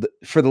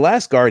 For The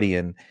Last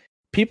Guardian,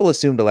 people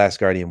assumed The Last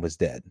Guardian was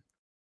dead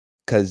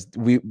because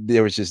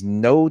there was just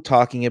no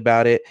talking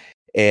about it.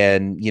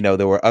 And,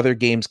 there were other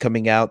games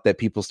coming out that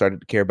people started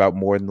to care about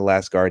more than The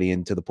Last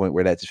Guardian to the point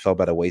where that just fell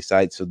by the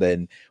wayside. So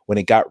then when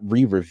it got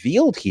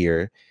re-revealed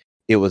here,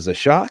 it was a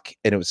shock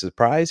and it was a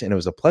surprise and it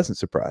was a pleasant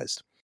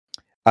surprise.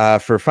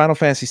 For Final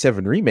Fantasy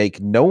VII Remake,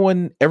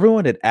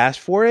 everyone had asked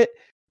for it,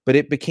 but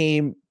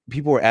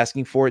people were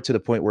asking for it to the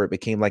point where it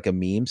became like a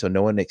meme. So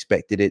no one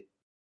expected it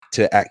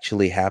to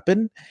actually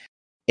happen.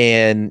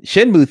 And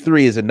Shenmue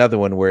 3 is another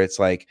one where it's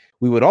like,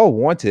 we would all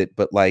want it,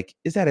 but like,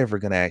 is that ever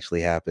going to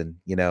actually happen?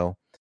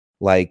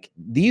 Like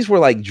these were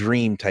like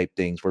dream type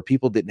things where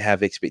people didn't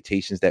have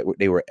expectations that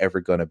they were ever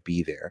going to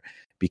be there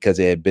because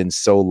it had been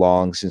so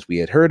long since we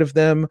had heard of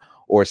them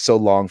or so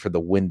long for the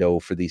window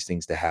for these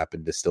things to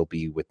happen to still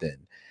be within.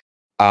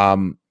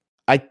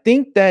 I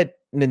think that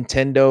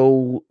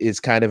Nintendo is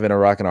kind of in a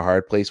rock and a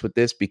hard place with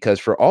this because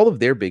for all of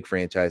their big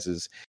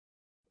franchises,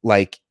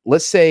 like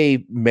let's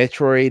say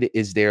Metroid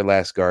is their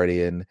Last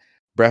Guardian,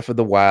 Breath of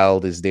the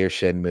Wild is their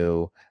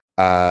Shenmue,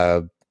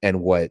 and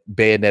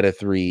Bayonetta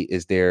 3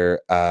 is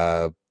their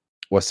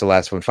what's the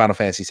last one? Final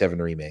Fantasy VII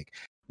Remake.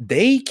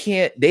 They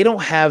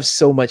don't have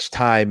so much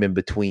time in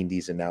between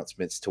these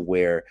announcements to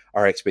where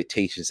our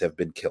expectations have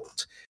been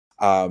killed.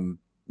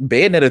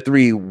 Bayonetta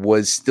 3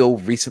 was still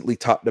recently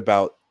talked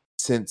about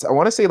since I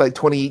want to say like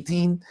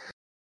 2018.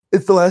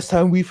 It's the last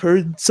time we've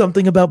heard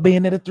something about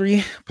Bayonetta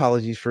 3.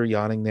 Apologies for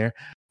yawning there.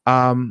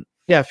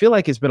 Yeah, I feel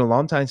like it's been a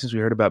long time since we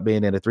heard about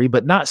Bayonetta 3,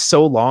 but not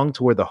so long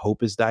to where the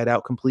hope has died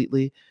out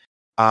completely.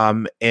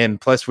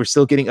 And plus we're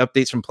still getting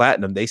updates from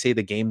Platinum. They say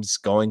the game's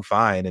going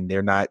fine and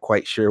they're not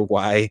quite sure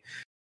why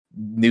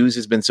news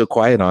has been so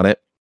quiet on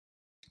it.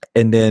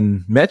 And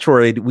then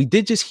Metroid, we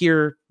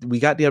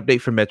got the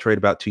update from Metroid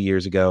about 2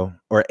 years ago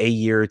or a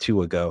year or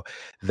two ago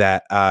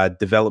that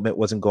development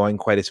wasn't going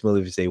quite as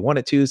smoothly as they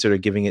wanted to. So they're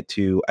giving it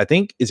to, I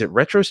think, is it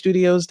Retro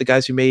Studios, the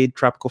guys who made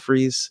Tropical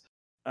Freeze?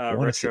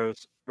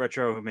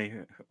 Retro who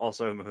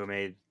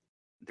made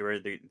the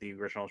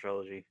original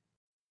trilogy.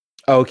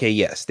 Okay,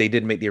 yes, they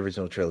did make the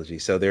original trilogy.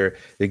 So they're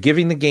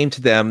giving the game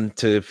to them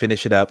to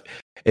finish it up.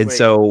 And Wait.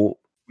 so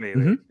Wait.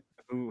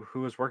 Who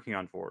was working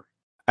on 4?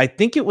 I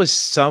think it was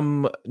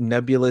some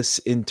nebulous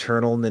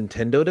internal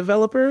Nintendo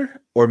developer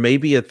or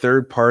maybe a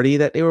third party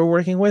that they were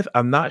working with.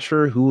 I'm not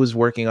sure who was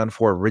working on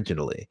 4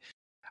 originally.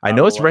 I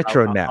know it's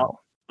Retro now.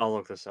 I'll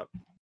look this up.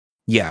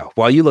 Yeah,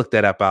 while you look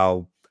that up,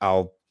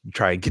 I'll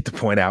try and get the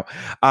point out.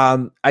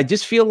 I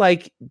just feel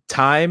like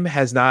time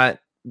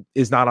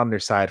is not on their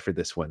side for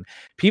this one.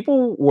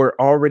 People were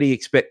already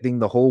expecting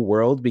the whole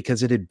world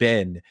because it had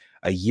been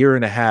a year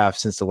and a half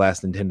since the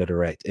last Nintendo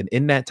Direct. And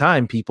in that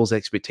time, people's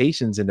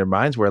expectations and their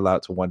minds were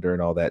allowed to wander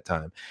in all that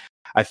time.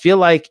 I feel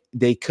like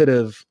they could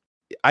have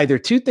either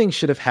two things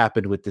should have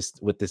happened with this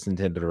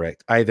Nintendo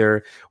Direct.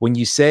 Either when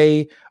you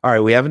say, all right,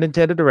 we have a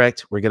Nintendo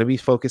Direct, we're going to be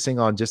focusing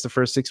on just the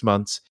first 6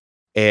 months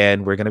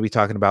and we're going to be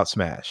talking about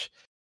Smash.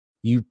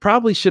 You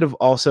probably should have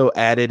also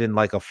added in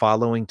like a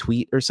following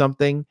tweet or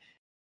something.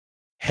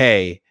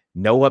 Hey,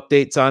 no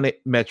updates on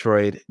it,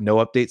 Metroid, no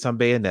updates on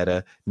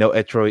Bayonetta, no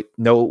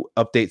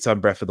updates on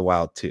Breath of the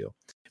Wild 2.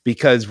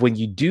 Because when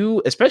you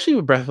do, especially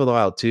with Breath of the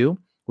Wild 2,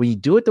 when you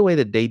do it the way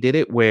that they did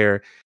it,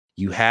 where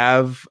you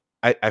have,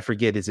 I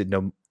forget, is it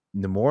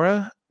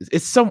Nomura?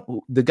 It's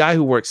the guy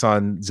who works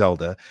on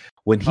Zelda.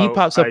 When he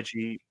pops up,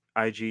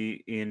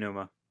 IG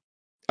Ianuma.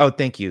 Oh,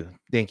 thank you.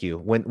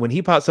 When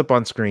he pops up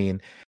on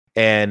screen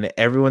and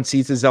everyone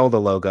sees the Zelda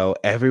logo,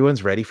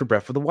 everyone's ready for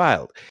Breath of the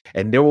Wild.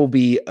 And there will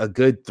be a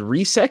good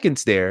 3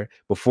 seconds there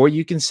before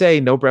you can say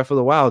no Breath of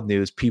the Wild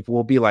news. People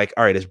will be like,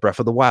 all right, it's Breath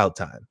of the Wild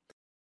time.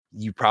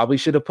 You probably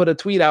should have put a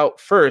tweet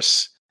out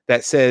first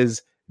that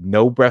says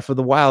no Breath of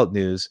the Wild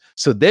news.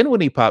 So then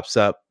when he pops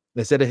up,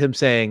 instead of him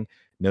saying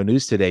no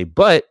news today,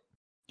 but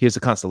here's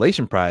a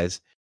consolation prize,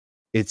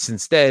 it's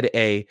instead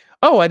I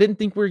didn't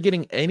think we were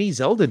getting any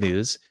Zelda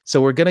news, so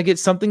we're going to get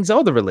something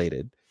Zelda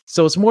related.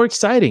 So it's more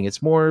exciting.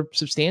 It's more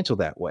substantial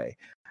that way.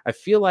 I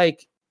feel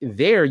like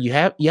there you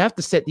have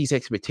to set these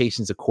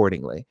expectations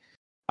accordingly.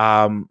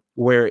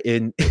 Where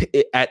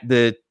at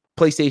the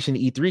PlayStation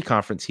E3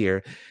 conference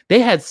here, they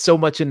had so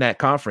much in that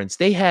conference.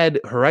 They had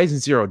Horizon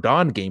Zero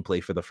Dawn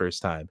gameplay for the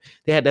first time.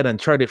 They had that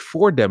Uncharted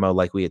 4 demo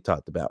like we had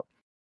talked about.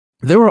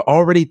 There were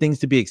already things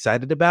to be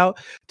excited about,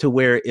 to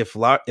where if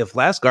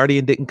Last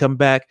Guardian didn't come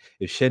back,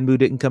 if Shenmue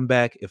didn't come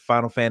back, if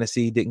Final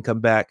Fantasy didn't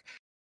come back,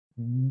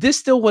 this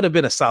still would have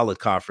been a solid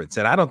conference.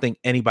 And I don't think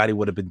anybody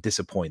would have been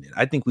disappointed.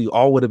 I think we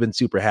all would have been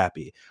super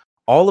happy.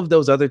 All of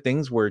those other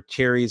things were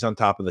cherries on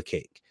top of the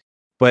cake.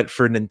 But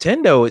for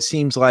Nintendo, it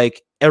seems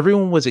like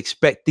everyone was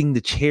expecting the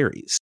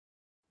cherries.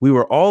 We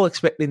were all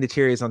expecting the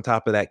cherries on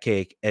top of that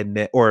cake,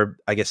 or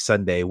I guess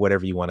sundae,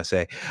 whatever you want to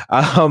say.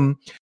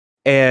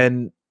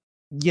 And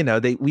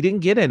we didn't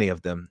get any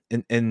of them,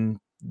 and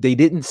they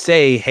didn't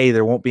say, hey,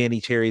 there won't be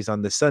any cherries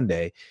on this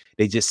Sunday.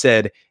 They just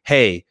said,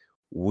 hey,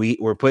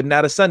 we're putting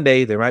out a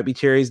Sunday. There might be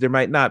cherries, there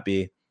might not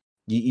be.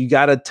 You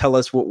got to tell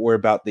us what we're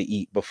about to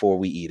eat before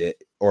we eat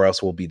it, or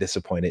else we'll be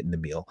disappointed in the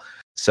meal.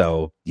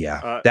 So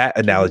yeah, that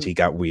analogy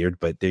got weird,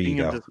 but there you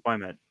go.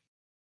 Disappointment.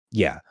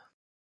 Yeah.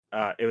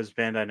 It was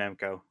Bandai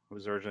Namco who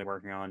was originally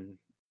working on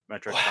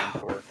Metroid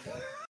Prime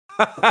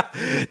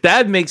 4.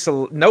 That makes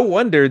no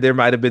wonder there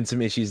might have been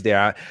some issues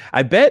there.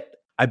 I bet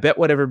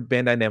whatever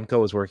Bandai Namco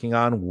was working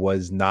on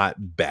was not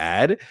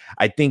bad.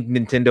 I think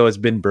Nintendo has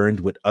been burned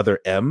with Other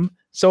M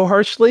so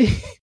harshly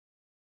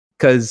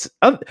because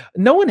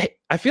no one.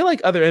 I feel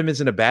like Other M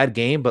isn't a bad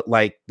game, but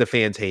like the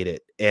fans hate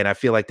it, and I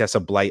feel like that's a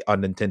blight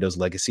on Nintendo's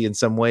legacy in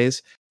some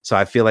ways. So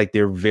I feel like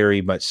they're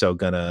very much so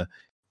gonna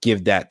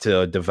give that to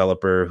a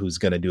developer who's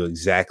gonna do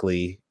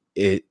exactly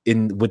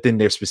within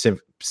their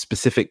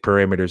specific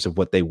parameters of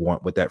what they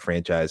want with that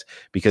franchise.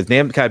 Because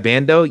Namco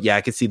Bandai,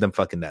 I could see them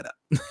fucking that up.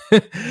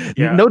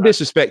 No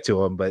disrespect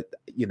to them, but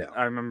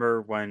I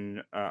remember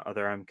when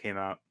Other M came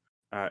out.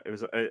 I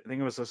think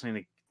it was listening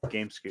to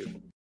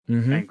GameScoop,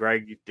 and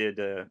Greg did.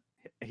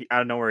 He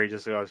out of nowhere, he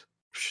just goes,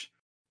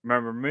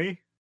 "Remember me?"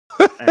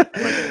 And like,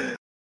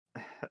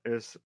 it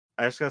was.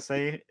 I just gotta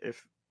say,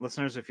 if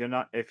listeners, if you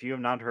have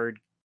not heard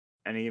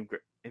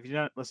if you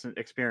not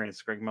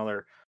experienced Greg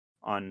Miller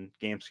on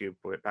GameScoop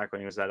back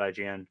when he was at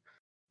IGN,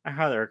 I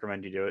highly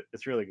recommend you do it.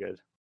 It's really good.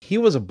 He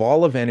was a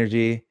ball of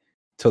energy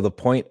to the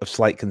point of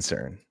slight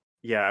concern.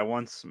 Yeah, I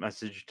once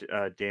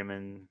messaged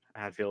Damon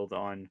Hadfield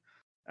on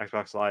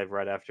Xbox Live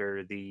right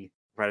after the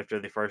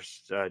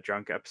first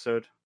drunk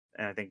episode,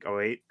 and I think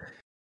 08.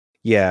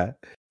 Yeah.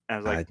 And I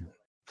was like,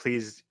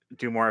 please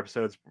do more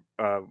episodes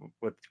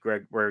with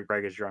Greg where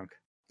Greg is drunk.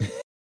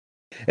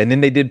 And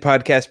then they did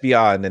Podcast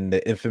Beyond and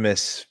the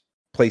infamous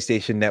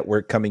PlayStation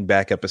Network coming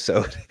back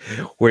episode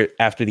where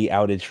after the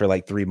outage for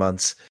like 3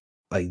 months.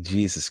 Like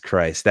Jesus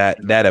Christ, that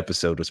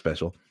episode was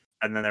special.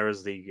 And then there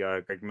was the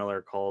Greg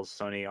Miller calls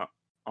Sony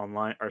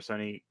online or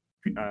Sony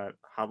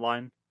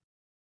hotline.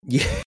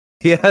 Yeah,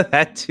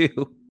 that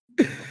too.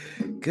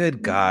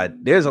 Good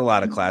God, there's a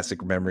lot of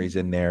classic memories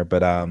in there,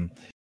 but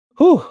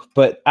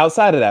But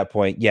outside of that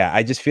point, yeah,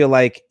 I just feel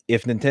like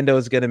if Nintendo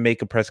is going to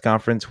make a press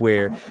conference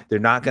where they're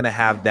not going to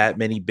have that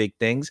many big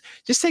things,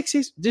 just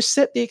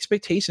set the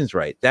expectations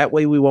right. That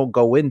way, we won't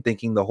go in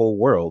thinking the whole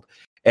world.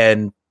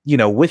 And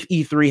with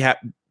E3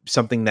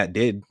 something that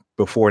did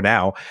before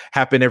now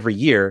happen every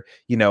year,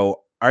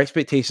 our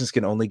expectations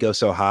can only go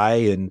so high.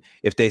 And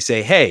if they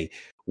say, hey,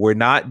 we're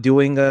not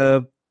doing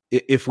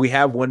if we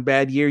have one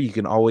bad year, you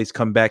can always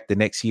come back the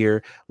next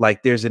year.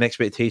 Like there's an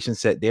expectation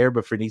set there,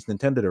 but for these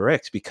Nintendo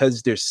Directs,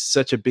 because there's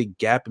such a big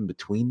gap in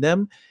between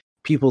them,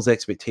 people's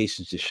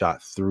expectations just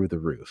shot through the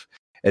roof.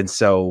 And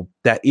so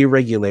that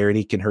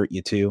irregularity can hurt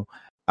you too.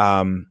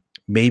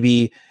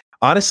 Maybe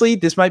honestly,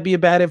 this might be a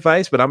bad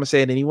advice, but I'm gonna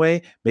say it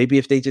anyway. Maybe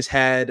if they just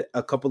had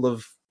a couple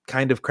of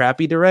kind of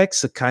crappy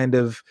directs, a kind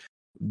of,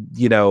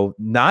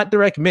 not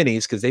direct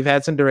minis, because they've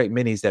had some direct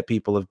minis that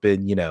people have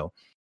been,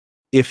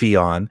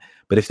 iffy on.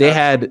 But if they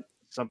had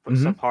some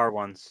par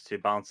ones to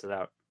balance it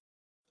out.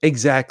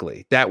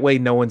 Exactly. That way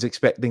no one's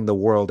expecting the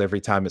world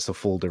every time it's a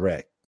full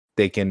direct.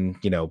 They can,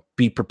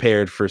 be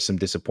prepared for some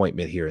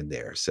disappointment here and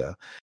there. So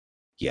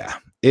yeah,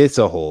 it's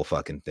a whole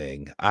fucking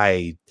thing.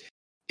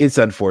 It's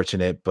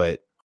unfortunate,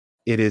 but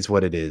it is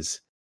what it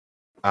is.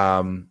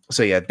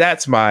 So yeah,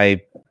 that's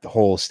my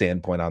whole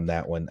standpoint on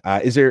that one.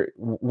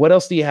 What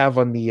else do you have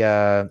on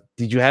the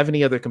did you have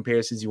any other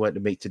comparisons you wanted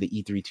to make to the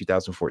E3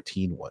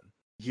 2014 one?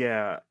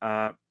 Yeah,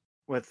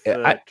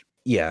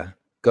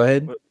 go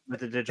ahead. With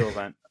the digital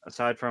event,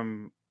 aside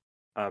from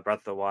Breath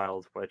of the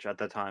Wild, which at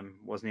the time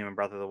wasn't even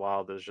Breath of the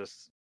Wild, it was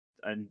just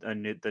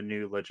the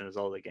new Legend of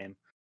Zelda game.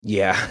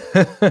 Yeah.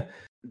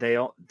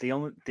 the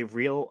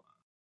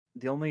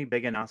only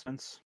big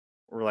announcements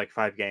were like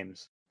 5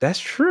 games. That's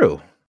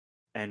true.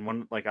 And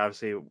one, like,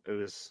 obviously it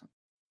was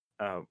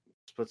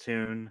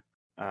Splatoon,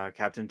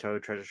 Captain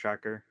Toad Treasure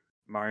Tracker,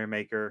 Mario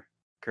Maker,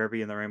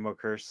 Kirby and the Rainbow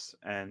Curse,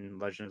 and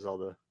Legend of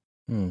Zelda.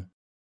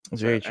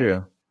 That's very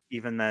true.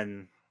 Even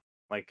then,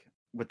 like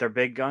with their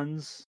big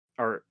guns,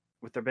 or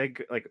with their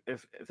big, like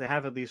if they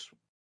have at least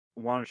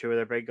 1 or 2 of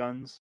their big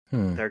guns,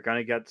 they're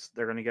gonna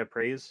get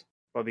praise.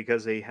 But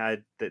because they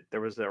had that,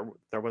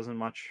 there wasn't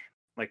much.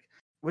 Like,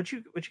 would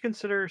you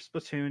consider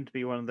Splatoon to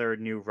be one of their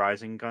new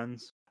rising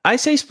guns? I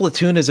say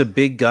Splatoon is a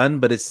big gun,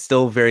 but it's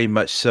still very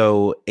much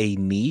so a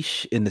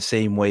niche in the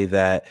same way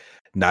that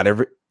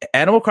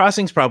Animal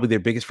Crossing is probably their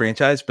biggest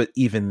franchise, but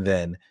even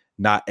then,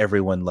 not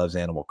everyone loves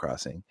Animal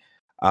Crossing.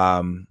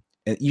 And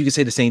you can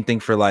say the same thing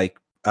for like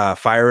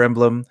Fire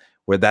Emblem,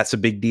 where that's a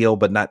big deal,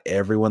 but not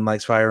everyone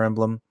likes Fire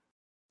Emblem.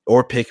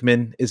 Or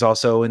Pikmin is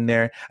also in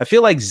there. I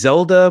feel like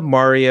Zelda,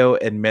 Mario,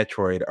 and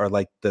Metroid are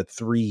like the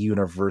 3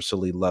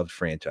 universally loved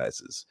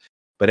franchises,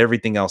 but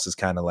everything else is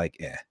kind of like,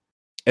 eh.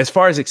 As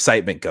far as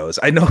excitement goes,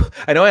 I know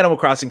Animal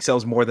Crossing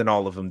sells more than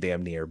all of them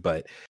damn near,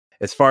 but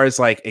as far as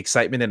like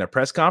excitement in a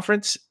press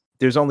conference,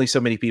 there's only so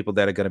many people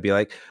that are going to be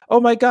like, oh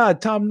my God,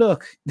 Tom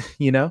Nook,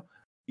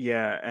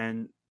 Yeah,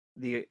 and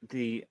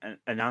the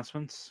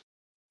announcements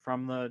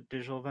from the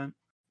digital event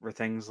were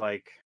things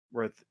like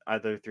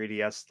either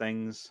 3DS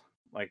things,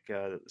 like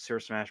Super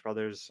Smash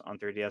Brothers on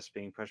 3DS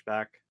being pushed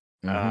back,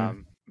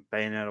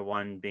 Bayonetta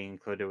 1 being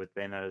included with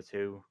Bayonetta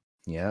 2.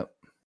 Yep,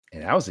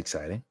 and that was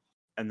exciting.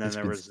 And then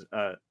there was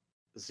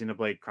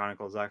Xenoblade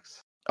Chronicles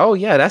X. Oh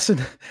yeah, that's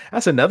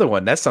another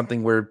one. That's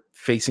something we're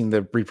facing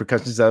the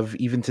repercussions of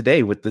even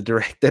today with the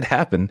direct that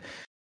happened.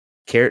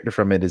 Character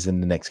from it is in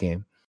the next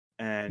game.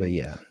 But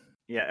yeah,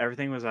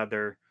 everything was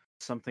either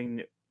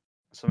something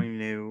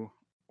new,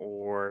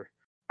 or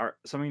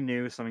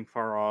something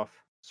far off,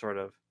 sort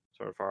of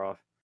far off.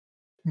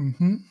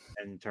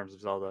 In terms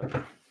of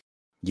Zelda.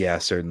 Yeah,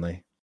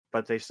 certainly.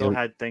 But they still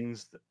had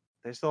things.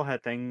 They still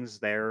had things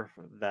there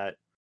that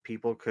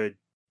people could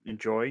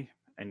enjoy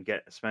and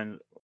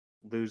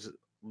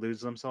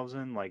lose themselves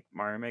in, like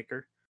Mario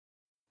Maker.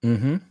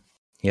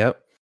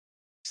 Yep.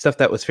 Stuff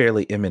that was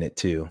fairly imminent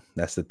too.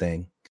 That's the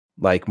thing.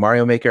 Like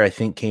Mario Maker, I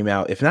think came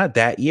out, if not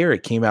that year,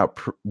 it came out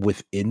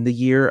within the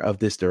year of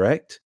this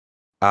direct.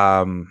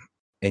 And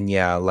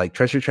yeah, like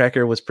Treasure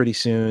Tracker was pretty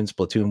soon.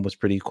 Splatoon was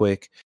pretty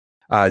quick.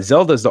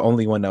 Zelda's the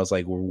only one that was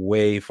like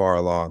way far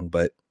along.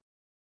 But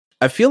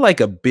I feel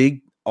like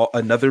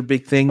another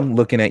big thing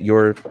looking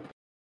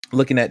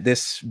at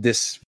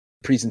this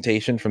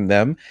presentation from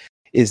them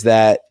is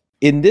that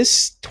in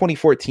this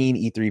 2014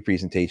 E3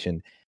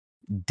 presentation,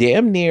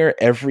 damn near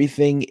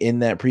everything in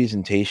that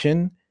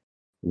presentation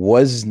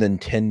was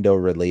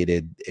Nintendo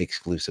related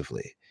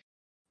exclusively,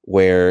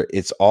 where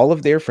it's all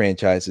of their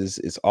franchises,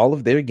 it's all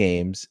of their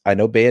games. I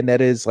know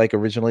Bayonetta is like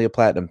originally a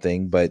Platinum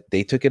thing, but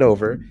they took it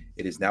over.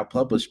 It is now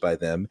published by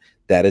them.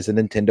 That is a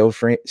Nintendo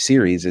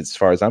series as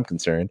far as I'm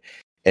concerned.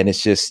 And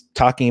it's just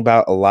talking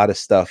about a lot of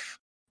stuff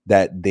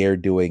that they're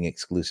doing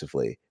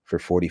exclusively for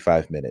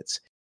 45 minutes.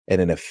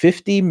 And in a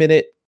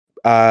 50-minute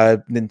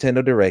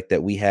Nintendo Direct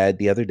that we had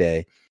the other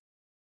day,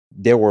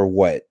 there were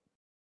what?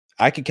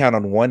 I could count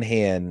on one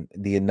hand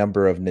the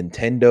number of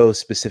Nintendo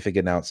specific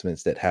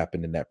announcements that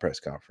happened in that press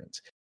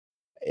conference.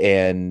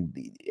 And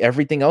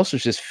everything else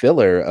was just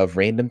filler of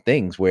random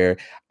things where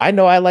I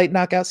know I like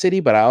Knockout City,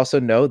 but I also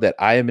know that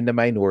I am in the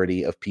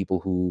minority of people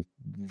who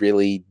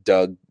really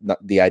dug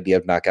the idea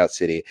of Knockout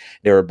City.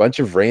 There were a bunch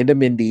of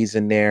random indies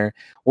in there,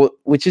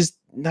 which is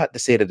not to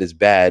say that it's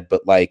bad,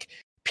 but like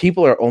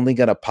people are only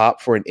going to pop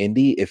for an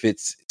indie if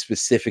it's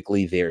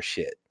specifically their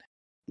shit.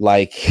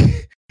 Like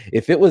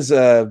if it was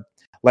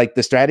like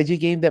the strategy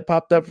game that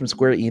popped up from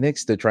Square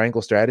Enix, the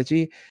Triangle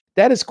Strategy,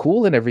 that is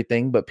cool and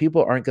everything, but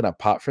people aren't going to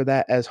pop for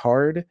that as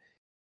hard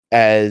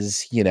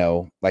as, you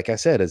know, like I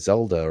said, a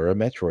Zelda or a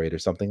Metroid or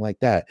something like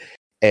that.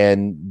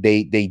 And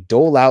they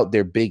dole out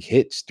their big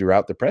hits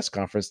throughout the press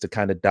conference to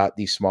kind of dot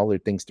these smaller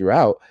things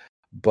throughout,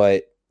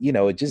 but you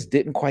know, it just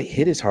didn't quite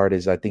hit as hard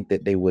as I think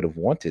that they would have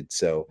wanted.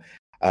 So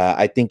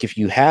I think if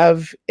you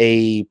have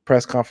a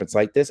press conference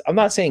like this, I'm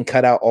not saying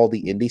cut out all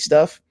the indie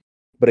stuff,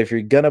 but if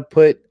you're gonna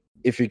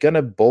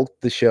bulk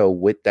the show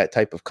with that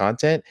type of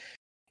content,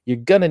 you're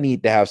gonna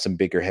need to have some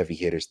bigger heavy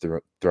hitters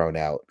thrown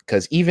out.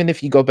 Because even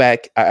if you go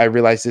back, I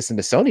realized this in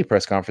the Sony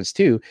press conference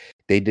too,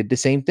 they did the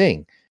same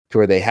thing to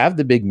where they have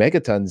the big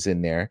megatons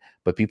in there,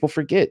 but people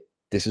forget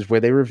this is where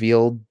they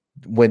revealed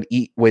when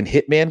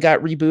Hitman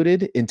got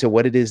rebooted into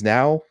what it is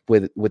now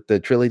with the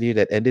trilogy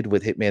that ended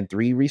with Hitman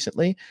 3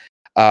 recently.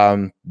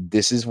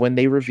 This is when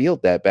they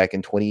revealed that back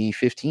in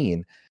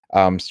 2015.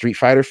 Street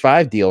Fighter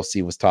 5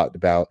 DLC was talked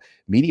about.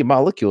 Media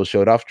Molecule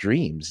showed off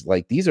Dreams.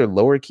 Like these are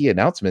lower key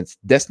announcements.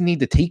 Destiny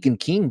the Taken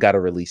King got a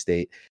release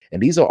date,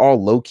 and these are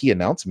all low key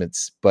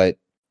announcements, but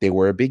they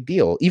were a big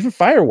deal. Even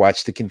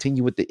Firewatch, to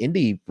continue with the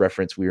indie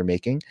reference we were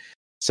making.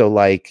 So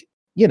like,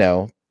 you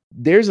know,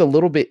 there's a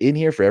little bit in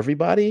here for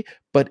everybody,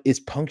 but it's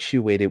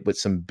punctuated with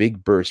some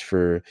big bursts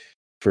for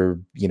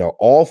you know,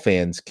 all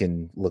fans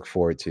can look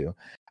forward to.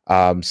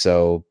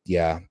 So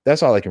yeah,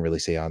 that's all I can really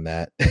say on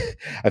that.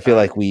 I feel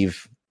like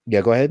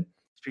yeah, go ahead.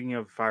 Speaking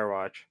of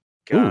Firewatch,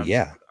 Oh God,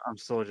 yeah. I'm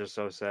still just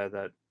so sad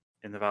that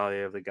In the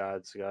Valley of the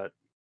Gods got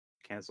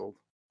canceled.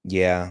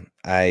 Yeah,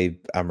 I'm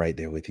right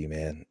there with you,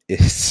 man.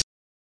 It's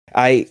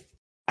I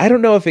I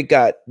don't know if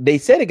they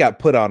said it got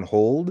put on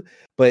hold,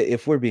 but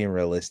if we're being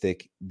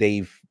realistic,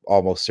 they've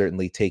almost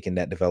certainly taken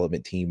that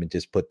development team and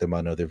just put them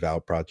on other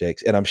Valve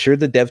projects. And I'm sure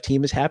the dev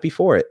team is happy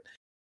for it.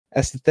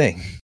 That's the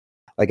thing.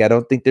 Like, I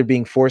don't think they're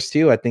being forced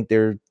to. I think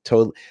they're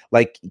totally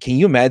like, can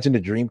you imagine the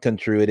dream come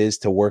true it is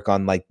to work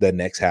on like the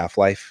next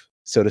Half-Life,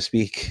 so to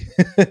speak,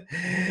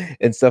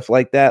 and stuff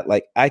like that?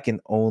 Like, I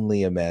can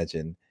only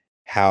imagine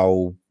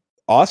how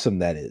awesome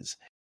that is.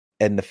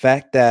 And the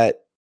fact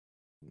that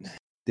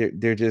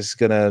they're just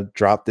gonna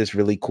drop this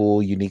really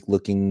cool, unique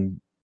looking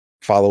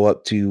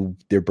follow-up to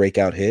their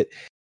breakout hit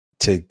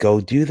to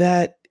go do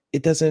that,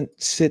 it doesn't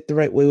sit the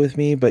right way with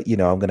me, but you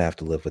know, I'm gonna have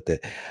to live with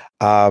it.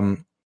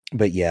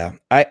 But yeah,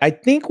 I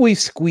think we've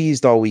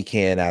squeezed all we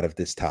can out of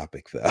this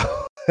topic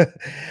though.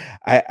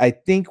 I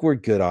think we're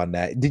good on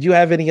that. Did you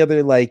have any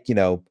other like, you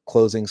know,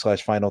 closing /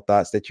 final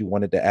thoughts that you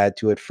wanted to add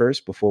to it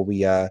first before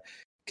we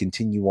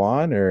continue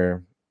on,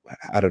 or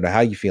I don't know,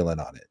 how you feeling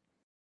on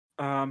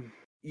it?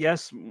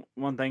 Yes,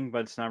 one thing,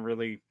 but it's not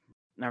really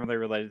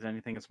related to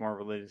anything. It's more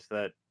related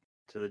to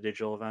the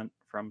digital event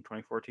from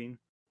 2014.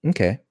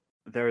 Okay.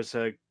 There's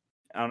I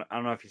don't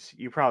know if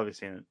you probably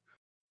seen it.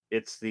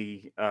 It's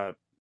the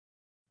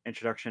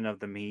introduction of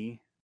the Mii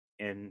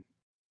in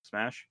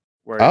Smash,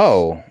 where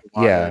Oh, it's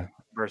yeah. Iwata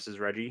versus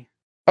Reggie.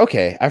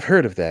 Okay, I've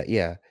heard of that.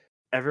 Yeah.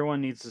 Everyone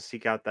needs to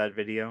seek out that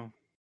video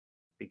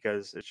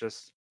because it's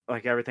just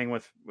like everything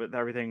with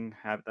everything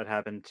that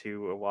happened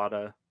to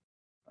Iwata,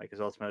 like his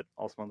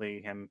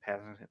ultimately him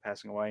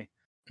passing away.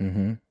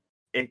 Mm-hmm.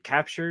 It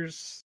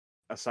captures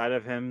a side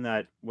of him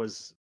that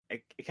was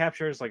it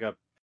captures like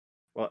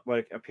what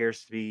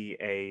appears to be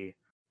a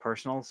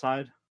personal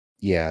side.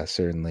 Yeah,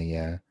 certainly.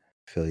 Yeah.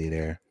 Feel you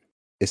there.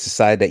 It's a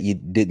side that you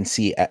didn't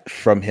see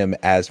from him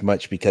as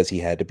much because he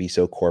had to be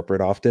so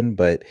corporate often,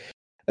 but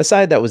a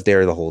side that was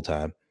there the whole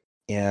time.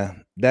 Yeah,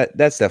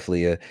 that's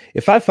definitely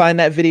if I find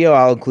that video,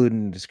 I'll include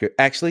in the description.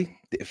 Actually,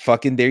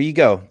 fucking there you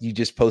go. You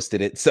just posted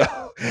it. So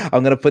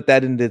I'm gonna put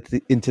that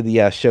into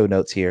the show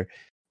notes here.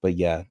 But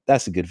yeah,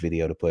 that's a good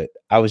video to put.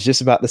 I was just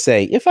about to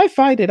say, if I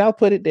find it, I'll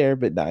put it there,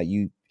 but nah,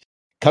 you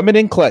coming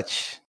in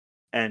clutch.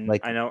 And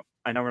Like, I know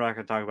we're not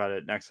going to talk about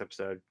it next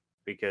episode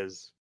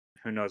because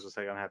who knows what's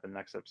going to happen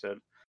next episode.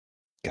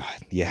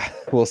 God, yeah,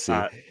 we'll see.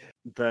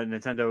 The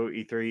Nintendo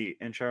E3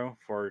 intro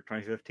for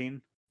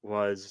 2015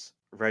 was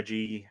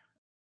Reggie,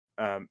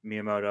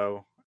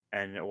 Miyamoto,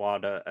 and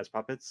Iwata as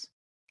puppets.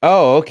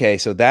 Oh, okay.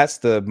 So that's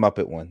the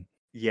Muppet one.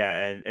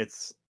 Yeah, and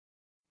it's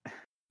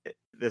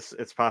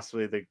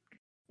possibly the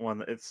one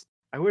that it's.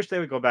 I wish they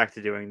would go back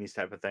to doing these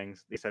types of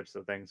things.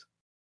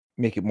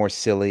 Make it more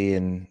silly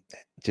and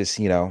just,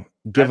 you know,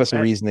 give us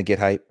a reason to get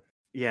hype.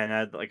 Yeah, and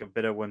add like a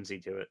bit of whimsy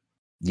to it.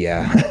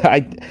 Yeah,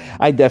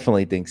 I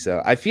definitely think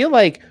so. I feel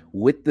like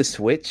with the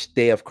Switch,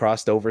 they have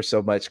crossed over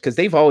so much because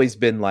they've always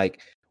been like,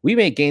 we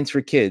make games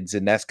for kids,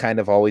 and that's kind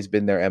of always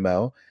been their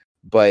MO.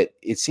 But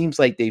it seems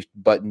like they've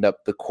buttoned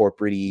up the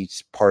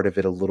corporate part of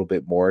it a little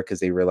bit more because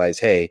they realize,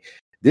 hey,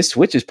 this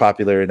Switch is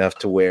popular enough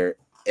to where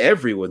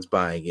everyone's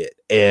buying it.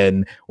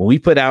 And when we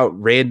put out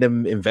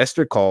random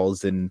investor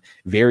calls and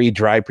very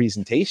dry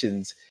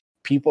presentations,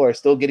 people are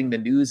still getting the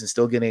news and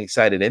still getting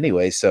excited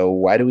anyway. So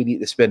why do we need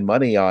to spend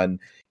money on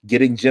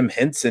getting Jim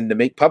Henson to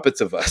make puppets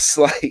of us?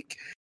 Like,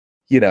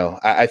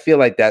 I feel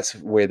like that's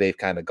where they've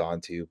kind of gone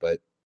to.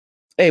 But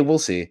hey, we'll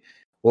see.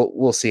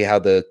 We'll see how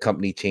the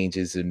company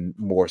changes and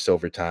morphs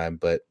over time.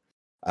 But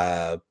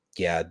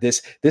yeah,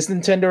 this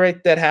Nintendo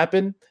Direct that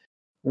happened.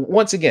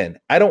 Once again,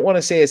 I don't want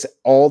to say it's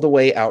all the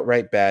way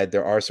outright bad.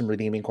 There are some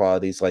redeeming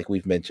qualities, like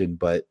we've mentioned,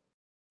 but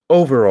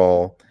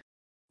overall,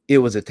 it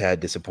was a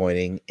tad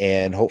disappointing.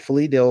 And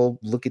hopefully, they'll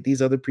look at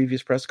these other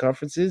previous press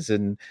conferences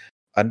and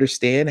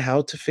understand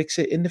how to fix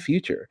it in the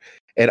future.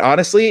 And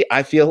honestly,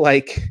 I feel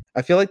like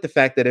the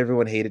fact that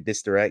everyone hated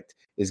this direct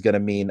is going to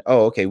mean,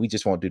 oh, okay, we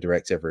just won't do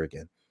directs ever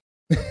again.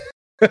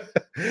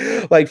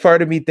 Like,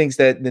 part of me thinks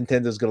that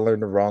Nintendo's going to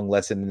learn the wrong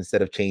lesson, and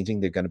instead of changing,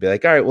 they're going to be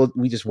like, all right, well,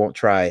 we just won't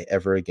try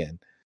ever again.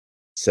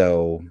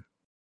 So,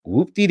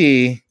 whoop dee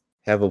dee,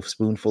 have a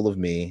spoonful of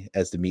me,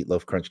 as the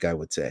Meatloaf Crunch guy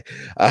would say.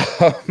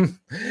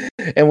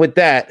 And with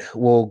that,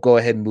 we'll go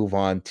ahead and move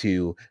on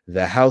to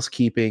the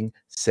housekeeping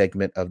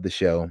segment of the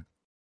show.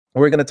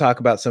 We're going to talk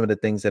about some of the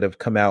things that have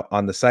come out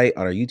on the site,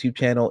 on our YouTube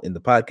channel, in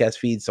the podcast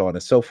feed, so on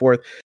and so forth,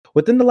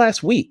 within the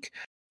last week.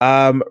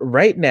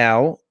 Right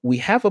now, we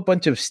have a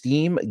bunch of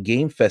Steam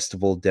Game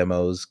Festival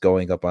demos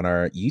going up on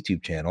our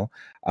YouTube channel.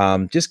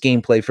 Just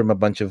gameplay from a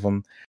bunch of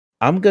them.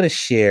 I'm going to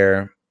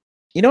share...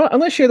 I'm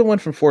going to share the one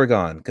from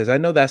Foregone, because I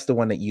know that's the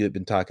one that you had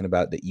been talking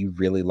about that you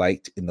really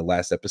liked in the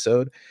last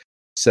episode.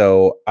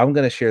 So I'm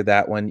going to share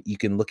that one. You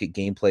can look at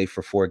gameplay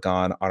for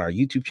Foregone on our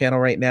YouTube channel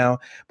right now,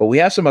 but we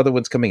have some other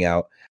ones coming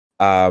out.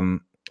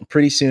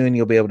 Pretty soon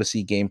you'll be able to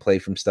see gameplay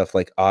from stuff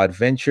like Odd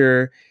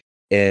Venture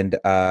and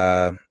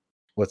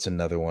what's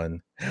another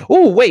one?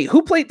 Oh, wait,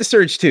 who played The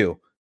Surge 2?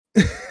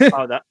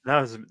 Oh, that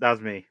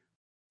was me.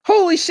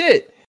 Holy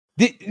shit.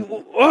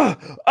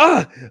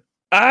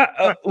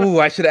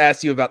 I should have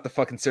asked you about the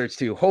fucking Surge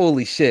 2.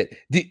 Holy shit.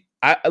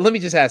 Let me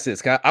just ask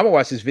this. I'm gonna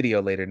watch this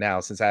video later now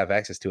since I have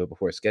access to it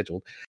before it's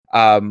scheduled.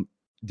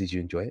 Did you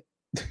enjoy it?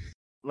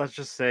 Let's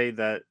just say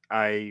that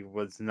I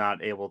was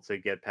not able to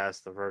get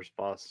past the first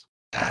boss.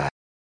 All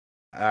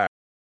right.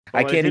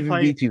 I can't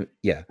even beat you.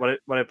 Yeah. What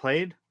I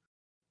played,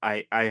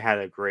 I had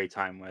a great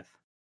time with.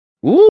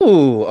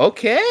 Ooh,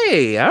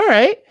 okay. All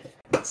right.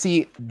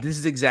 See, this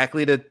is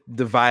exactly the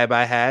vibe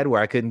I had,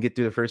 where I couldn't get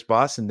through the first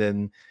boss, and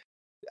then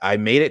I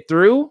made it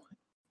through,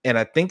 and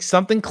I think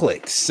something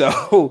clicked.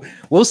 So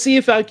we'll see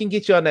if I can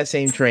get you on that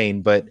same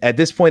train. But at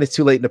this point, it's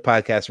too late in the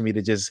podcast for me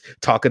to just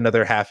talk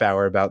another half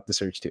hour about The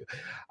Surge 2.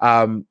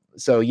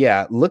 So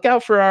yeah, look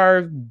out for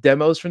our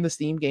demos from the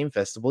Steam Game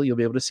Festival. You'll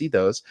be able to see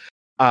those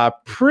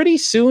pretty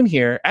soon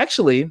here.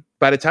 Actually,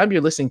 by the time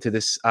you're listening to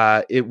this,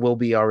 it will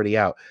be already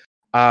out.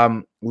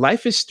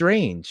 Life is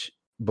Strange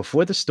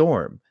Before the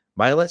Storm.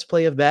 My Let's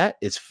Play of that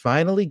is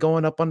finally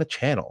going up on the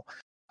channel.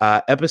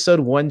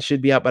 Episode 1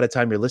 should be out by the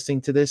time you're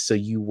listening to this, so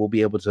you will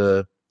be able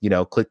to,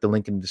 click the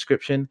link in the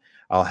description.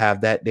 I'll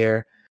have that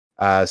there.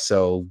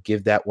 So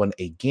give that one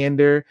a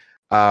gander.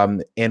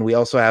 And we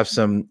also have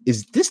some.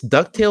 Is this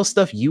DuckTales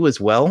stuff you as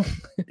well?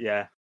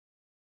 Yeah.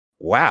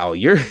 Wow,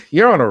 you're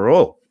on a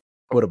roll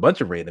with a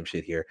bunch of random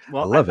shit here.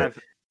 Well, I love it.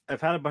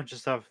 I've had a bunch of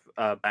stuff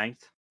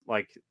banked.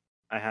 Like,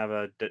 I have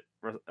a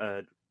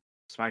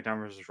SmackDown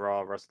vs.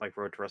 Raw, Road to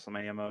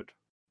WrestleMania mode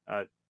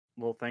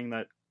little thing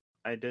that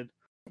I did.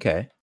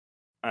 Okay.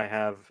 I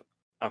have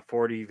a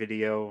 40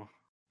 video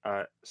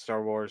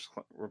Star Wars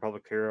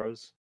Republic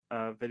Heroes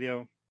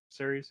video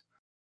series.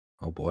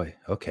 Oh boy.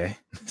 Okay.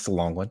 It's a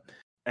long one.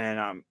 And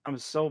I'm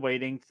still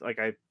waiting. Like,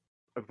 I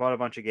bought a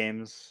bunch of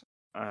games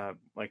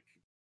like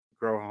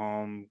Grow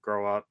Home,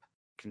 Grow Up,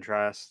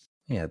 Contrast.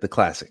 Yeah, the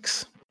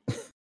classics.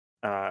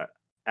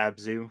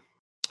 Abzu.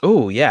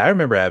 Oh yeah, I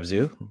remember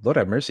Abzu. Lord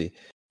have mercy.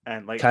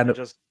 And like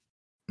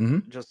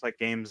just like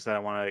games that I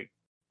want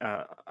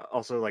to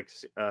also like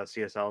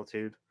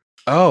CSLitude.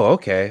 Oh,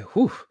 okay.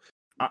 Whew.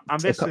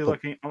 I'm basically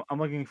looking. I'm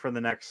looking for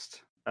the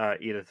next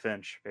Edith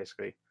Finch,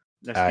 basically.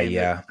 Next game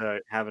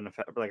that have an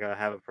effect,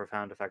 have a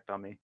profound effect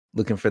on me.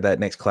 Looking for that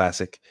next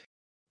classic.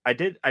 I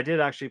did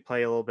actually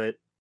play a little bit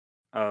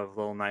of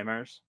Little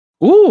Nightmares.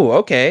 Ooh,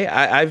 okay.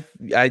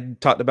 I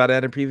talked about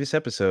that in a previous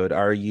episode.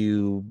 Are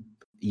you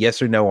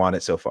yes or no on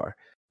it so far?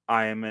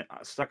 I am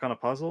stuck on a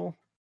puzzle,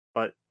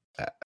 but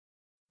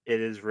it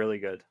is really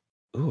good.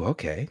 Ooh,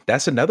 okay.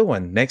 That's another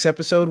one. Next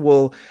episode,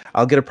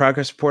 I'll get a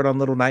progress report on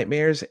Little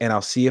Nightmares, and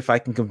I'll see if I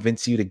can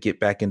convince you to get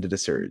back into the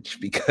Surge,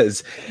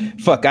 because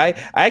fuck, I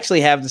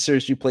actually have the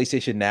Surge through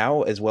PlayStation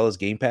Now as well as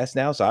Game Pass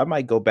now, so I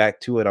might go back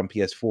to it on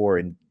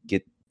PS4 and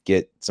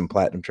get some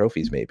platinum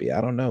trophies maybe. I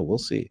don't know. We'll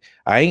see.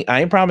 I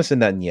ain't promising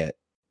nothing yet,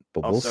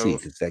 but we'll see,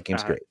 because that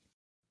game's great.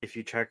 If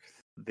you check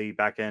the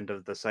back end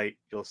of the site,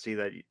 you'll see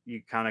that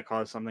you kind of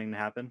caused something to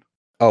happen.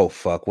 Oh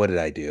fuck, what did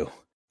I do?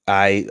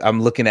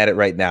 I'm looking at it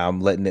right now. I'm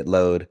letting it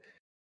load.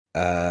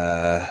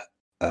 Oh,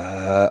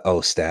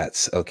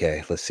 stats.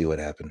 Okay, let's see what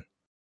happened.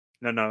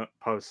 No,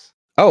 posts.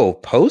 Oh,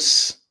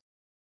 posts?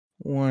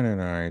 What did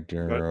I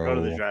do? Go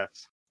to the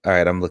drafts. All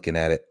right, I'm looking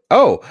at it.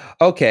 Oh,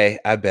 okay.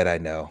 I bet I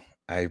know.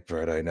 I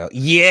know.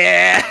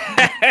 Yeah.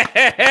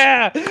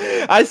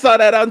 I saw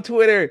that on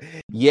Twitter.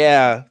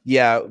 Yeah.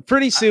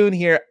 Pretty soon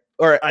here.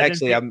 Or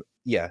actually, I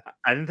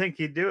didn't think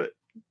he'd do it.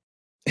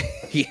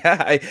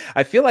 Yeah,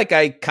 I feel like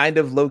I kind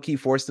of low-key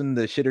forced him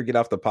to shit or get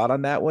off the pot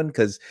on that one,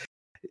 because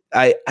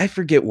I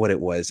forget what it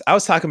was. I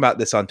was talking about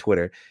this on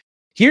Twitter.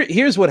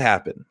 Here's what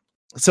happened.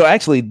 So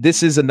actually,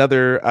 this is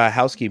another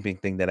housekeeping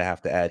thing that I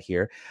have to add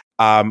here.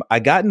 I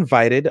got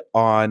invited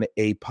on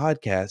a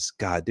podcast.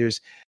 God,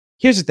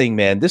 here's the thing,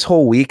 man. This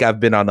whole week, I've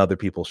been on other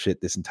people's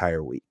shit this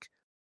entire week.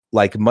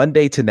 Like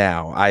Monday to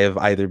now, I have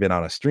either been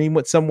on a stream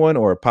with someone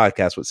or a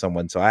podcast with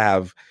someone. So I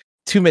have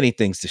too many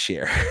things to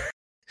share.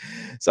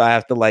 So I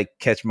have to like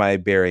catch my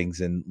bearings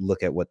and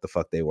look at what the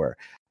fuck they were.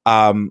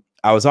 I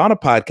was on a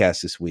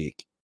podcast this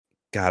week.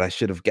 God, I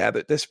should have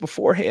gathered this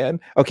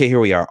beforehand. Okay, here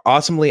we are.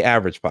 Awesomely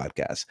Average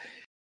podcast.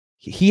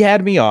 He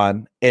had me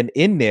on, and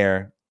in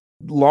there,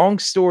 long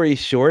story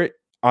short,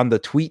 on the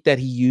tweet that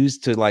he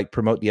used to like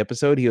promote the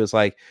episode, he was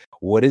like,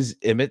 "What is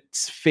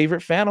Emmett's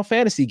favorite Final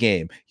Fantasy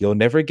game?" You'll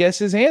never guess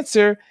his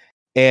answer.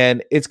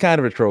 And it's kind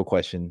of a troll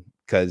question,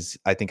 because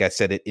I think I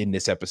said it in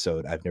this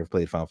episode. I've never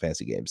played a Final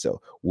Fantasy game,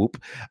 so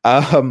whoop.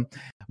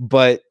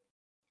 But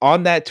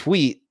on that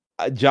tweet,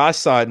 Josh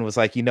saw it and was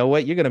like, "You know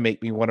what? You're gonna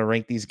make me want to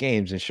rank these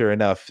games." And sure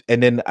enough,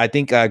 and then I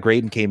think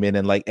Graydon came in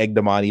and like egged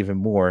him on even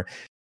more.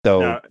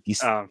 So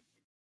he's.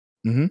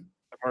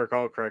 If I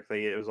recall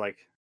correctly, it was like,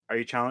 "Are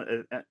you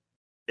challenged?"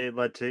 It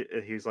led to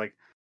he was like,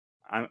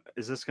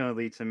 "Is this going to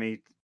lead to me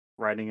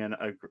writing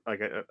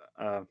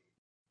a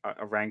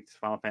ranked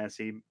Final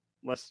Fantasy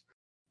list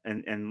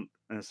in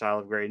the style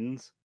of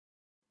Graydon's?"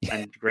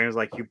 And Graydon was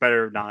like, "You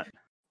better not."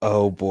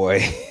 Oh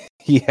boy,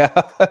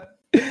 yeah.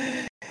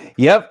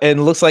 Yep, and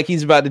it looks like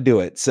he's about to do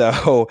it.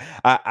 So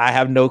I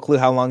have no clue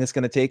how long it's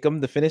going to take him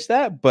to finish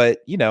that,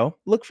 but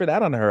look for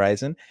that on the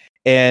horizon.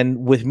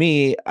 And with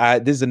me,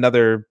 this is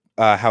another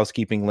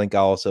housekeeping link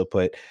I'll also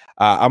put.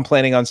 I'm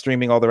planning on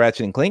streaming all the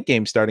Ratchet and Clank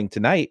games starting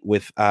tonight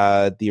with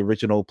the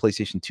original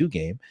PlayStation 2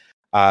 game.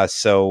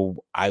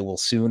 So I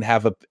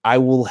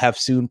will have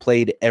soon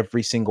played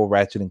every single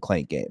Ratchet and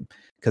Clank game,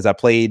 because I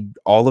played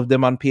all of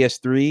them on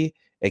PS3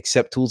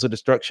 except Tools of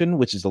Destruction,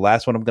 which is the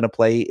last one I'm going to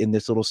play in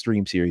this little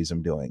stream series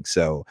I'm doing.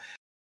 So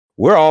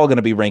we're all going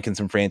to be ranking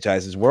some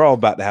franchises. We're all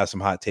about to have some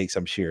hot takes,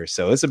 I'm sure.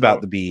 So it's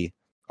about to be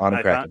on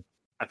a crack.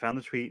 I found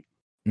the tweet,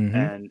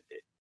 and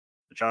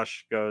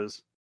Josh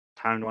goes,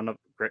 "Timed one up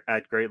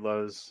at Great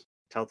Lows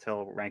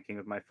Telltale ranking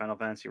with my Final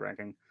Fantasy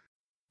ranking."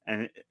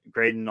 And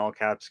Graydon in all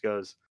caps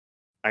goes,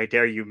 "I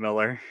dare you,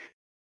 Miller."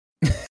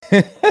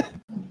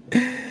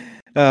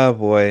 Oh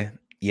boy.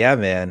 Yeah,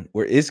 man.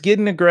 It's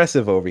getting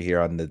aggressive over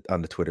here on the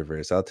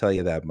Twitterverse. I'll tell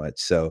you that much.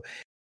 So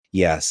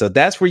yeah, so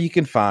that's where you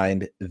can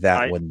find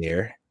that one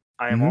there.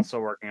 I am also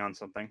working on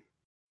something.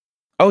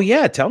 Oh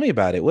yeah, tell me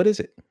about it. What is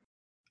it?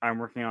 I'm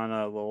working on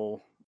a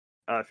little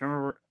if you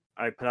remember,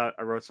 I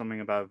wrote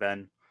something about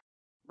Ven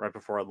right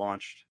before it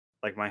launched,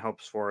 like my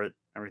hopes for it,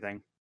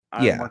 everything.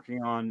 I'm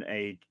working on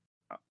and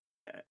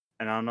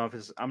I don't know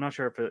if I'm not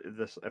sure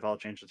if I'll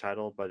change the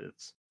title, but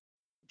it's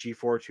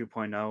G4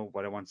 2.0,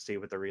 what I want to see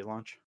with the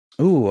relaunch.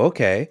 Ooh,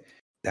 okay.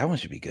 That one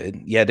should be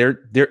good. Yeah,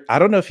 they're I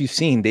don't know if you've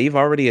seen, they've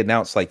already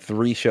announced like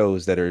 3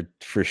 shows that are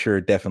for sure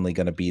definitely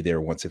going to be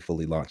there once it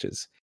fully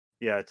launches.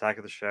 Yeah, Attack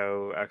of the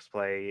Show,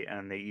 X-Play,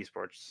 and the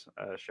esports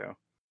show.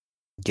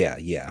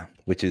 Yeah,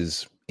 which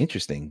is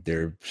interesting.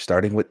 They're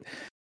starting with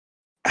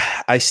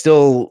I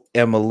still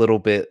am a little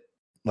bit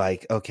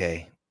like,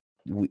 okay,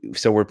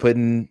 so we're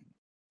putting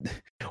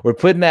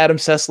Adam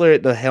Sessler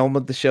at the helm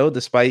of the show,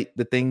 despite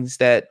the things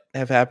that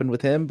have happened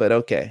with him. But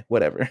okay,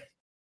 whatever.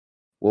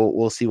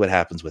 We'll see what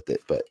happens with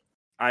it. But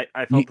I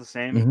felt the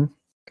same.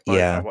 Mm-hmm.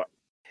 Yeah,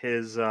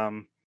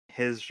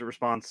 his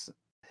response,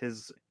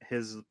 his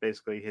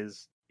basically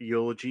his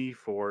eulogy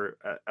for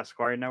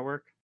Esquire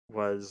Network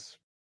was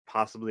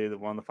possibly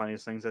one of the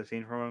funniest things I've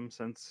seen from him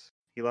since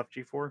he left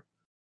G4.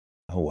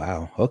 Oh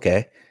wow,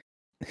 okay.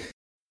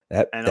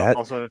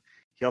 Also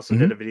he also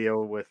did a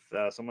video with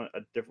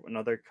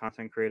another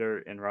content creator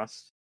in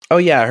Rust. Oh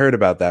yeah, I heard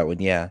about that one.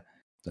 Yeah,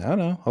 I don't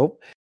know.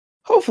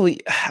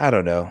 Hopefully, I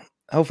don't know.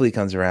 Hopefully he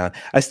comes around.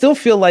 I still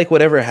feel like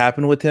whatever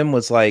happened with him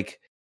was like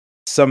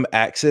some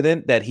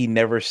accident that he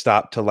never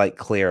stopped to like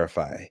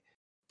clarify.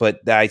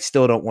 But I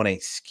still don't want to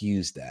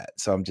excuse that.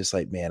 So I'm just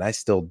like, man, I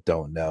still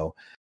don't know.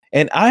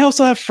 And I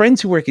also have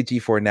friends who work at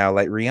G4 now.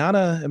 Like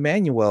Rihanna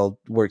Emanuel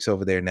works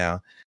over there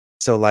now.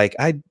 So like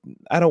I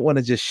don't want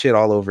to just shit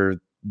all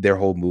over their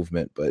whole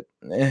movement, but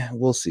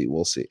we'll see.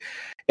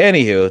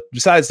 Anywho,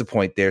 besides the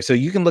point there. So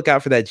you can look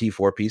out for that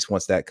G4 piece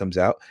once that comes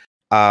out.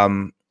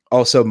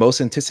 Also, most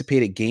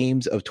anticipated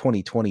games of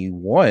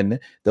 2021.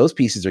 Those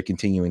pieces are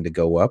continuing to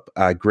go up.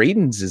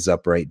 Graydon's is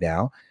up right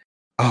now.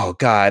 Oh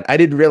God, I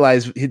didn't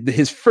realize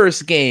his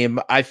first game.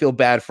 I feel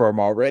bad for him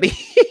already.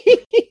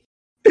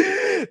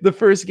 The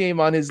first game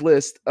on his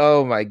list.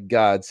 Oh my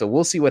God. So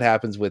we'll see what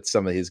happens with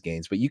some of his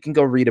games, but you can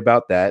go read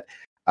about that.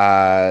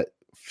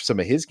 Some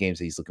of his games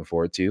that he's looking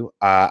forward to.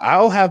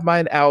 I'll have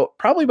mine out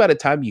probably by the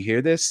time you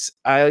hear this.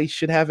 I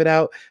should have it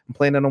out. I'm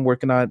planning on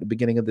working on it at the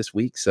beginning of this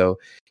week. So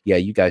yeah,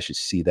 you guys should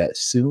see that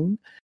soon.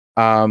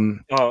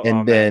 Then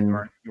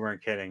you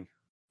weren't kidding.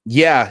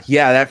 Yeah,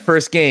 that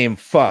first game.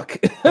 Fuck.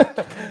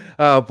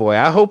 Oh boy,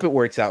 I hope it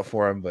works out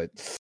for him, but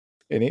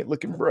it ain't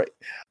looking bright.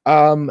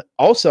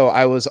 Also,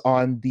 I was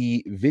on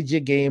the Video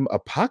Game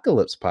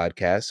Apocalypse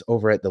podcast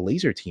over at the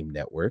Laser Team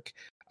Network.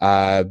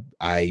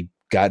 I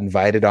got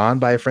invited on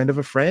by a friend of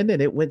a friend,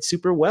 and it went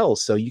super well.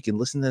 So you can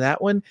listen to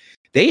that one.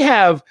 They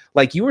have,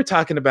 like you were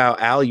talking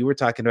about, Al, you were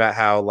talking about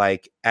how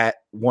like at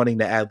wanting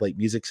to add like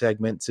music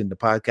segments in the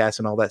podcast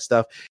and all that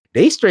stuff.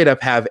 They straight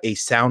up have a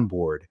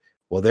soundboard.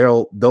 Well,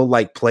 they'll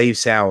like play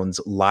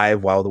sounds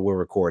live while we're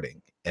recording.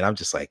 And I'm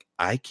just like,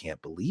 I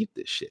can't believe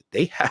this shit.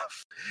 They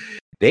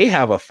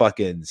have a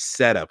fucking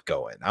setup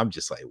going. I'm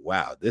just like,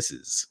 wow, this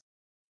is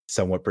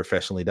somewhat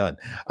professionally done.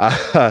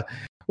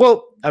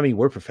 Well, I mean,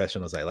 we're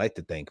professionals, I like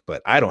to think,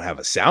 but I don't have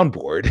a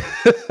soundboard.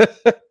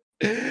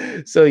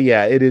 So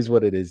yeah, it is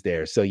what it is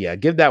there. So yeah,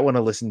 give that one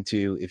a listen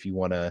to if you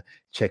want to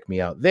check me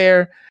out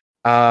there.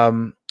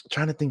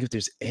 Trying to think if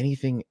there's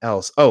anything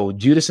else. Oh,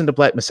 Judas and the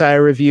Black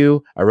Messiah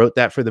review. I wrote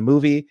that for the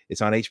movie.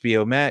 It's on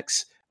HBO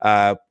Max.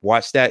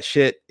 Watch that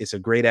shit. It's a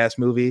great ass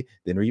movie.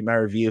 Then read my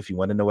review if you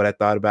want to know what I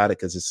thought about it,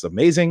 because it's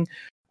amazing.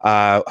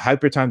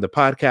 Hyper Time, the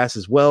podcast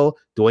as well.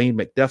 Dwayne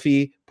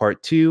McDuffie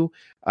part 2.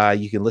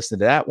 You can listen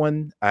to that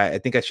one. I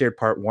think I shared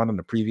part 1 on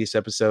the previous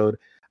episode.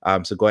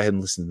 So go ahead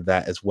and listen to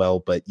that as well.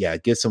 But yeah,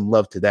 give some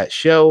love to that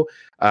show.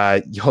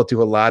 Y'all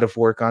do a lot of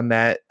work on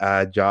that.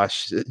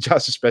 Josh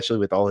especially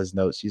with all his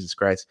notes. Jesus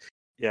Christ.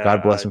 Yeah,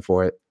 God bless him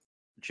for it.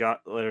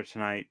 Later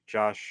tonight,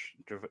 Josh,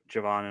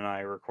 Javon, and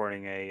I are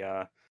recording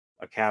a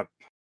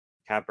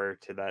capper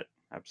to that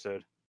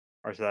episode,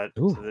 or to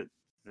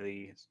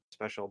the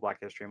special Black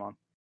History Month.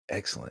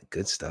 Excellent,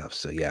 good stuff.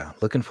 So yeah,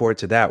 looking forward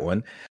to that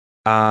one.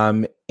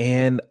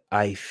 And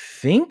I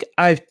think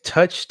I've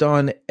touched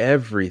on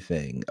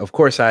everything. Of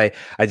course, I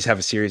just have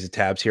a series of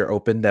tabs here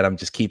open that I'm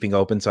just keeping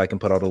open so I can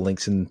put all the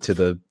links into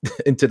the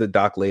into the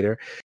doc later,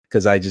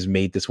 because I just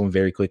made this one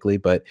very quickly,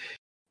 but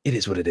it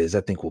is what it is.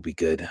 I think we'll be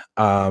good.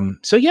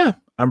 So yeah,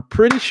 I'm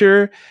pretty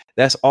sure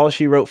that's all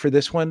she wrote for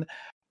this one.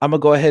 I'm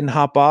gonna go ahead and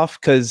hop off,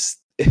 because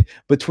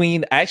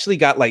I actually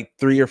got like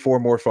 3 or 4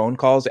 more phone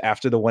calls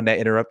after the one that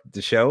interrupted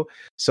the show.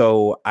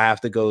 So I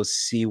have to go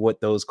see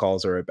what those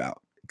calls are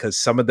about, because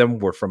some of them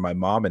were from my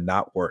mom and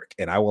not work,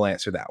 and I will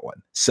answer that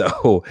one.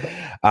 So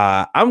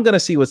I'm going to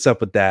see what's up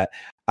with that.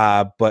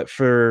 But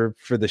for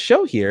the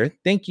show here,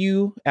 thank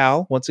you,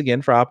 Al, once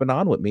again for hopping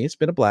on with me. It's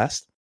been a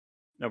blast.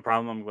 No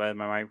problem. I'm glad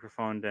my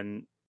microphone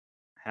didn't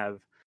have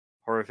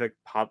horrific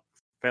pop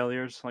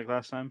failures like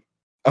last time.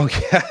 Oh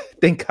yeah,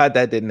 thank God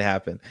that didn't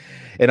happen.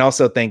 And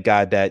also thank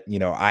God that,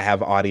 I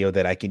have audio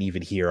that I can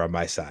even hear on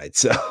my side.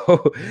 So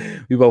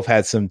we both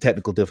had some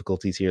technical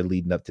difficulties here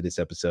leading up to this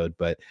episode,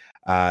 but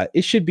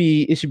it should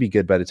be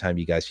good by the time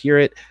you guys hear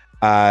it.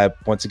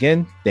 Once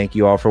again, thank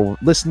you all for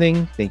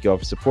listening. Thank you all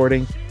for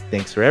supporting.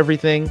 Thanks for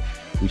everything.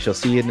 We shall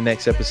see you in the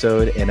next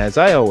episode. And as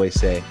I always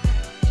say,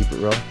 keep it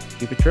real,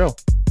 keep it trill.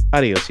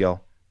 Adios,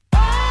 y'all.